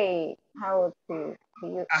way how to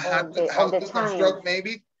use how to construct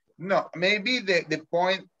maybe. No, maybe the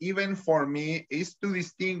point even for me is to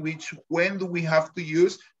distinguish when do we have to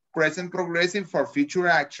use present progressive for future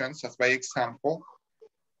actions, as by example,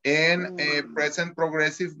 and present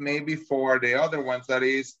progressive maybe for the other ones, that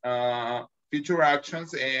is future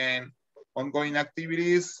actions and ongoing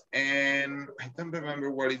activities. And I don't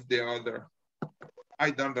remember what is the other.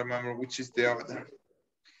 I don't remember which is the other.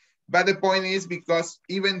 But the point is, because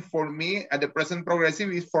even for me, at the present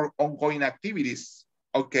progressive is for ongoing activities,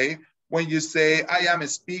 okay? When you say, I am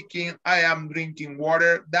speaking, I am drinking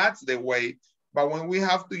water, that's the way. But when we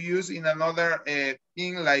have to use in another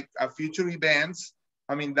thing like future events,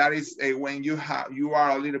 I mean, that is when you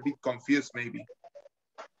are a little bit confused maybe.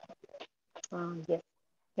 Yes,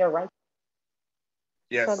 you're right.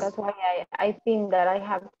 Yes. So that's why I think that I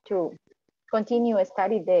have to continue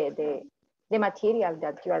study the material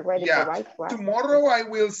that you already provide to us. Tomorrow I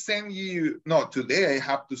will send you, no, today I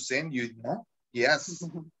have to send you, no? Yes,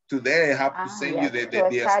 today I have to send you the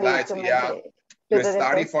slides, to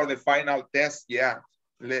study for the final test,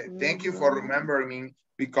 Thank you for remembering me,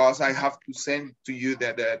 because I have to send to you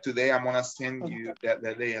that today I'm gonna send you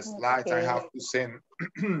the slides. I have to send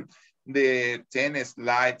the 10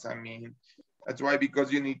 slides, I mean. That's why,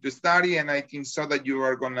 because you need to study, and I think so that you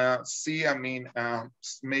are gonna see, I mean,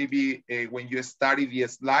 maybe when you study the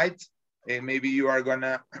slides, maybe you are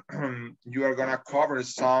gonna cover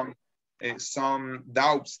some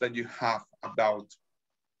doubts that you have about.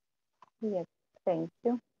 Yes, thank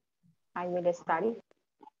you. I will study.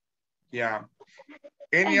 Yeah.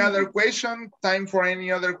 Any other question? Time for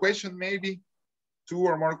any other question? Maybe 2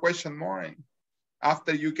 or more questions more, and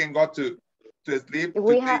after you can go to sleep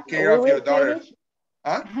to take care of your daughter.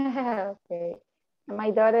 Huh? Okay.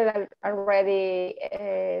 My daughter already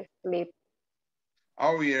sleep.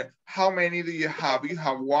 Oh yeah. How many do you have? You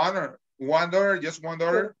have one daughter, just one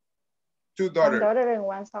daughter? 2 daughters? One daughter and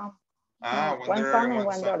one son. One son and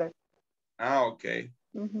one daughter. Okay.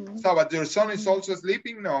 So, but your son is also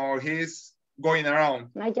sleeping, or he's going around?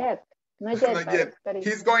 Not yet. Not yet. Not yet.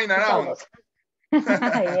 He's going around.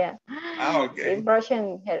 Yeah. Okay. He's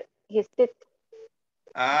brushing his teeth.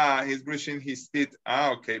 He's brushing his teeth.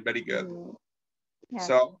 Okay, very good. Yeah.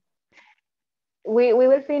 So we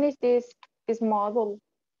will finish this model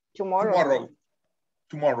tomorrow.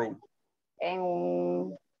 Tomorrow.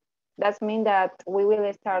 And that means that we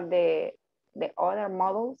will start the other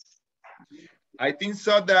models. I think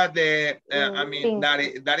so that I mean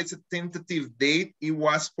that is a tentative date. It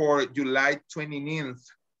was for July 29th.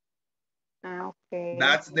 Okay.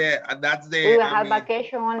 That's the. We will have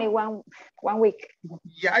vacation only one week.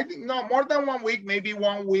 Yeah, I think no more than 1 week, maybe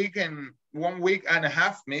 1 week and 1 week and a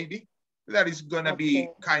half, maybe. That is gonna be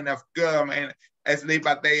kind of good. And sleep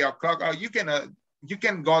at 8 o'clock. Oh, you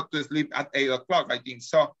can go to sleep at 8 o'clock. I think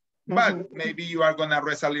so. But maybe you are gonna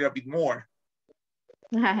rest a little bit more.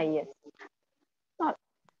 Yes.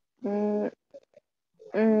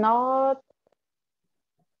 Not.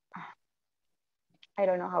 I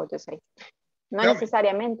don't know how to say. No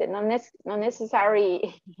necesariamente, no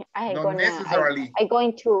necessary. I'm going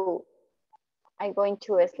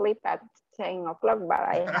to sleep at 10 o'clock, but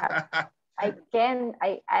I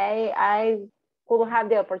could have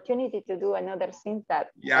the opportunity to do another thing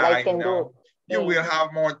that I can do. You will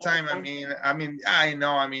have more time. I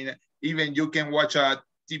know. Even you can watch a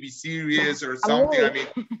TV series or something.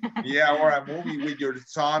 Or a movie with your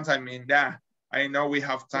sons. I know we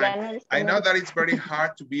have time. I know that it's very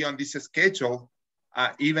hard to be on this schedule,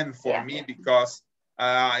 even for me, because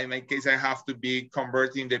in my case, I have to be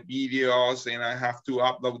converting the videos and I have to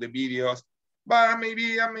upload the videos. But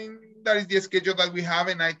maybe, that is the schedule that we have.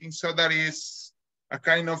 And I think so that is a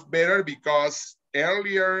kind of better, because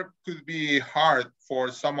earlier could be hard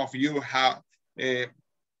for some of you to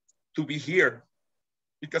be here.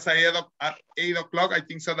 Because at 8 o'clock, I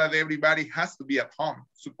think so that everybody has to be at home,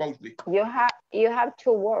 supposedly. You have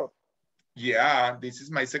to work. Yeah, this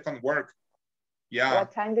is my second work. Yeah.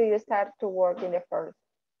 What time do you start to work in the first?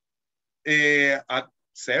 At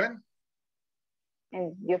 7.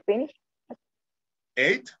 And you finish?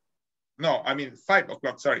 8? No, 5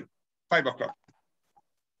 o'clock, sorry. 5 o'clock.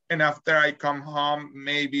 And after I come home,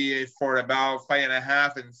 maybe for about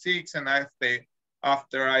 5:30 and 6, and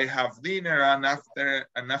after I have dinner, and after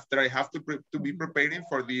I have to be preparing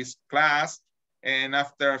for this class, and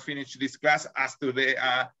after I finish this class, as today,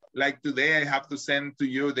 like today, I have to send to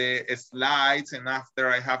you the slides, and after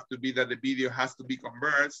I have to be that the video has to be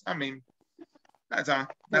converted.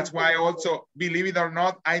 That's why also, believe it or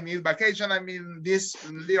not, I need vacation. These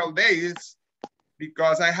little days,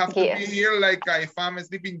 because I have to be here. Like if I'm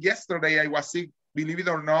sleeping yesterday, I was sick. Believe it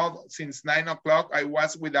or not, since 9 o'clock, I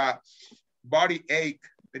was with a body ache.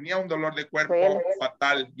 Tenía un dolor de cuerpo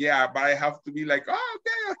fatal. Yeah, but I have to be like, oh,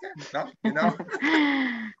 okay. No,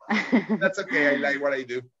 that's okay. I like what I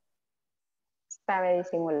do. Sabe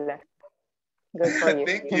disimular. Good for you.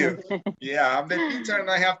 Thank you. Yeah, I'm the teacher and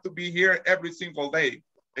I have to be here every single day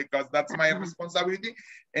because that's my responsibility.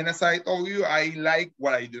 And as I told you, I like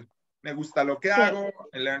what I do. Me gusta lo que hago.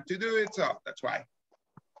 I learn to do it, so that's why.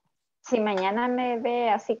 Si mañana me ve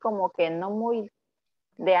así como que no muy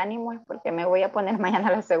de ánimo, es porque me voy a poner mañana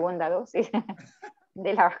la segunda dosis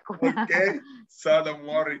de la vacuna. Okay, so don't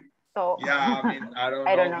worry. So, yeah, I don't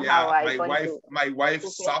know. Yeah, my wife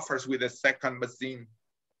suffers with the second vaccine.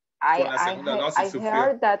 I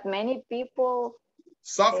heard that many people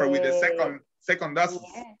suffer with the second dose.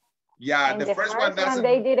 Yeah, the first one doesn't.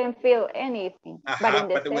 They didn't feel anything.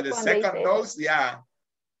 But with the second dose, yeah.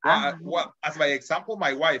 Well, as my example,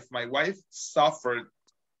 my wife suffered.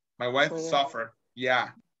 My wife suffered.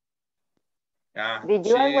 Yeah. Did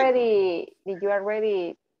you already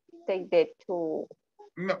take the 2?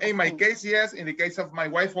 No, in my case, yes. In the case of my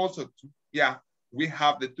wife, also, yeah, we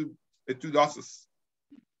have the two doses.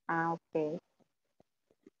 Okay.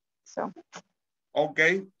 So.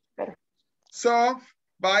 Okay. So,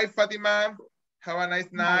 bye, Fatima. Have a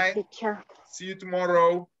nice night. Bye, teacher. See you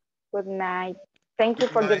tomorrow. Good night. Thank you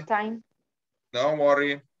for your time. Don't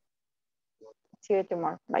worry. See you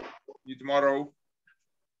tomorrow. Bye. See you tomorrow.